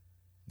moment.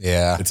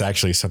 Yeah. It's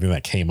actually something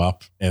that came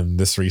up in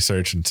this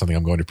research and something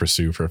I'm going to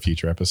pursue for a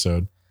future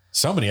episode.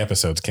 So many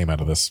episodes came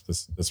out of this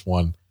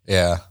one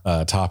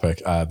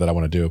topic that I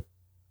want to do.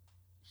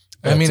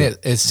 I mean,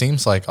 it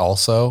seems like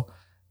also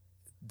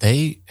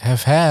they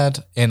have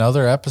had in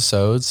other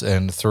episodes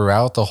and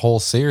throughout the whole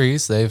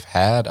series, they've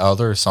had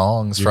other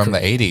songs from the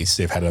 80s.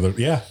 They've had other,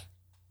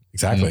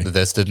 exactly. And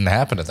this didn't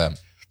happen to them.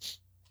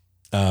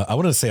 I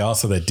wanted to say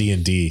also that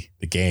D&D,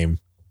 the game,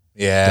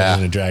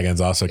 Dungeons and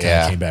Dragons also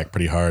kind of came back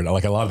pretty hard.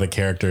 Like a lot of the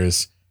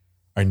characters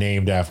are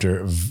named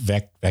after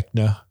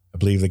Vecna, I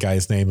believe the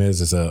guy's name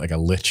is a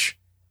lich.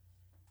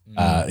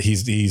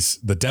 He's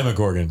the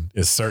Demogorgon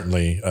is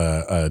certainly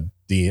a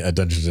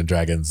Dungeons and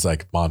Dragons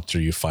like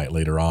monster you fight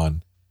later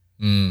on.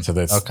 So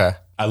that's okay.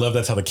 I love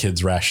that's how the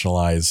kids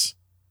rationalize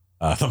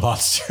the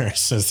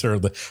monsters. As they're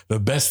the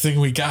best thing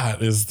we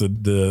got is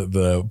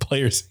the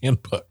player's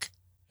handbook.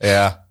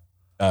 Yeah.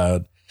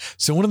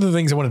 So one of the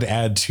things I wanted to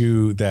add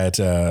to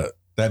that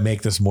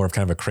make this more of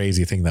kind of a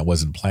crazy thing that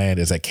wasn't planned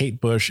is that Kate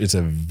Bush is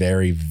a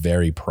very,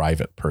 very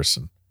private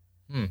person.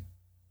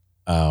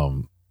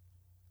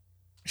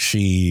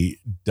 She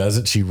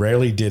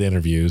rarely did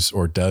interviews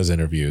or does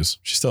interviews.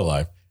 She's still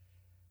alive.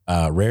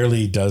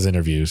 Rarely does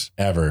interviews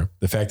ever.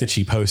 The fact that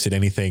she posted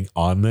anything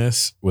on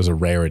this was a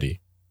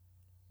rarity.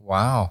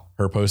 Wow.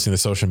 Her posting the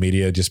social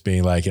media, just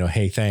being like,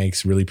 hey,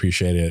 thanks. Really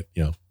appreciate it.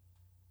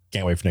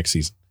 Can't wait for next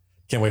season.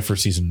 Can't wait for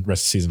rest of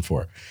season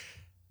 4.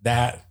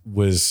 That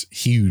was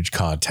huge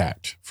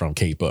contact from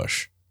Kate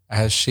Bush.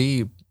 Has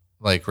she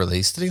like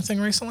released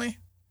anything recently?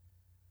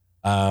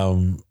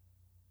 Or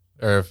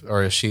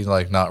has she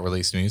like not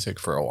released music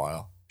for a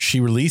while?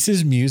 She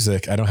releases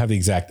music. I don't have the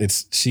exact.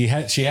 She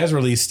has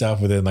released stuff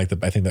within like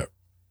I think that.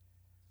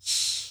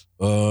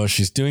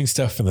 She's doing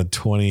stuff in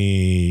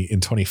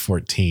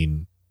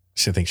 2014.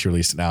 I think she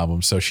released an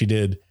album. So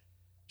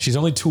she's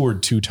only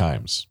toured 2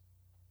 times.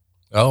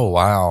 Oh,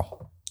 wow.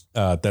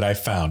 That I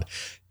found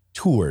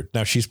toured.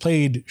 Now she's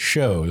played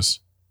shows,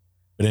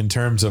 but in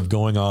terms of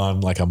going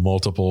on like a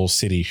multiple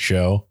city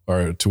show or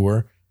a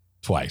tour,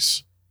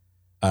 twice.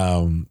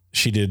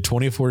 She did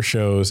 24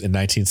 shows in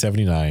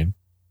 1979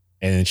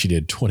 and then she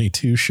did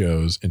 22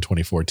 shows in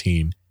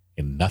 2014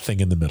 and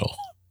nothing in the middle.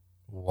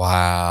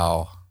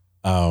 Wow.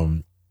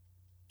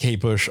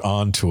 Kate Bush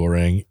on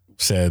touring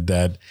said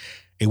that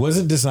it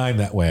wasn't designed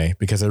that way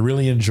because I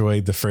really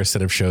enjoyed the first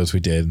set of shows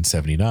we did in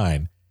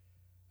 79.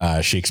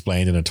 She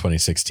explained in a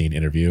 2016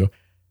 interview,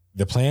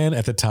 the plan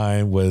at the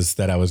time was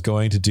that I was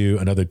going to do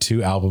another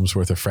 2 albums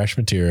worth of fresh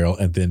material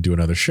and then do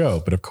another show.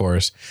 But of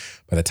course,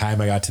 by the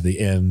time I got to the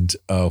end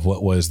of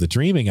what was the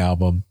Dreaming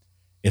album,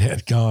 it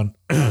had gone,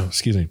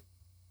 excuse me,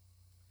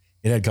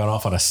 it had gone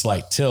off on a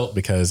slight tilt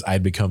because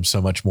I'd become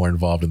so much more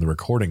involved in the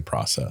recording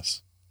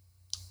process.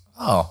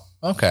 Oh,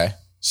 okay.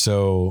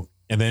 So,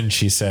 and then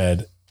she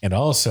said, and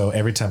also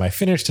every time I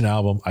finished an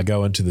album, I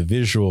go into the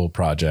visual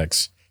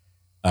projects.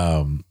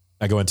 And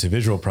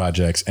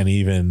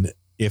even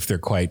if they're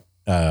quite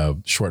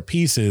short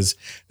pieces,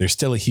 there's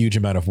still a huge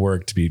amount of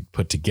work to be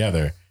put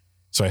together.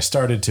 So I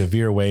started to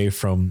veer away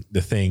from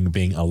the thing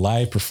being a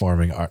live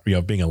performing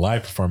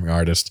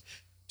artist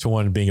to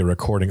one being a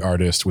recording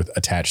artist with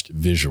attached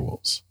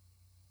visuals.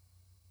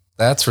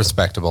 That's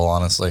respectable,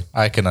 honestly.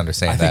 I can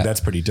understand that. I think that's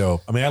pretty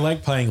dope. I mean, I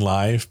like playing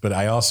live, but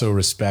I also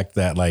respect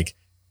that like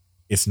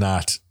it's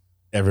not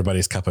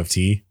everybody's cup of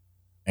tea.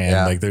 And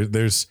like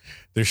there's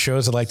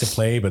shows I like to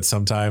play, but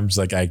sometimes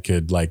like I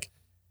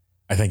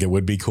think it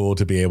would be cool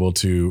to be able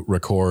to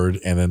record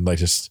and then like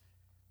just,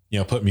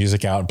 put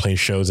music out and play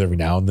shows every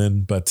now and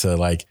then, but to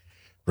like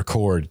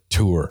record,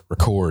 tour.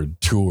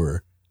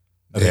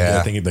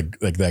 I think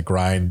that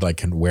grind like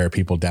can wear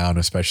people down,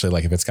 especially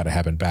like if it's got to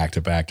happen back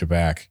to back to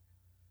back.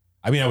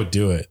 I mean, I would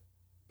do it,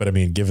 but I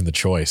mean, given the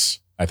choice,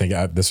 I think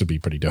this would be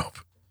pretty dope.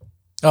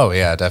 Oh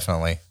yeah,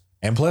 definitely.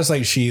 And plus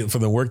like for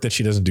the work that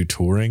she doesn't do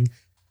touring,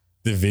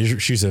 the visual,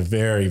 she's a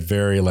very,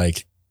 very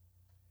like,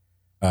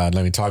 let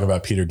me talk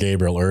about Peter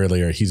Gabriel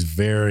earlier. He's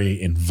very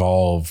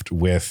involved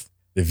with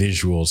the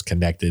visuals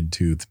connected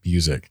to the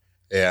music.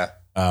 Yeah.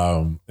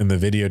 In the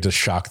video to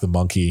Shock the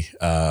Monkey,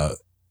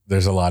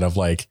 there's a lot of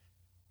like,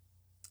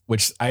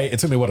 it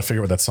took me a while to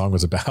figure out what that song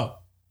was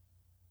about,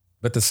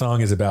 but the song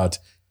is about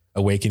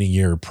awakening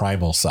your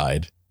primal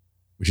side,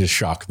 which is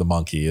Shock the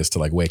Monkey, is to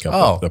like wake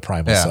up the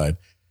primal side.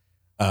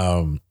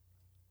 So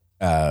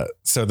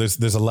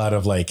there's a lot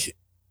of like,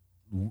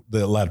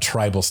 a lot of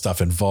tribal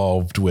stuff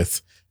involved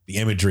with the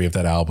imagery of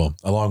that album,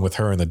 along with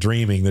her and the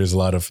Dreaming. There's a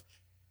lot of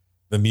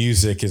the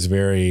music is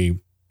very,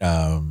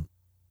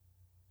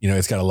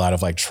 it's got a lot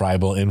of like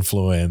tribal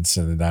influence.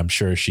 And I'm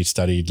sure she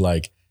studied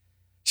like,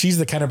 she's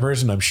the kind of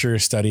person I'm sure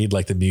studied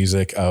like the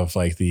music of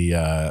like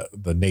the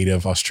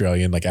native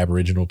Australian, like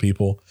Aboriginal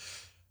people.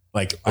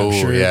 Like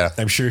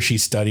I'm sure she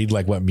studied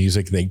like what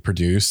music they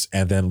produce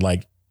and then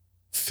like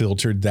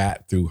filtered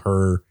that through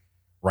her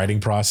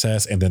writing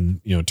process and then,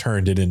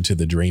 turned it into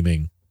the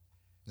Dreaming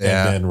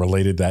and then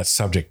related that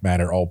subject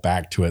matter all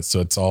back to it.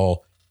 So it's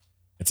all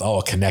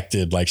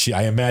connected. Like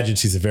I imagine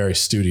she's a very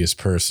studious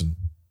person.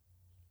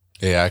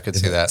 Yeah, I could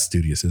see that.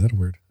 Studious. Is that a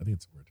word? I think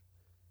it's a word.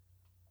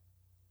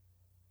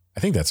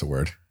 I think that's a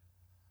word.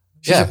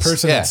 She's a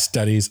person that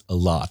studies a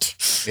lot.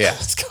 Yeah.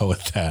 Let's go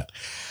with that.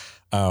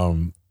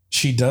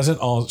 She doesn't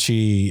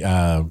do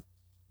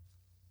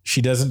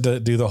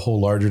the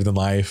whole larger than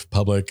life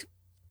public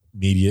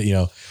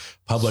media,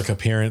 public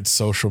appearance,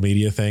 social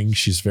media thing.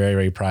 She's very,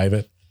 very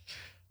private.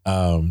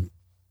 So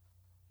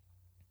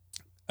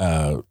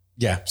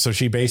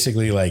she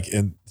basically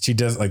she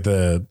does like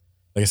I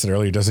said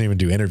earlier, doesn't even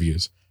do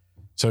interviews.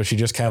 So she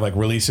just kind of like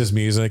releases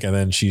music and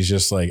then she's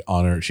just like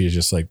she's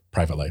just like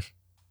private life.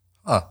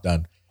 Huh.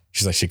 Done.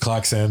 She's like, she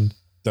clocks in,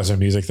 does her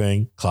music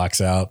thing,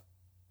 clocks out.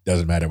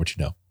 Doesn't matter what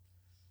you know.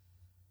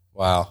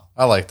 Wow.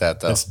 I like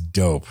that though. That's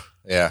dope.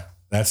 Yeah.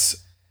 I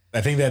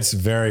think that's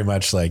very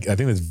much I think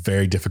that's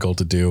very difficult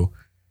to do.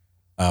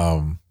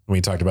 We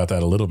talked about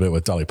that a little bit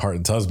with Dolly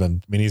Parton's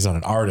husband. I mean, he's not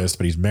an artist,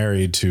 but he's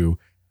married to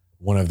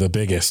one of the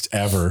biggest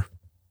ever.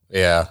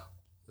 Yeah.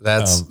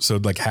 That's so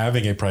like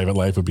having a private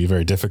life would be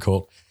very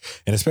difficult.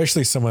 And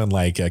especially someone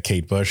like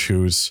Kate Bush,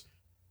 who's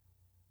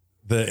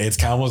it's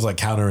kind of almost like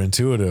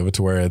counterintuitive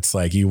to where it's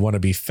like, you want to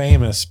be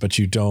famous, but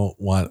you don't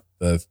want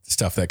the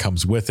stuff that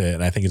comes with it.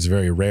 And I think it's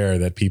very rare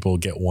that people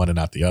get one and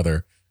not the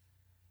other.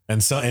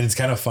 And it's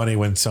kind of funny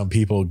when some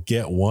people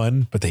get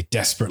one, but they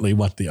desperately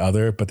want the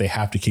other, but they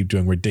have to keep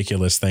doing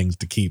ridiculous things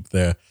to keep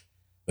the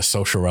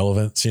social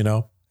relevance,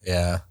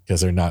 Yeah.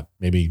 Because they're not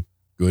maybe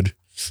good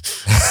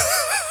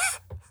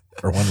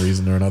for one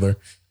reason or another.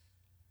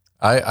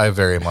 I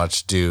very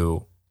much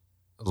do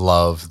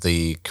love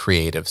the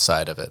creative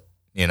side of it.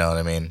 You know what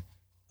I mean?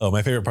 Oh,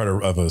 my favorite part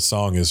of a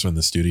song is in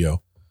the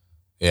studio.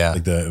 Yeah.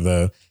 Like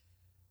the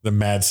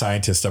mad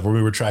scientist stuff where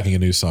we were tracking a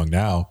new song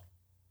now.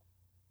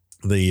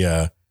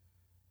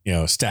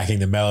 Stacking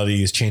the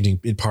melodies, changing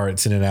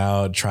parts in and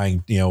out,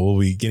 trying, we'll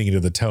be getting into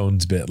the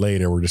tones a bit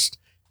later. We're just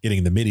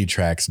getting the MIDI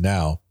tracks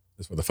now.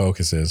 That's where the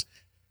focus is.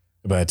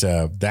 But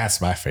that's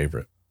my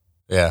favorite.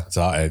 Yeah.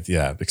 So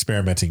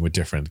experimenting with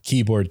different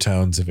keyboard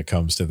tones if it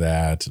comes to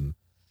that. And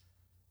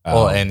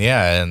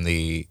and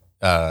the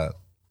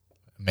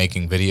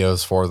making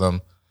videos for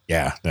them.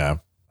 Yeah. Yeah.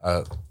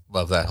 I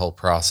love that whole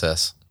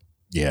process.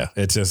 Yeah.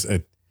 It's just,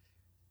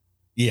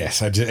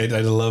 yes, I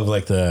love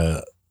like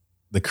the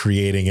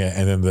creating it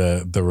and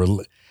then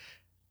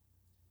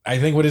I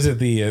think what is it?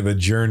 The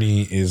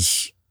journey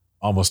is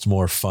almost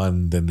more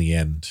fun than the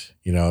end,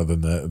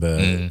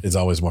 than it's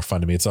always more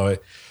fun to me. It's always,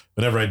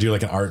 whenever I do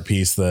like an art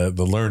piece, the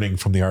learning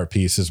from the art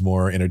piece is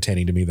more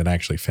entertaining to me than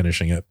actually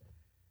finishing it.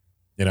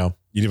 But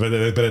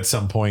at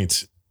some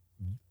point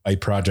a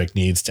project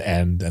needs to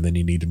end and then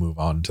you need to move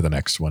on to the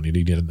next one. You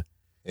need to,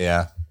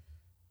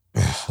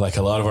 like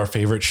a lot of our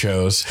favorite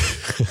shows,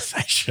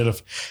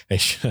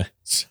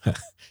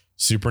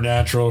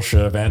 Supernatural should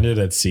have ended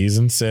at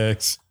season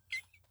 6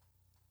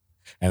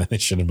 and then they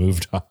should have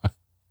moved on.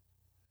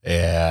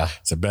 Yeah.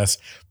 It's the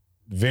best.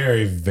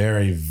 Very,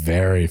 very,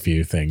 very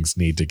few things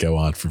need to go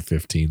on for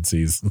 15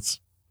 seasons.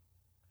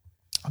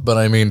 But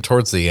I mean,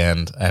 towards the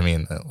end,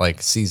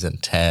 like season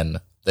 10,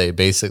 they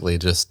basically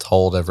just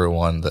told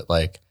everyone that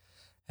like,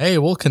 hey,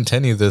 we'll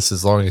continue this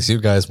as long as you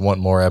guys want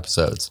more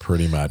episodes.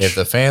 Pretty much. If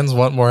the fans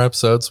want more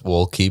episodes,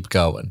 we'll keep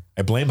going.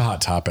 I blame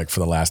Hot Topic for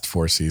the last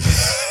 4 seasons.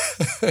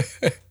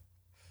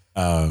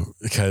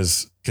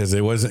 Because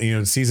it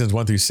wasn't, seasons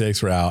 1 through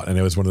 6 were out and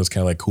it was one of those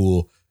kind of like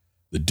cool,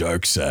 the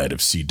dark side of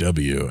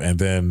CW. And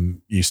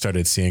then you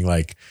started seeing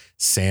like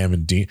Sam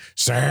and Dean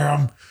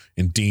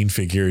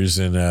figures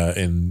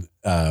in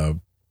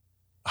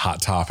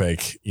Hot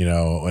Topic,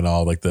 and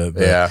all like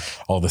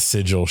all the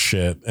sigil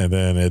shit. And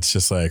then it's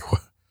just like,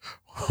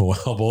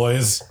 well,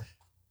 boys,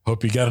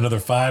 hope you got another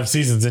 5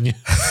 seasons in you.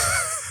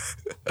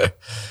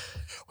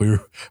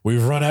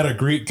 We've run out of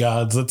Greek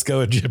gods. Let's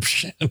go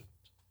Egyptian.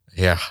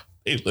 Yeah.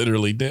 They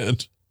literally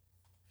did.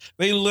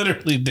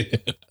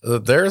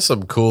 There are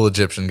some cool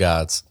Egyptian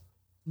gods.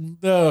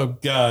 Oh,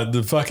 God.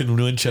 The fucking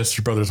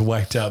Winchester brothers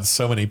wiped out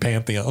so many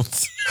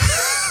pantheons.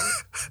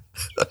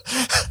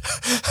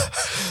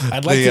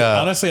 I'd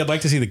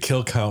like to see the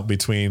kill count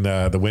between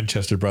the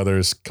Winchester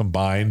brothers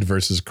combined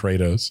versus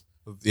Kratos.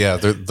 Yeah,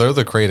 they're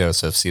the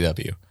Kratos of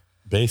CW.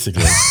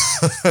 Basically.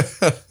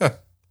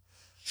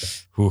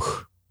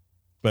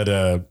 But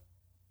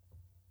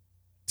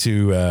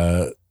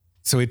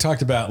so we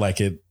talked about like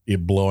it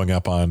blowing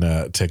up on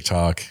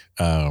TikTok.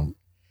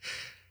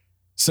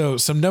 So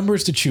some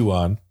numbers to chew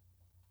on.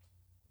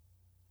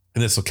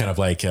 And this will kind of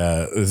like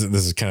this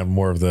is kind of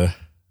more of the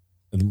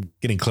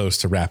getting close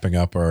to wrapping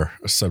up our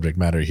subject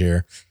matter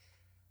here.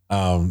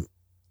 In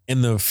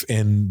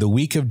the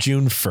week of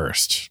June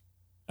 1st,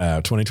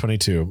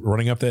 2022,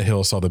 Running Up That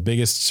Hill saw the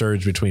biggest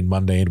surge between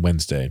Monday and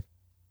Wednesday.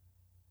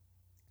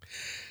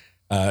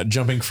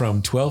 Jumping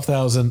from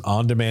 12,000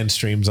 on-demand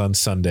streams on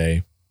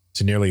Sunday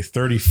to nearly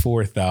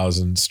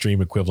 34,000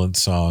 stream equivalent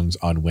songs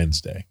on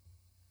Wednesday.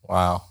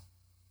 Wow.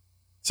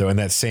 So in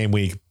that same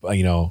week,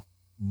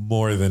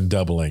 more than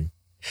doubling.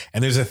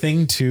 And there's a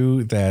thing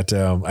too that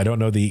I don't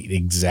know the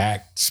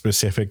exact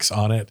specifics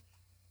on it,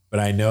 but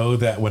I know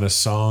that when a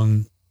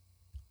song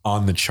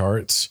on the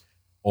charts,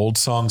 old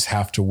songs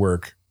have to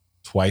work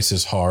twice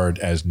as hard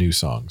as new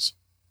songs.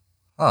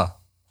 Huh.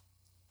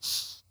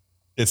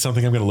 It's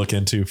something I'm going to look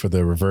into for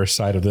the reverse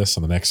side of this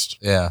on the next.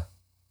 Yeah.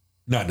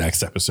 Not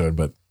next episode,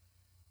 but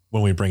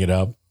when we bring it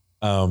up.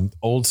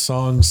 Old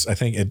songs, I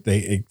think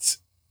it's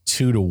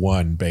 2 to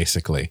 1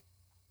 basically.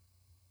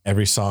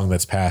 Every song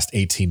that's past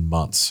 18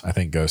 months, I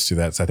think, goes through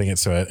that. So I think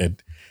it's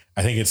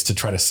to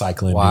try to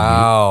cycle in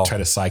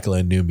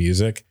new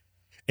music.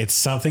 It's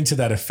something to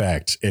that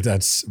effect.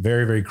 That's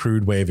very, very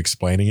crude way of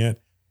explaining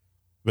it.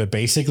 But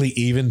basically,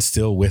 even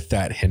still with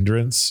that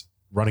hindrance,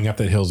 Running Up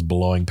That Hill's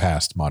blowing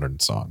past modern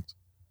songs.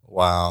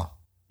 Wow.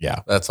 Yeah.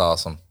 That's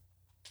awesome.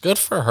 Good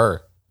for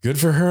her. Good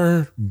for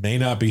her. May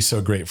not be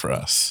so great for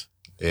us.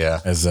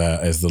 Yeah. As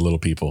the little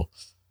people.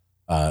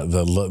 On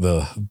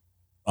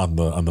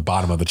the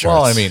bottom of the charts.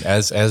 Well, I mean,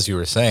 as you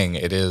were saying,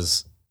 it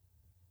is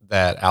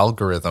that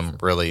algorithm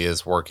really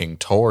is working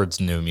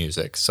towards new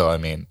music. So, I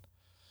mean,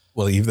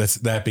 well,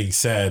 that being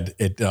said,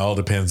 it all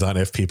depends on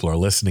if people are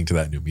listening to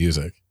that new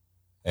music.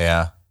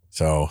 Yeah.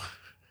 So,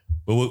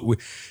 but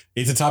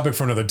it's a topic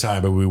for another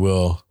time, but we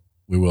will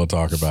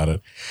talk about it.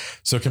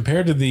 So,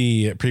 compared to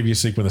the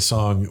previous week when the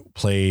song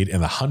played in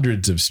the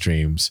hundreds of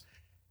streams,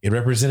 it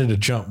represented a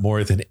jump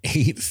more than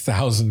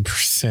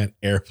 8,000%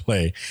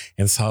 airplay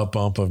and saw a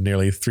bump of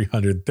nearly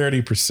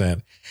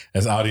 330%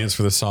 as audience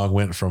for the song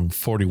went from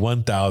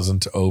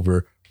 41,000 to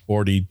over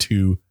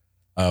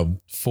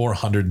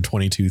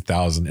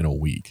 422,000 in a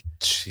week.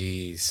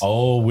 Jeez.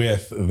 All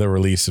with the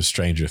release of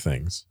Stranger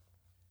Things.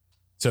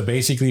 So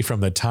basically from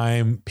the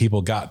time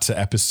people got to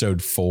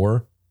episode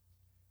 4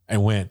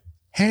 and went,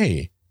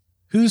 hey,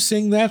 who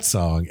sang that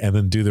song? And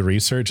then do the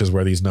research is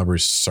where these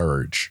numbers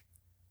surge.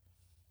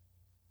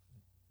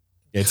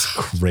 It's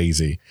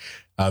crazy.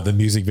 The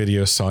music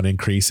video saw an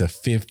increase of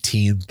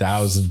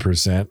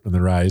 15,000% in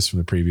the rise from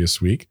the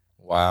previous week.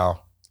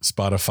 Wow.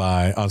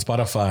 Spotify,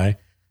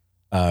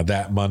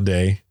 that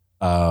Monday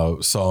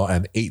saw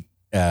an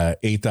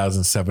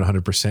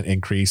 8,700%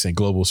 increase in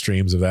global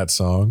streams of that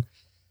song.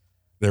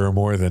 There were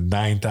more than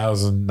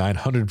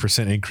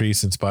 9,900%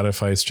 increase in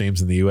Spotify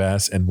streams in the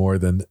US and more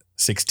than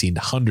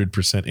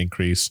 1,600%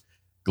 increase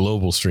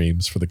global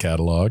streams for the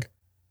catalog,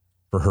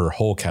 for her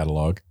whole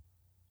catalog.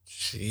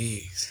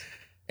 Jeez.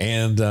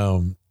 And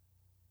on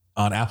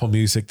Apple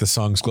Music, the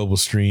song's global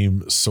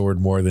stream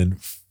soared more than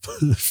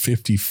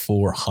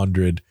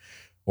 5,400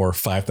 or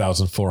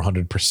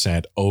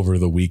 5,400% over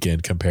the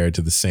weekend compared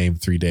to the same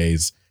 3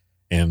 days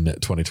in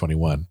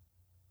 2021.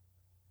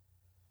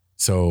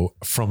 So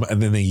from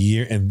the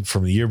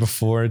year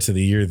before to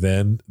the year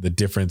then, the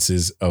difference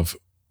is of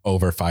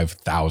over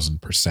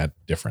 5,000%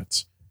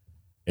 difference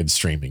in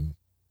streaming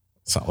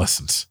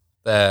listens.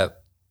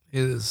 That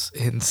is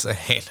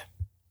insane.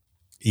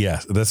 Yeah,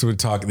 that's what we're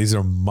talking. These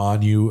are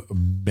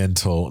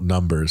monumental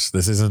numbers.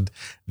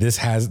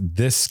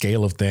 This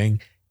scale of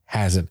thing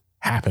hasn't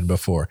happened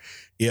before.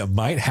 It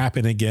might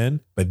happen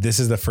again, but this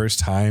is the first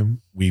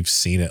time we've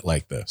seen it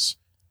like this.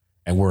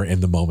 And we're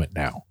in the moment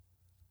now.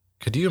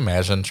 Could you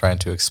imagine trying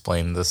to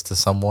explain this to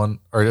someone,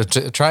 or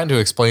trying to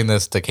explain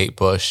this to Kate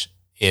Bush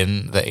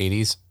in the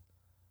 80s?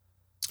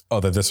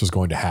 Oh, that this was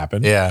going to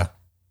happen? Yeah.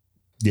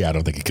 Yeah, I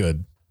don't think it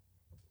could.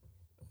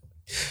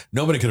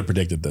 Nobody could have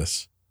predicted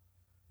this.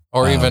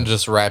 Or even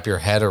just wrap your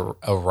head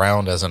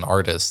around as an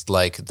artist,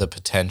 like the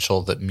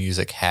potential that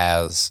music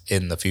has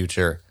in the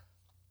future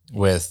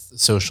with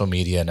social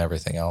media and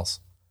everything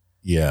else.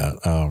 Yeah.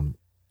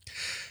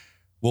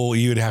 Well,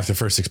 you would have to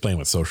first explain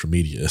what social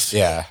media is.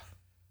 Yeah.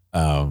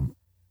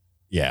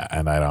 Yeah.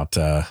 And I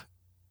don't,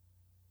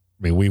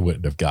 we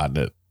wouldn't have gotten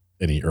it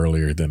any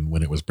earlier than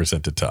when it was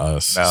presented to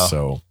us. No.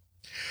 So,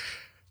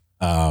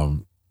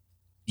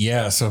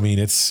 yeah. So,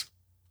 it's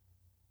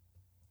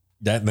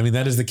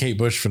that is the Kate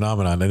Bush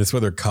phenomenon. And it's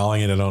what they're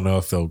calling it. I don't know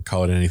if they'll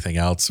call it anything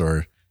else,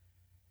 or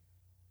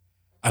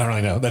I don't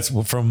really know. That's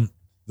from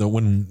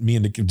when me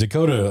and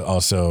Dakota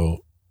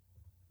also,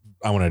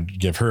 I want to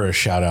give her a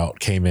shout out,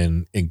 came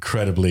in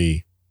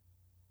incredibly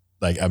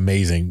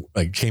amazing,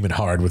 came in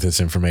hard with this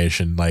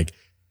information. We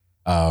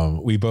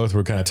both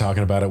were kind of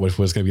talking about it, which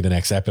was going to be the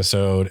next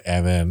episode.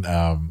 And then,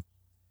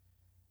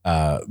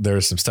 there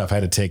was some stuff I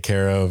had to take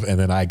care of. And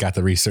then I got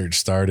the research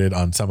started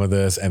on some of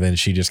this. And then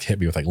she just hit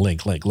me with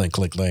link.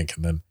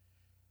 And then,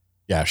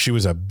 yeah, she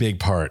was a big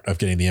part of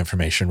getting the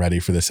information ready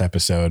for this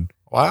episode.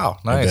 Wow.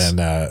 Nice. And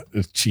then,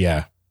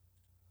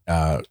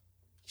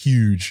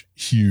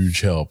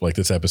 huge help.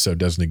 This episode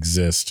doesn't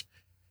exist.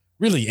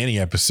 Really, any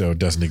episode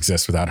doesn't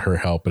exist without her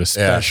help, but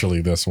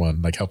especially this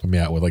one, helping me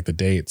out with the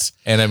dates.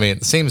 And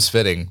it seems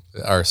fitting.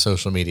 Our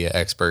social media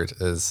expert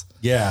is.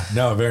 Yeah,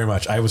 no, very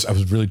much. I was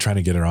really trying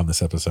to get her on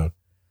this episode.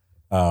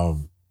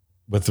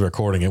 With the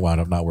recording, it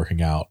wound up not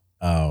working out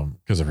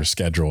because of her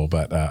schedule.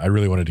 But I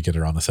really wanted to get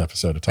her on this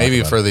episode to talk maybe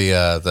about for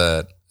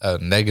the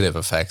negative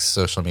effects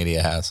social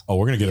media has. Oh,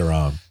 we're gonna get her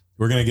on.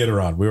 We're going to get her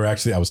on.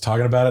 I was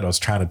talking about it. I was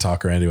trying to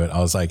talk her into it. I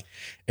was like,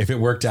 if it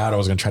worked out, I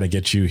was going to try to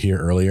get you here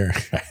earlier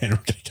and we're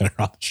going to get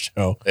her on the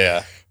show.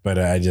 Yeah. But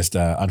I just,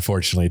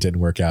 unfortunately it didn't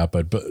work out.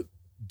 But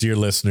dear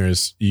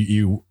listeners,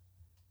 we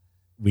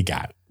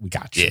got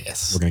you.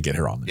 Yes. We're going to get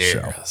her on the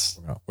show.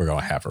 We're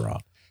going to have her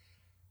on.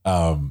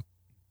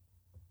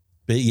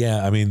 But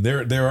yeah,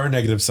 there are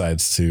negative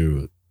sides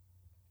to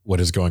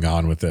what is going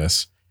on with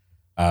this.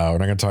 We're not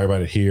going to talk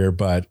about it here,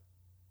 but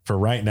for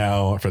right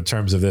now, for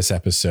terms of this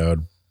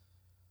episode,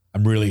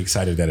 I'm really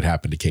excited that it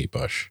happened to Kate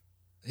Bush.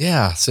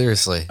 Yeah,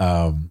 seriously.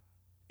 And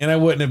I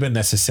wouldn't have been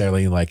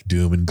necessarily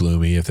doom and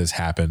gloomy if this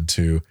happened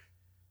to,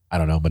 I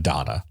don't know,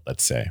 Madonna,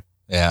 let's say.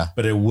 Yeah.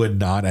 But it would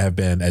not have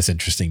been as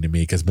interesting to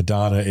me because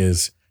Madonna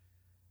is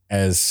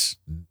as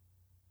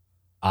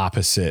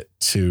opposite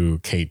to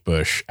Kate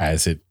Bush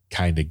as it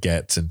kind of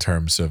gets in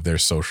terms of their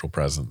social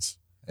presence.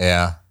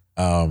 Yeah.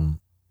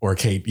 Or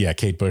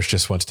Kate Bush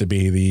just wants to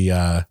be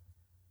the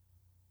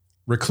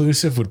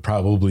reclusive would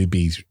probably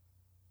be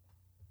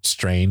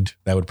strained.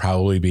 That would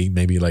probably be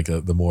maybe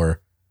the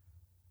more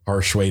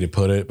harsh way to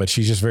put it, but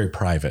she's just very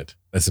private.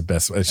 That's the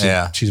best.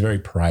 She's very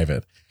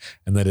private.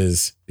 And that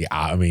is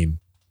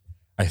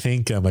I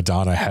think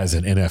Madonna has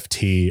an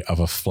NFT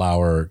of a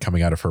flower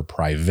coming out of her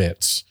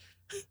privates.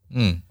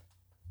 I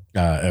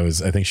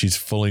think she's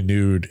fully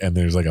nude and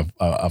there's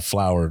a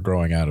flower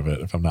growing out of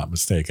it, if I'm not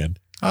mistaken.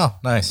 Oh,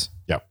 nice.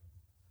 Yep.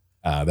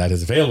 That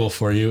is available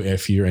for you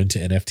if you're into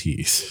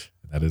NFTs.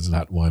 That is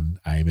not one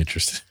I am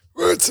interested in.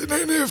 What's an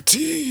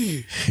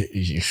NFT?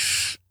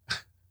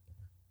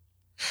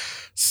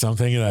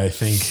 Something that I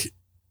think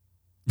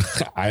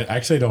I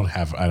actually don't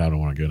have. I don't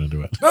want to get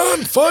into it.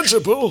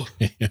 Non-fungible.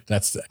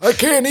 I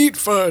can't eat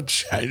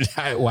fudge.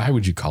 Why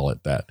would you call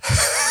it that?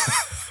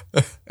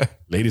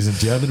 Ladies and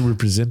gentlemen, we're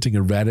presenting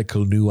a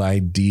radical new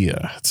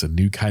idea. It's a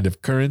new kind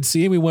of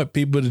currency, and we want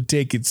people to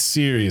take it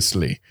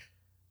seriously.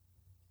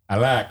 I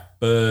like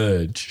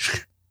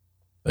fudge.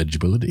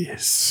 Fudgeable it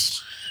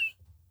is.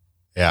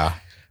 Yeah.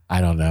 I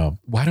don't know.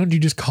 Why don't you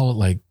just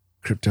call it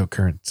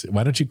cryptocurrency?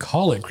 Why don't you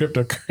call it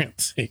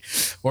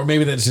cryptocurrency? Or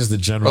maybe that's just the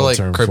general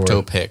term for it.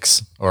 Crypto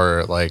pics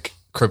or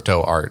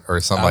crypto art or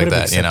something like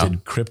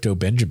that. Crypto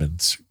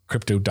Benjamins,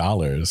 crypto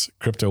dollars,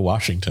 crypto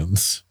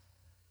Washingtons.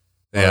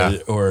 Yeah.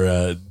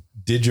 Or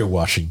Digi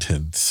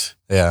Washingtons.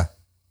 Yeah.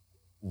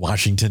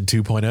 Washington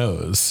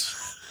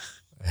 2.0s.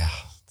 Yeah.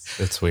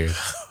 It's weird.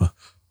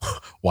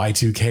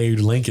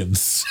 Y2K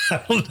Lincolns.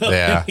 I don't know.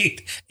 Yeah.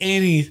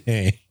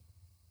 Anything.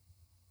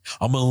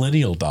 A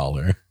millennial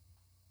dollar.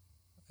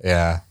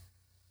 Yeah.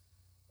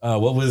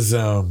 What was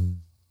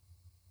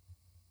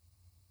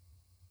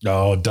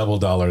Double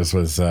Dollars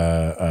was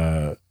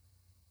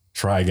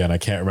Trigun. I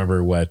can't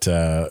remember what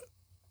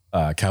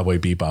Cowboy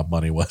Bebop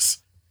money was,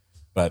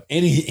 but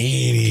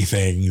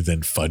anything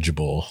than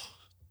Fudgeable.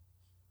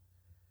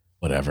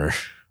 Whatever.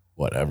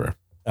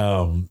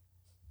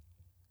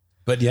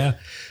 But yeah,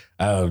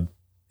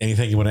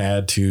 anything you want to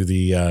add to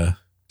to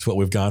what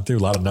we've gone through? A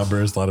lot of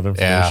numbers, a lot of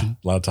information,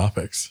 a lot of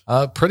topics.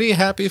 Pretty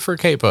happy for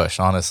Kate Bush,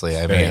 honestly.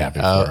 I mean, happy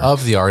for her.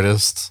 Of the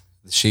artists,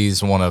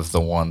 she's one of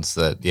the ones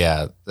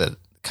that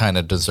kind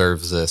of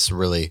deserves this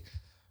really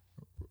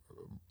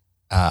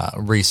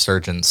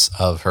resurgence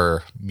of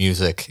her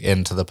music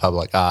into the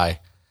public eye.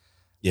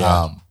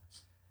 Yeah.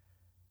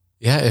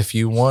 If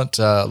you want,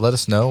 let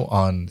us know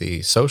on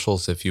the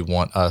socials if you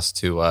want us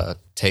to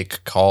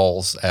take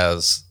calls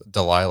as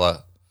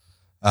Delilah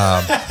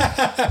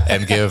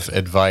and give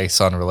advice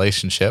on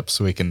relationships.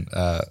 We can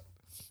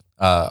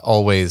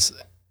always,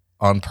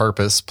 on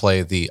purpose,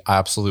 play the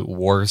absolute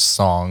worst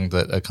song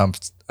that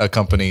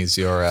accompanies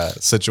your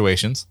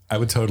situations. I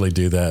would totally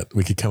do that.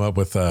 We could come up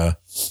with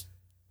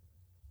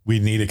we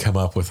need to come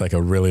up with like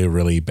a really,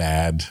 really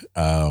bad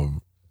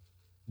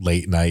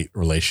late night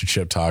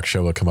relationship talk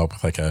show. We'll come up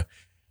with like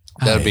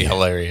that'd be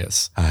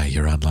hilarious.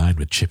 You're online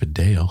with Chip and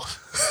Dale.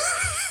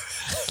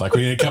 Like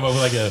we need to come up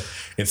with like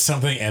it's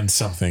something and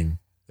something.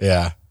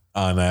 Yeah.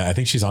 On I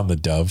think she's on the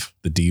Dove,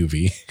 the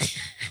DUV.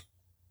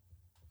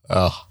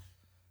 Oh.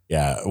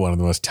 Yeah, one of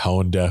the most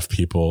tone deaf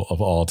people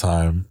of all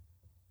time.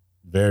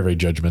 Very, very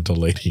judgmental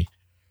lady.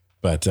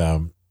 But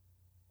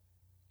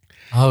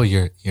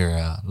your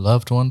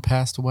loved one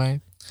passed away.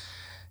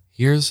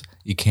 You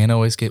can't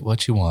always get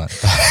what you want.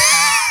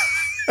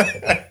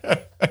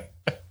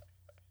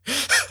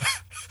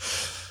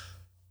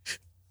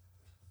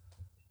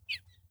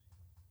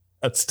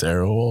 That's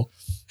terrible.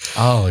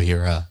 Oh,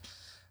 your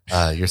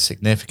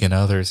significant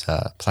other's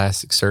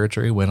plastic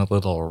surgery went a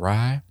little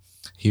awry.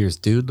 Here's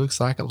dude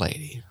looks like a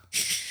lady.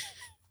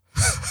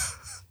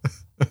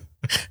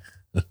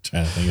 I'm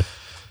trying to think of.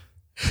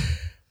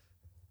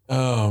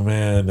 Oh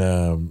man,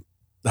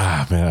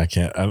 I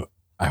can't.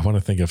 I want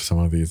to think of some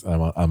of these.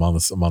 I'm on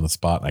the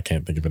spot and I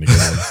can't think of any good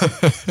ones.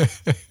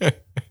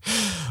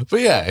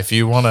 But yeah, if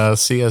you want to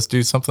see us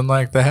do something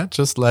like that,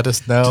 just let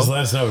us know. Just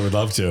let us know. We would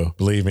love to.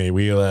 Believe me,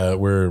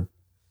 we're.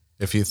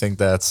 If you think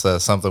that's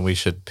something we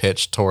should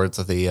pitch towards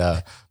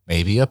the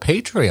maybe a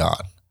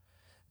Patreon,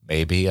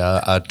 maybe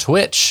a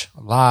Twitch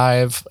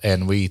live,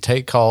 and we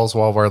take calls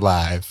while we're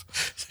live.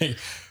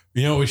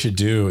 You know what we should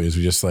do is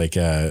we just like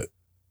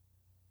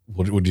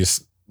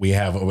we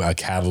have a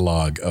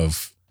catalog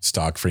of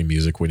stock free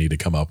music we need to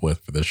come up with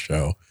for this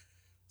show.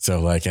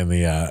 So like and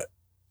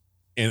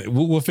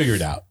we'll figure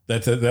it out.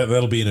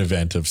 That'll be an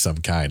event of some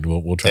kind.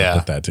 We'll try to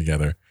put that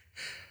together.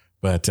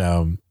 But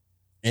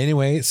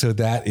anyway, so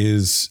that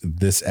is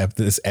this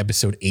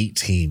episode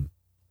 18.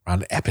 We're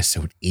on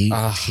episode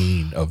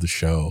 18 of the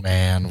show.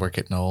 Man, we're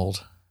getting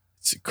old.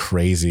 It's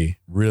crazy.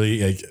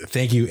 Really,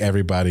 thank you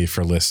everybody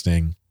for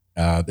listening.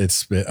 I've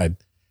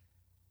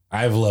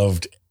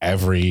loved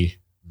every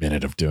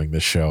minute of doing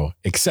this show,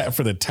 except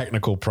for the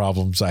technical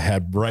problems I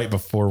had right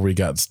before we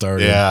got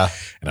started. Yeah,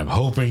 and I'm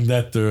hoping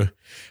that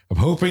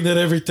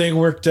everything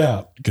worked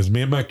out, because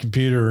me and my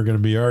computer are going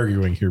to be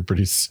arguing here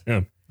pretty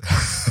soon.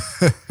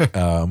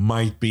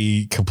 Might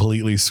be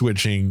completely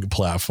switching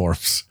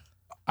platforms.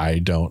 I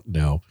don't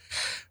know,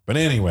 but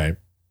anyway.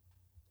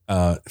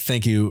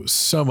 Thank you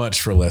so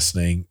much for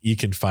listening. You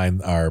can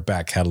find our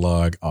back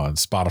catalog on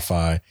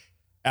Spotify,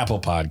 Apple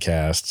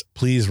Podcasts.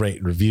 Please rate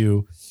and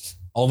review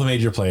all the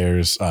major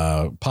players,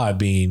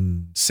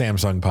 Podbean,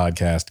 Samsung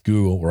Podcast,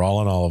 Google. We're all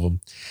on all of them.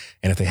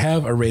 And if they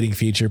have a rating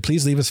feature,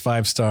 please leave us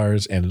 5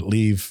 stars and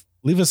leave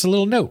us a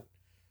little note.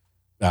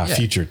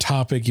 Future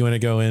topic you want to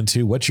go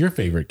into. What's your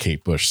favorite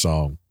Kate Bush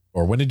song?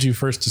 Or when did you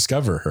first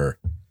discover her?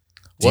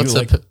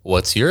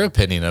 What's your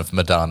opinion of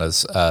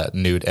Madonna's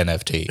nude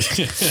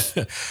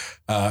NFT?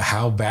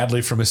 How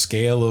badly from a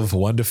scale of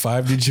 1 to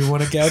 5 did you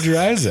want to gouge your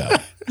eyes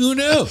out? Who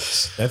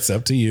knows? That's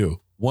up to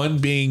you. 1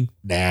 being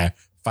nah,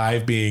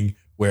 5 being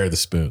where are the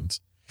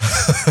spoons.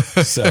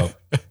 So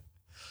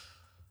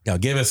now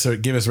give us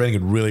rating.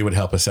 It really would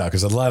help us out,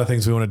 because a lot of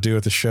things we want to do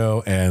with the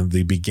show, and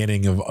the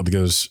beginning of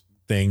those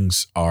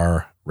things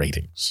are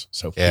ratings.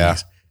 So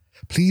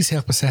please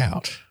help us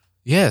out.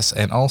 Yes,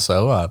 and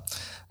also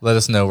let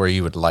us know where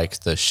you would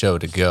like the show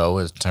to go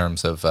in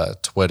terms of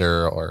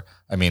Twitch,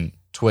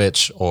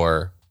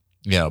 or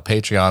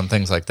Patreon,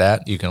 things like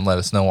that. You can let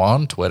us know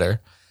on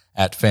Twitter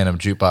at Phantom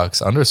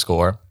Jukebox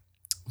 _,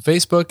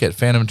 Facebook at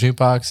Phantom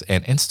Jukebox,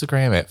 and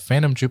Instagram at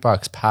Phantom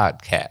Jukebox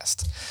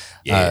Podcast.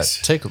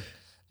 Yes.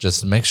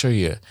 Just make sure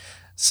you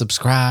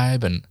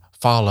subscribe and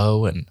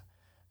follow, and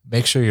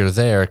make sure you're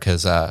there,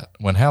 because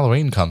when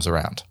Halloween comes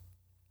around,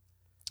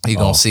 you're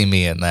gonna see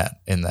me in that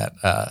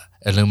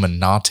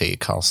Illuminati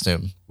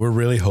costume. We're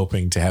really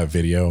hoping to have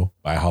video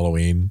by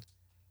Halloween.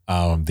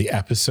 The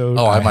episode.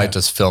 I might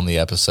just film the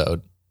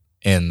episode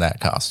in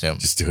that costume.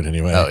 Just do it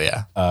anyway. Oh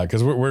yeah.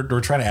 Because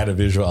we're trying to add a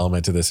visual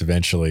element to this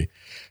eventually.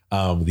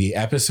 The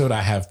episode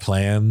I have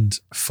planned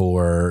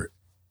for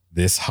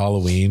this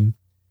Halloween,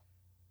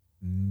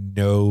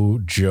 no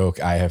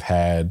joke, I have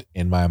had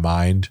in my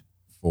mind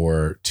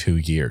for 2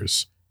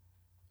 years.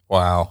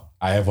 Wow.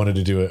 I have wanted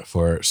to do it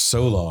for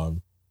so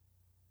long,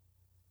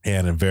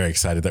 and I'm very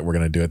excited that we're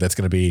going to do it. That's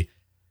going to be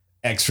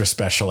extra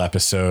special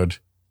episode.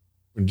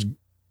 We're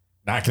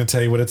not going to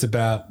tell you what it's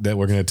about. That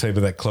we're going to tell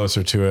you that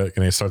closer to it.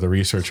 Going to start the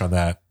research on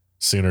that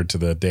sooner to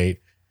the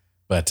date.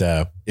 But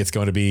it's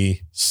going to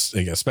be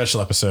a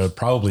special episode,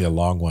 probably a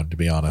long one, to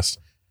be honest.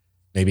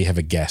 Maybe have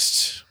a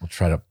guest. We'll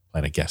try to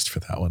plan a guest for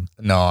that one.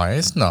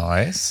 Nice.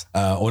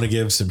 I want to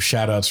give some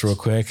shout outs real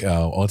quick.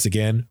 Once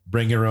again,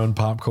 Bring Your Own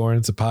Popcorn.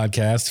 It's a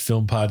podcast,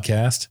 film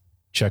podcast.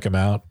 Check them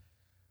out.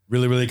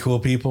 Really, really cool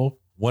people.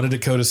 One of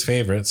Dakota's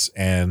favorites,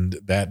 and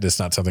that is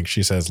not something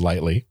she says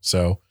lightly.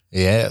 So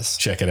yes,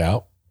 check it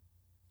out.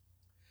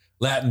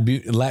 Latin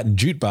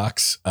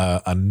Jukebox.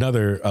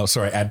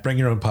 At Bring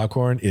Your Own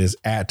Popcorn is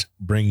at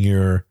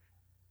Bring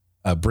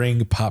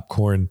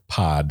Popcorn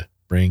Pod.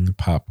 Bring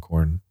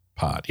Popcorn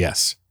Pod.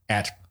 Yes,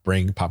 at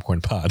Bring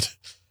Popcorn Pod.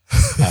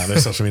 Their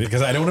social media,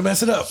 because I don't want to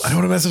mess it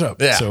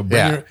up. Yeah. So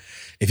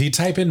if you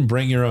type in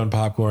Bring Your Own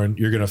Popcorn,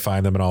 you're going to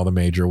find them in all the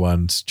major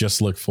ones.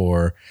 Just look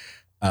for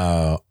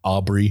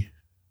Aubrey,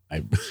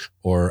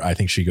 or I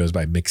think she goes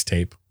by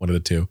Mixtape, one of the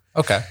two.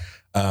 Okay.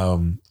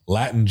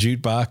 Latin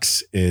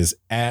Jukebox is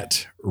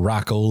at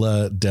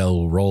Rockola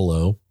del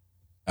Rolo.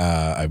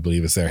 I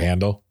believe it's their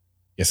handle.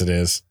 Yes, it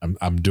is.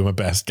 I'm doing my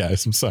best,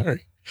 guys. I'm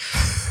sorry.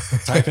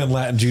 Type in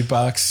Latin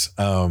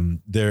Jukebox.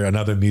 They're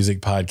another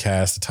music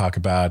podcast to talk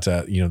about,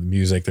 the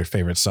music, their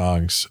favorite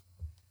songs.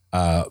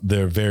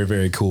 They're very,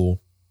 very cool.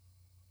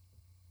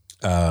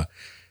 I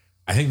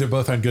think they're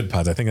both on Good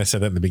Pods. I think I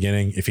said that in the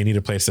beginning. If you need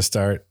a place to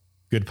start,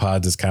 Good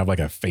Pods is kind of like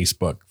a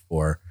Facebook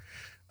for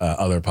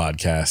other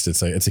podcasts.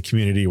 It's a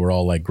community. We're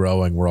all like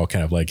growing. We're all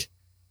kind of like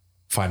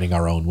finding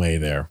our own way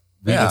there.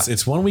 Yeah.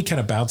 It's one we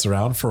kind of bounce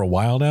around for a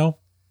while now.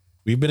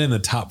 We've been in the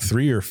top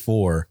 3 or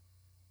 4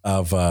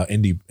 of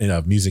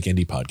music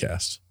indie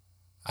podcasts.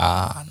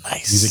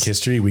 Nice. Music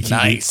history.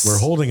 We're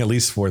holding at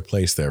least 4th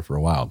place there for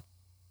a while.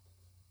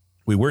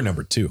 We were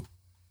number 2.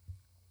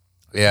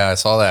 Yeah, I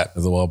saw that. It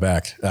was a while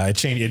back. It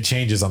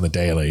changes on the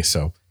daily.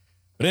 So,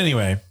 but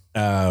anyway,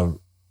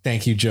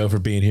 thank you, Joe, for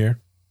being here.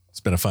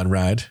 It's been a fun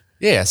ride.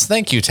 Yes,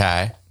 thank you,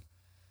 Ty.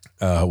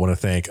 I want to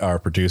thank our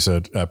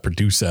producer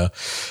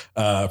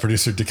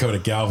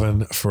Dakota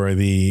Galvin for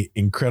the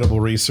incredible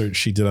research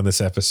she did on this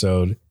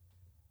episode.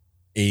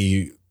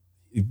 The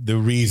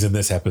reason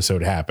this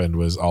episode happened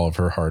was all of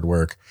her hard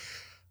work.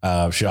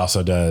 She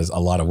also does a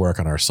lot of work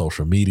on our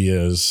social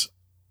medias,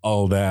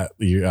 all that.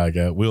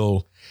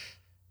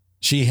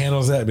 She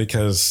handles that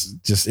because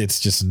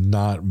it's just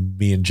not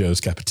me and Joe's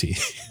cup of tea.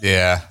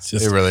 Yeah,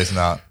 it really is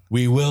not.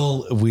 We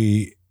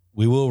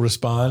will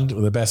respond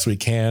the best we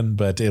can,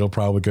 but it'll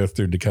probably go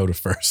through Dakota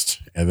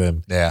first, and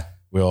then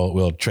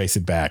we'll trace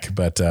it back.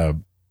 But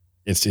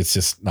it's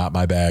just not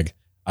my bag.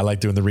 I like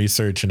doing the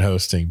research and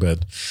hosting,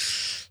 but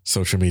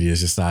social media is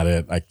just not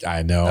it.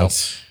 I know. Nope.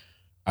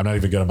 I'm not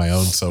even good at my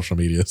own social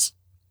medias.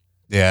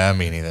 Yeah,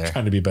 me neither.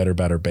 Trying to be better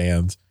about our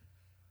bands.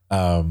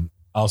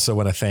 Also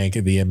want to thank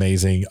the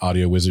amazing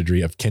audio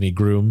wizardry of Kenny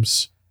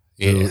Grooms,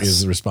 who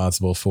is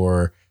responsible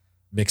for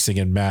mixing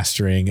and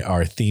mastering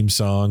our theme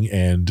song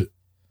and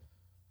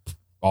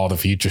all the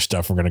future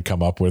stuff we're going to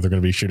come up with. We're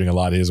going to be shooting a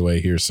lot his way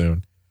here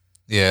soon.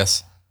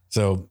 Yes.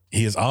 So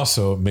he is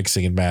also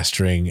mixing and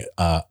mastering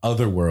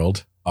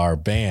Otherworld, our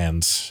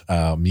band's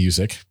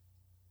music.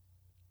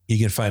 You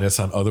can find us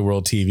on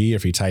Otherworld TV.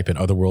 If you type in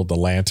Otherworld The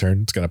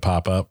Lantern, it's going to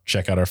pop up.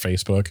 Check out our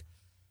Facebook.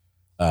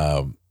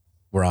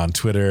 We're on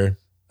Twitter,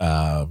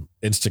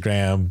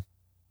 Instagram.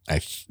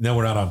 No,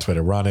 we're not on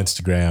Twitter. We're on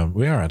Instagram.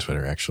 We are on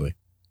Twitter, actually.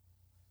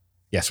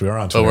 Yes, we are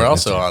on Twitter. But we're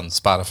also on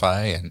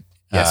Spotify and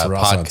yes, we're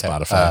also on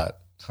Spotify.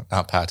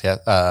 Not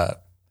podcast.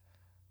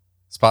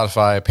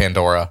 Spotify,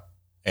 Pandora,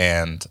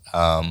 and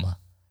the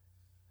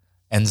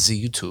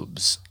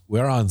YouTubes.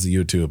 We're on the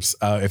YouTubes.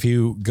 If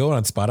you go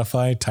on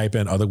Spotify, type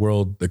in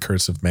Otherworld, The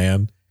Curse of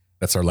Man.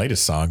 That's our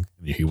latest song.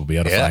 You will be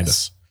able to find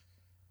us.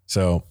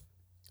 So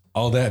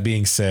all that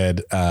being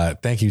said,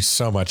 thank you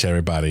so much,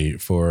 everybody,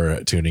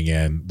 for tuning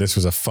in. This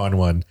was a fun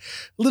one.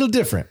 A little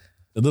different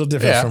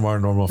from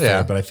our normal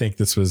fare, but I think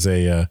this was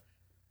a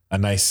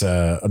nice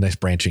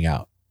branching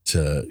out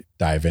to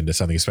dive into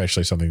something,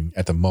 especially something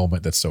at the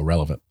moment that's so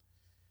relevant.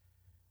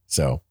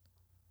 So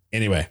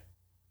anyway,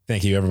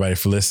 thank you everybody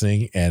for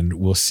listening, and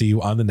we'll see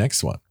you on the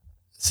next one.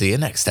 See you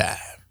next time.